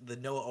the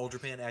Noah All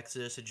Japan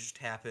Exodus had just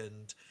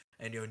happened,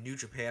 and New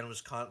Japan was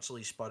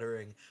constantly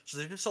sputtering. So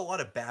there's just a lot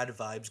of bad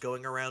vibes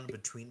going around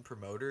between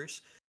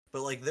promoters.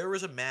 But like there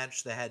was a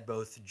match that had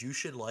both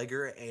Jushin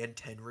Liger and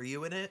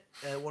Tenryu in it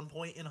at one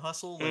point in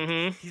Hustle.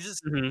 Like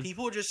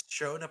people were just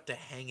showing up to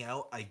hang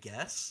out, I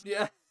guess.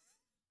 Yeah.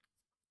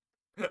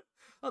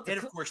 And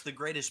of course, the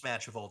greatest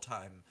match of all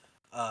time,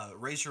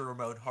 Razor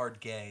Ramon Hard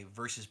Gay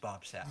versus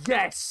Bob Sapp.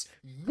 Yes.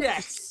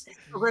 Yes.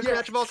 The worst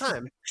match of all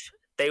time.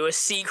 They were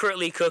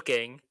secretly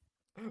cooking.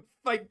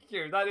 Thank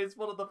you. That is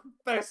one of the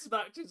best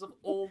matches of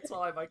all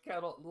time. I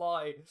cannot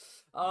lie.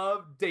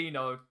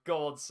 Dino,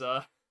 go on,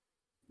 sir.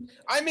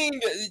 I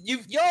mean,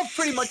 y'all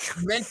pretty much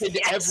mentioned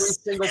every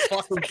single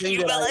fucking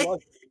thing that I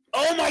love.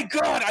 Oh my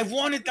god, I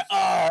wanted to.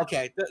 Oh,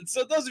 okay.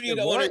 So those of you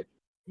that want to,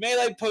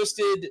 Melee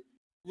posted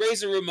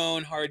Razor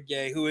Ramon Hard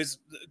Gay, who is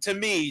to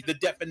me the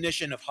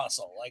definition of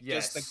hustle, like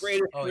just the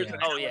greatest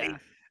personality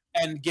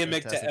and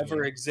gimmick to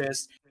ever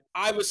exist.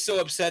 I was so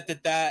upset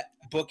that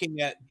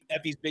booking at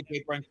Effie's Big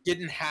Cake Run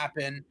didn't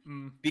happen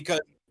because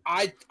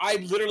I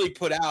literally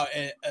put out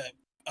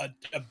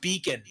a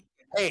beacon.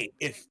 Hey,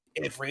 if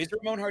Razor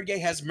Ramon Hard Gay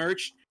has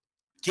merch,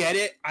 get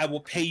it. I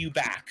will pay you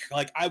back.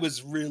 Like I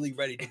was really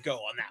ready to go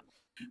on that one.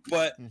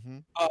 But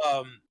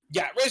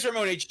yeah, Razor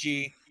Ramon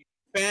HG,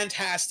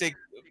 fantastic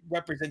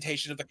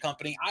representation of the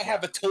company. I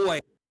have a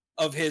toy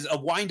of his, a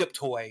wind-up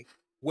toy,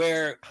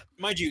 where,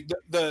 mind you,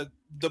 the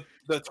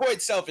toy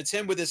itself, it's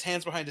him with his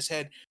hands behind his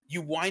head.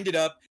 You wind it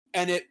up,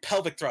 and it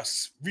pelvic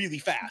thrusts really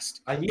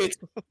fast. It's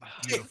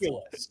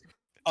ridiculous.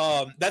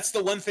 That's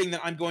the one thing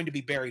that I'm going to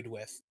be buried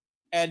with.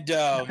 And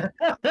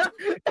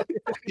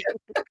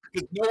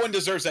no one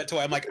deserves that toy.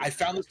 I'm like, I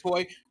found this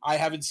toy. I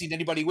haven't seen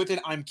anybody with it.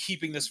 I'm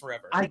keeping this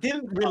forever. I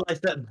didn't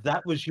realize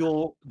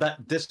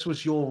this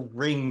was your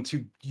ring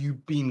to you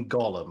being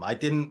Gollum. I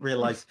didn't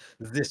realize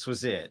this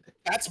was it.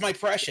 That's my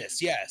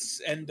precious,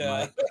 yes. And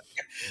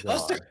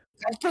that's the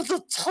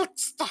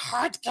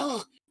hard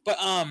go. But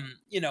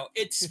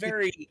it's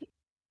very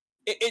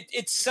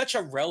it's such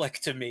a relic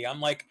to me. I'm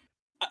like,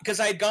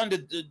 because I had gone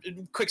to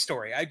quick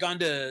story. I'd gone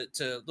to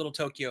Little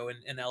Tokyo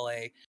in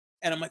LA,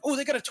 and I'm like, oh,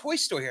 they got a toy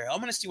store here.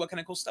 I'm gonna see what kind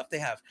of cool stuff they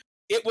have.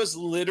 It was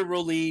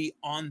literally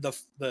on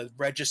the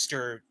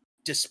register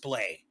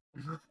display.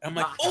 And I'm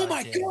like, oh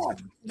my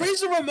god,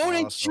 Razor Ramon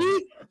HG!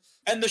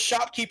 And the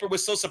shopkeeper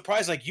was so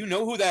surprised, like, you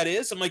know who that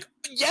is? I'm like,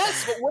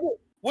 yes, but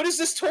what is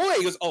this toy?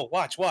 He goes, oh,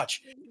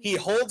 watch. He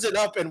holds it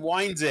up and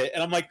winds it,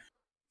 and I'm like,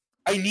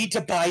 I need to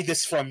buy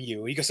this from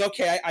you. He goes,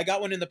 okay, I got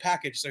one in the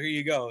package, so here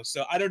you go.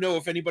 So I don't know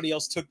if anybody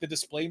else took the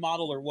display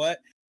model or what,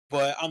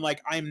 but I'm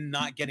like, I'm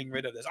not getting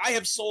rid of this. I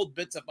have sold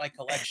bits of my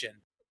collection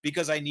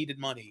because I needed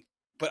money,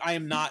 but I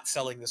am not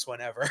selling this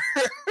one ever.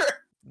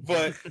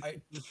 But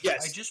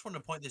yes. I just want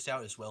to point this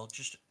out as well.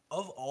 Just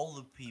of all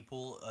the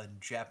people in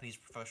Japanese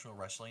professional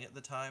wrestling at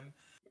the time,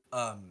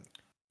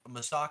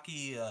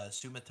 Masaki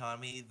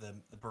Sumitami, the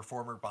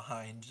performer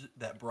behind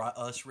that brought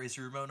us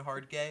Razor Ramon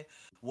Hard Gay,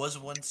 was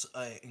once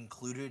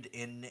included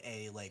in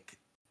a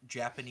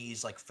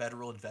Japanese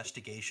federal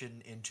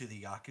investigation into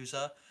the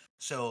Yakuza.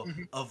 So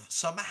of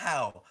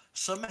somehow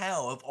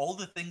of all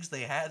the things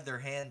they had their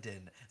hand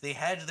in, they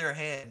had their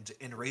hand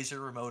in Razor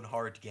Ramon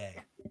Hard Gay.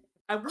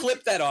 And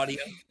clip that audio.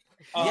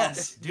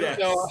 Yes, do it.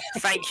 So,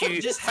 thank you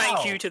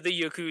to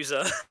the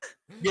Yakuza.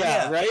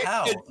 Yeah, right?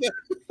 How?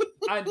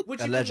 And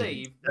would you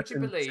believe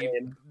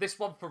this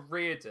one for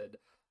Reardon?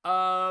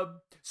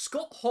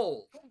 Scott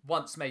Hall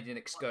once made an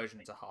excursion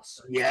to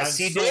Hustle. Yes,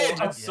 he did.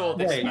 did. And saw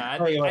this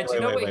man. And do you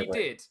know what he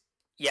did?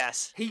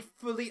 Yes. He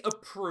fully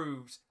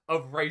approved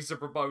of Razor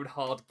Ramon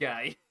Hard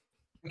Gay.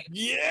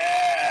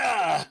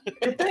 Yeah.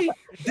 Did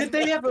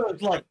they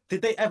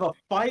ever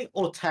fight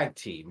or tag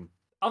team?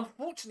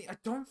 Unfortunately, I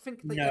don't think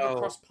they ever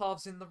crossed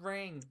paths in the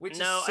ring. Which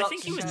no, is I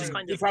think he was just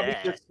kind You of probably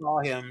there. just saw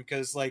him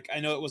because,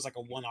 I know it was a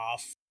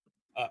one-off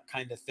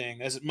kind of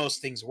thing, as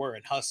most things were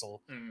in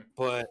Hustle.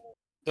 But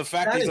the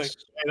fact is,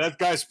 hey, that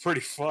guy's pretty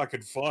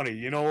fucking funny.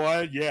 You know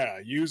what? Yeah,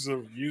 use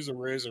a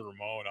Razor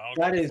Ramon.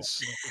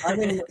 I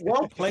mean,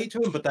 well played to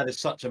him, but that is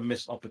such a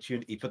missed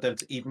opportunity for them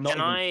to even put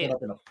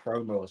up in a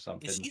promo or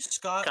something. Is he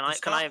Scott?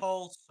 Can I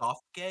Hall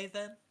soft gay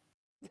then?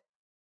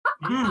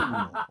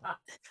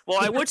 Well,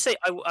 I would say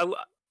I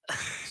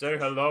say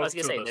hello. I was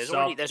gonna say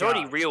there's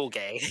already real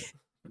gay.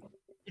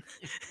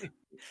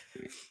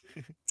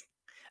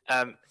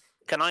 Can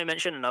I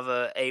mention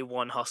another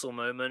A1 Hustle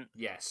moment?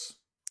 Yes.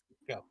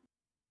 Go.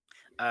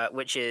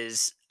 which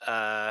is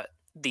the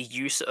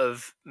use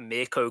of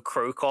Mirko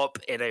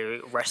Krokop in a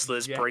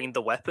wrestler's Yeah. Bring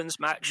the Weapons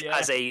match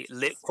Yes. as a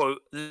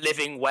quote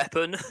living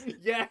weapon.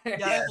 Yeah.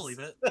 Yeah, I believe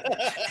it.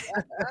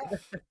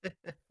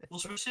 Well,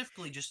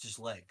 specifically just his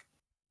leg.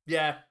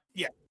 Yeah.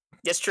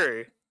 That's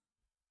true.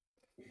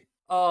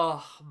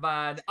 Oh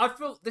man, I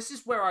feel this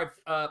is where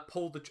I've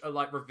pulled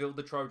the revealed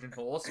the Trojan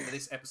horse for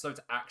this episode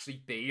to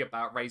actually be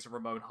about Razor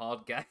Ramon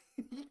Hard Gay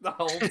the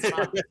whole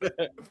time.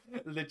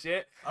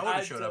 Legit. I would have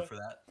And, showed up for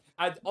that.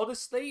 And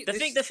honestly,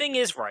 The thing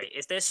is, right,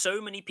 is there's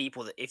so many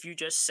people that if you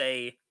just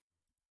say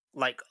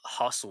like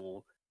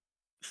hustle,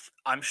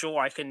 I'm sure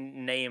I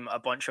can name a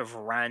bunch of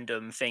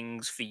random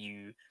things for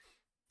you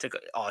to go.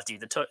 Oh,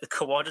 dude, the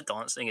Kawada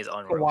dance thing is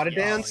unreal. Kawada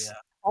Yeah. dance, Oh, yeah.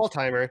 all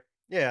timer.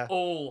 Yeah.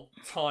 all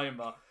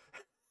timer.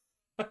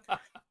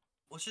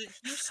 Well, so he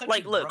was such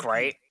Like, a look, grumpy-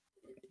 right?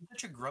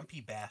 such a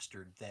grumpy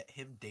bastard that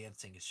him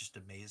dancing is just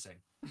amazing.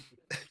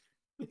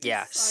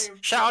 Yeah. Same.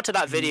 Shout out to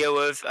that video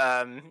of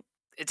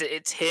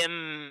it's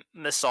him,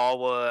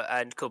 Misawa,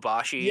 and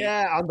Kobashi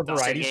Yeah, on the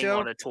variety singing show.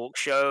 on a talk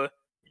show.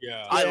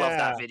 Yeah. I love Yeah.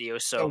 that video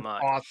so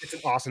much. It's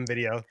an awesome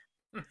video.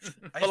 I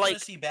just But, want like- to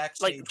see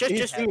backstage. just- And what he's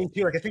just- singing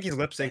too. Like I think he's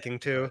lip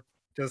syncing too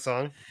to the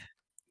song.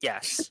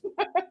 Yes.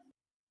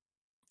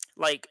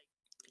 Like,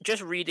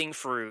 just reading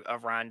through a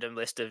random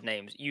list of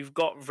names, you've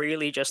got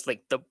really just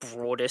like the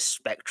broadest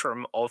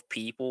spectrum of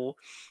people.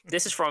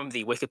 This is from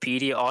the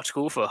Wikipedia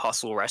article for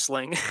Hustle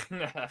Wrestling.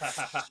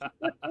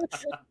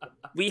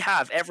 We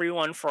have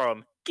everyone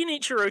from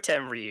Genichiro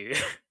Tenryu,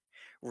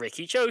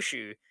 Riki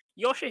Choshu,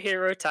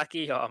 Yoshihiro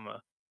Takayama,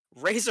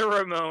 Razor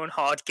Ramon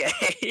Hard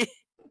Gay,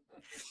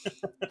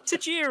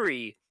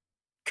 Tajiri,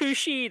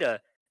 Kushida,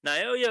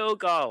 Naoya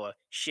Ogawa,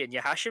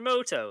 Shinya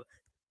Hashimoto,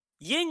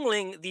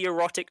 Yingling the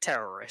erotic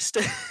terrorist,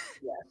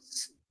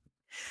 Yes.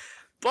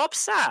 Bob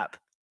Sapp,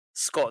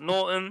 Scott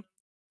Norton,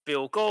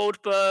 Bill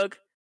Goldberg,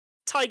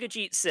 Tiger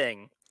Jeet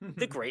Singh,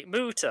 the Great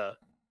Muta,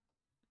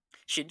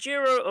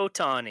 Shinjiro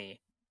Otani,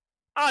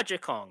 Aja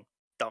Kong,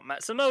 Dump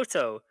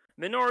Matsumoto,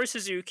 Minoru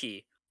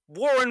Suzuki,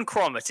 Warren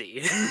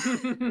Cromartie,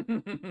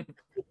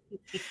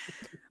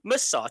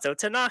 Masato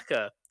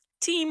Tanaka,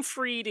 Team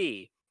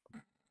 3D,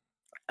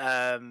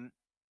 Jaguar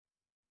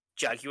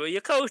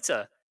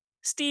Yokota,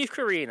 Steve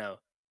Carino,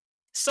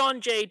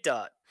 Sanjay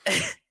Dutt,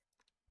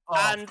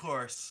 Oh, and- of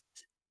course.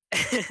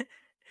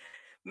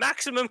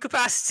 Maximum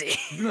Capacity.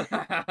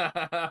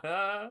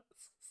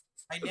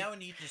 I now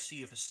need to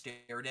see if a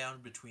stare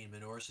down between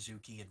Minoru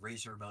Suzuki and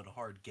Razor Ramon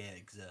Hard Gay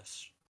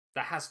exists.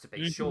 There has to be,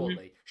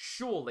 Mhm.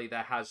 surely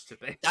there has to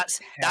be. That's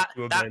Has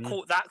to have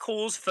been. that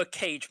calls for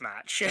cage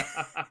match.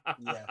 Yes,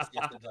 yes,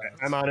 it does.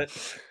 I'm on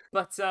it.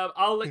 But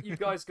I'll let you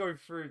guys go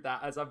through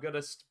that as I'm going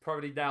to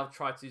probably now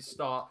try to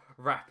start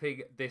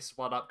wrapping this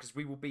one up because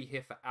we will be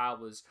here for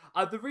hours.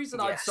 The reason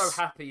I'm so Yes.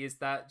 happy is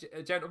that,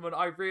 gentlemen,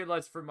 I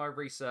realised through my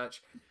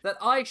research that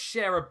I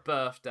share a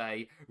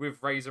birthday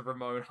with Razor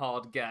Ramon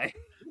Hard Gay.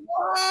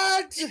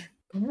 What?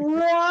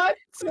 What?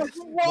 That's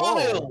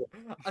wild.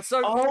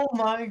 So Oh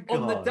my god.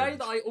 on the day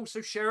that I also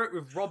share it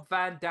with Rob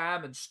Van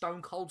Dam and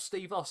Stone Cold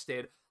Steve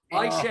Austin,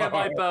 I share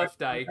my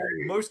birthday,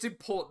 most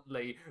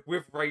importantly,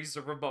 with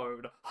Razor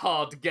Ramon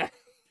Hard Gay.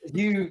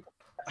 You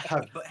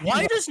have. But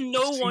Why you does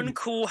no seen- one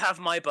cool have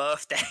my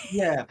birthday?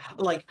 Yeah,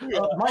 like I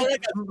my,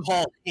 like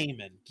Paul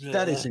Heyman.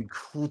 that is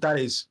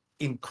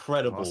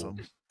incredible. Awesome.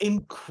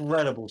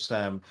 Incredible,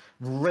 Sam.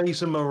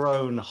 Razor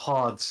Marone,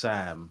 hard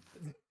Sam.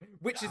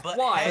 Which is But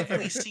why have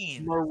we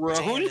seen Maroon?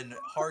 Dan and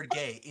Hard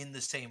Gay in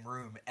the same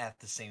room at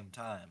the same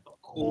time?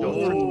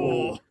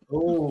 Oh.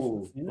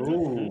 Oh,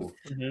 oh.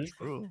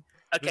 True.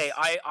 Okay,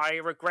 I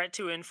regret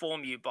to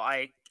inform you,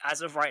 but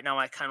as of right now,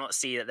 I cannot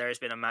see that there has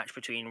been a match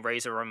between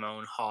Razor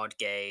Ramon, Hard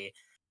Gay,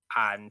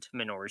 and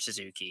Minoru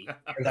Suzuki.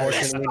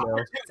 Unfortunately,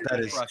 no. That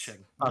is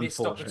Crushing. missed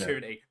unfortunate.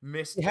 opportunity.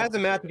 Missed. He has a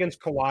match opportunity. against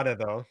Kawada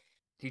though.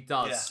 He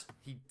does.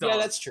 He does. Yeah,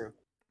 that's true.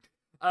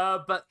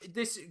 But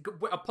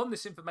upon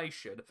this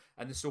information,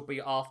 and this will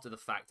be after the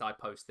fact I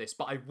post this,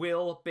 but I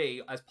will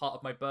be, as part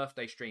of my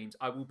birthday streams,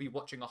 I will be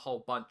watching a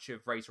whole bunch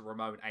of Razor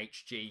Ramon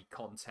HG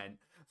content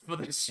for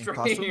the stream.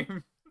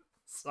 costume?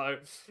 So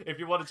if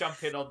you want to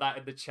jump in on that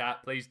in the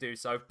chat, please do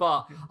so.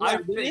 But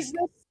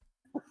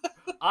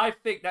I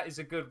think that is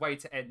a good way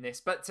to end this.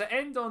 But to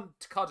end on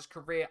Takada's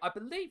career, I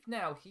believe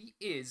now he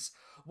is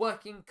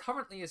working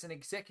currently as an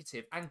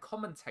executive and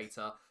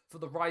commentator for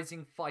the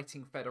Rising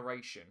Fighting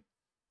Federation.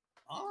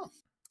 Oh,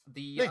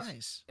 The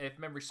Nice. if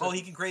memory serves, Oh,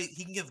 he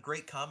can give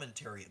great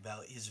commentary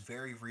about his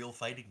very real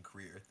fighting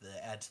career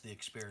that adds to the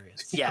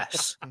experience.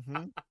 Yes,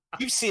 hmm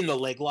you've seen the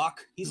leg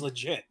lock. He's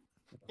legit.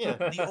 Yeah.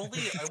 The only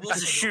I will that's a say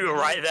the shooter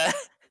only- right there.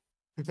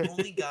 The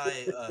only guy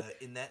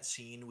in that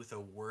scene with a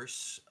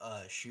worse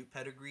shoot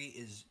pedigree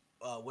is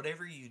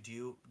whatever you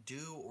do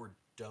or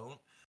don't.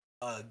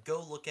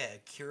 Go look at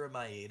Akira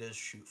Maeda's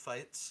shoot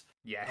fights.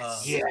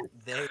 yes. Yeah.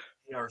 They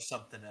are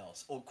something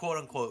else, or quote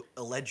unquote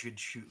alleged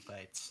shoot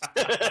fights.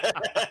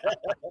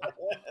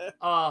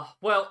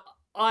 Well,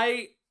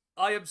 I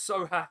I am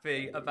so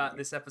happy about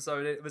this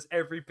episode. It was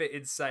every bit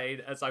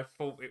insane as I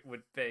thought it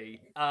would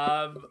be.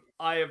 I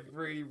have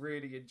really,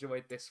 really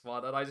enjoyed this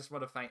one, and I just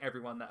want to thank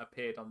everyone that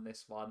appeared on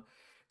this one.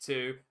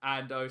 To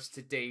Andos,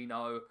 to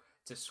Dino,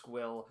 to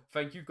Squill.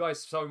 Thank you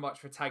guys so much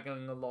for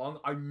tagging along.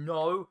 I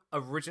know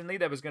originally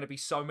there was going to be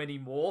so many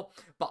more,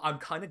 but I'm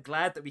kind of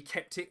glad that we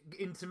kept it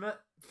intimate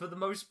for the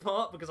most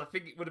part, because I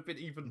think it would have been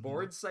even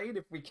more insane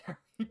if we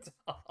carried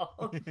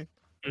on.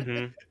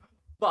 Mhm.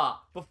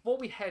 But before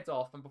we head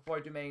off and before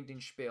I do my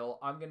ending spiel,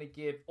 I'm going to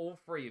give all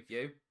three of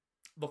you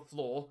the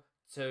floor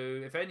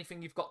to, if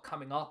anything you've got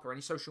coming up or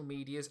any social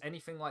medias,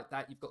 anything like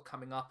that you've got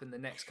coming up in the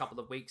next couple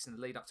of weeks in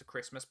the lead up to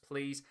Christmas,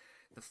 please,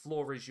 the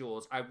floor is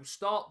yours. I will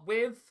start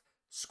with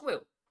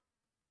Squill.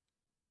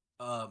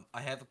 I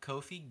have a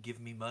Kofi. Give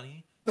me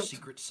money.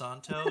 Secret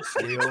Santo.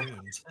 Stay Real.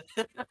 tuned.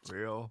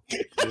 Real.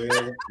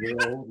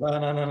 Real. No,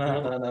 no, no,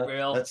 no, no, no.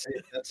 Real. That's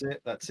it. That's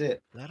it. That's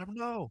it. Let him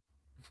know.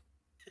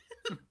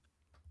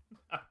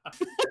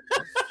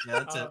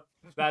 Yeah,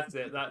 that's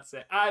it. That's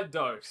it.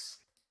 Andos.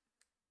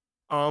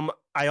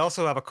 I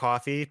also have a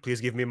coffee. Please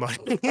give me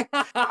money.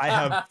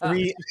 I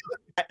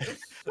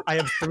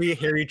have three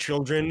hairy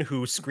children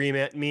who scream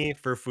at me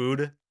for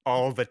food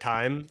all the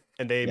time,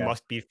 and they Yeah.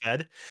 must be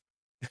fed.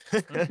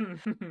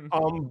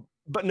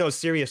 But no,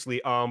 seriously.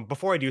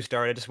 Before I do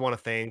start, I just want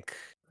to thank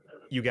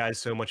you guys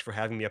so much for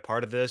having me a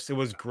part of this. It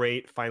was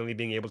great finally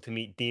being able to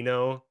meet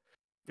Dino.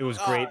 It was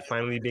great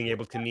finally being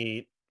able to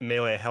meet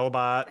Melee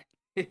Hellbot,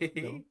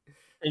 and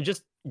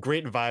just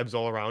great vibes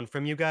all around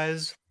from you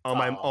guys.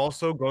 I'm Aw.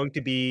 also going to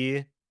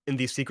be in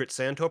the Secret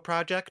Santo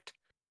project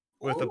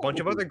with a bunch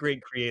of other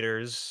great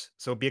creators,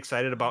 so be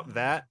excited about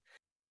that.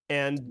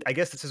 And I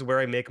guess this is where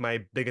I make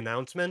my big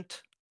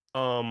announcement.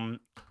 So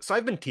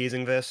I've been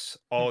teasing this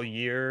all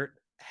year.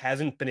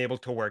 Hasn't been able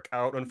to work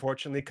out,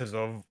 unfortunately, because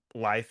of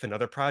life and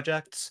other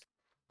projects.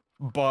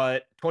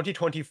 But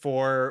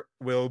 2024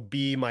 will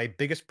be my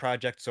biggest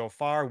project so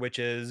far, which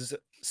is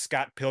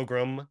Scott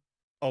Pilgrim,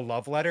 A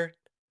Love Letter,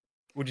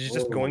 which is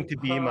just going to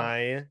be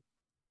my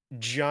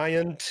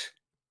giant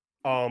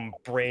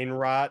brain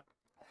rot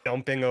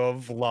dumping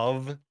of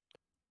love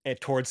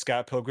towards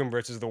Scott Pilgrim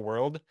versus the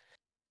world.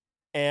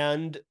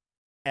 And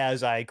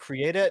as I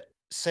create it,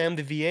 Sam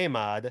the VA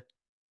mod,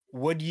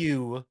 would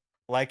you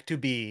like to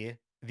be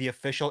the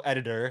official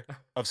editor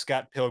of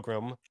Scott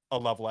Pilgrim, A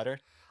Love Letter?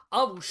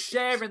 I will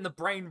share in the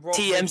brain rot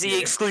with TMZ you.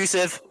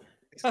 exclusive.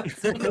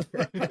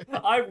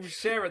 I will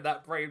share in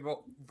that brain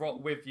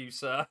rot with you,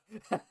 sir.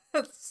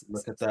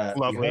 Look at that.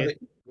 Lovely.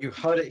 You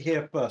heard it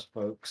here first,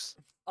 folks.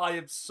 I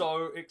am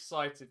so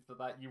excited for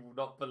that. You will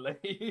not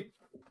believe.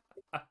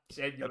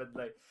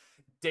 Genuinely.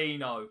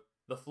 Dino,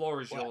 the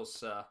floor is yours,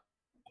 sir.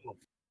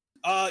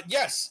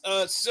 Yes.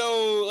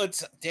 So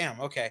let's. Damn.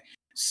 Okay.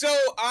 So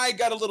I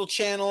got a little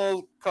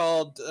channel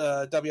called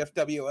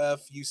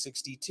WFWF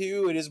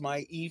U62. It is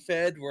my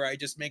eFed where I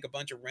just make a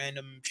bunch of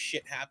random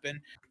shit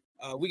happen.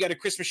 We got a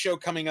Christmas show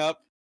coming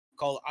up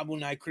called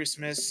Abunai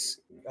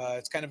Christmas.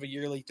 It's kind of a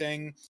yearly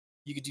thing.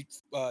 You could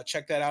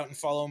check that out and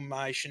follow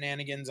my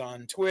shenanigans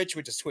on Twitch,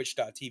 which is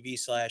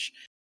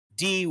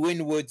twitch.tv/D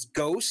Winwood's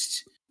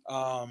Ghost.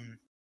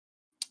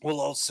 We'll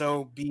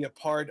also be a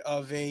part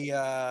of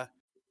a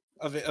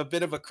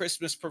bit of a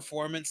Christmas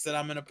performance that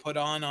I'm going to put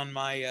on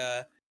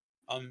my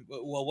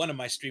one of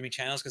my streaming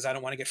channels because I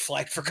don't want to get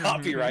flagged for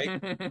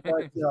copyright.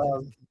 But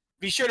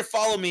be sure to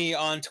follow me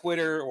on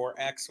Twitter or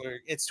X, or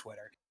it's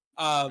Twitter.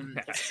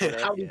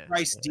 Howdy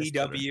Price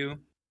DW.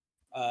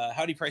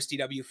 Howdy Price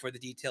DW for the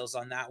details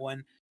on that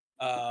one.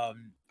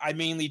 I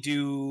mainly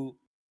do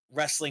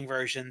wrestling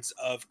versions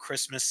of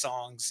Christmas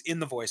songs in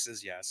the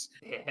voices, yes.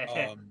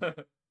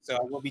 So I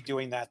will be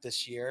doing that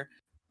this year.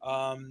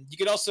 You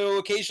could also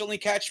occasionally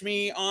catch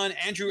me on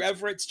Andrew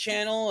Everett's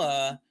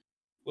channel.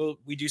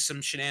 We do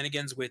some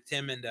shenanigans with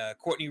him and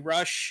Courtney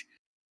Rush,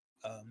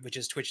 which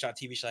is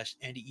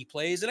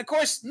twitch.tv/AndyEPlays. And of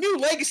course, New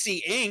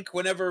Legacy Inc.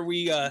 whenever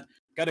we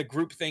got a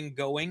group thing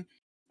going.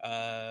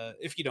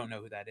 If you don't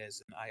know who that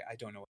is, I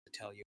don't know what to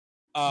tell you.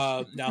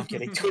 No, I'm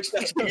kidding.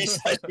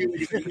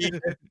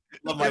 Twitch.tv/AndyEPlays.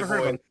 Love my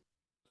voice.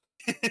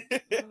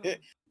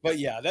 But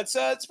yeah,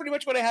 that's pretty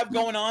much what I have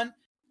going on.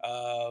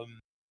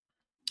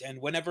 And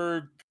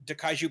whenever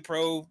Dakaiju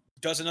Pro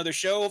does another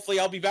show, hopefully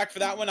I'll be back for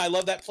that one. I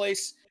love that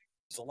place.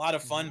 It's a lot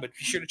of fun, but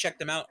be sure to check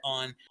them out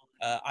on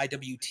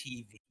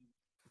IWTV.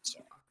 So.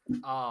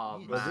 Oh,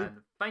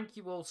 man. Thank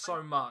you all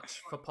so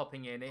much for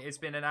popping in. It has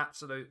been an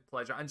absolute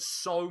pleasure and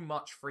so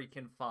much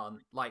freaking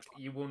fun. Like,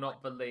 you will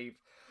not believe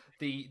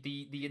the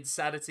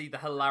insanity, the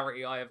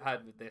hilarity I have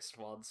had with this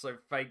one. So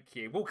thank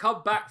you. We'll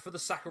come back for the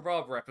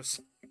Sakuraba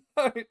episode.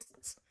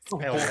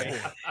 Hell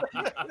yeah.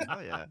 Oh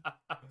yeah.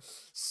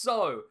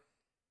 So,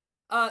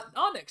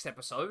 our next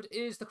episode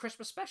is the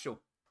Christmas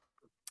special.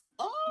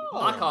 Oh,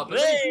 I can't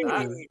believe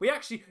that.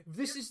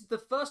 This is the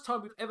first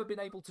time we've ever been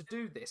able to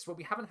do this, where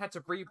we haven't had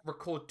to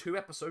re-record 2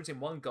 episodes in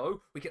one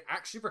go. We can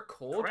actually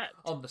record Correct.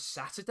 on the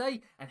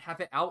Saturday and have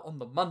it out on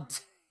the Monday.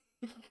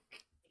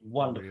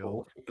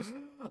 Wonderful.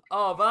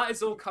 Oh, but that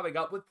is all coming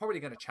up. We're probably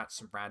going to chat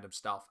some random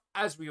stuff,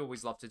 as we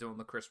always love to do on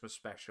the Christmas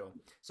special.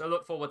 So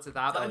look forward to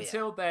that. But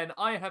until then,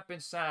 I have been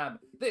Sam.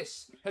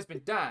 This has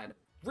been Dan,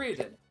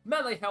 Reardon,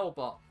 Melee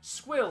Hellbot,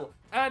 Squill,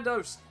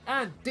 Andos,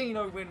 and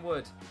Dino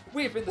Winwood.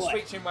 We have been the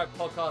Sweet Chin Wag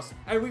Podcast,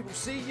 and we will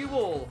see you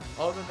all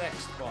on the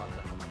next one.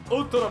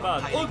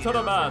 Ultraman,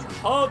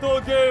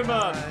 Hado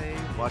Gamer!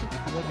 What?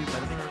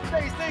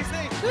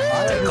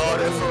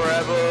 Takada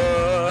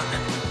forever!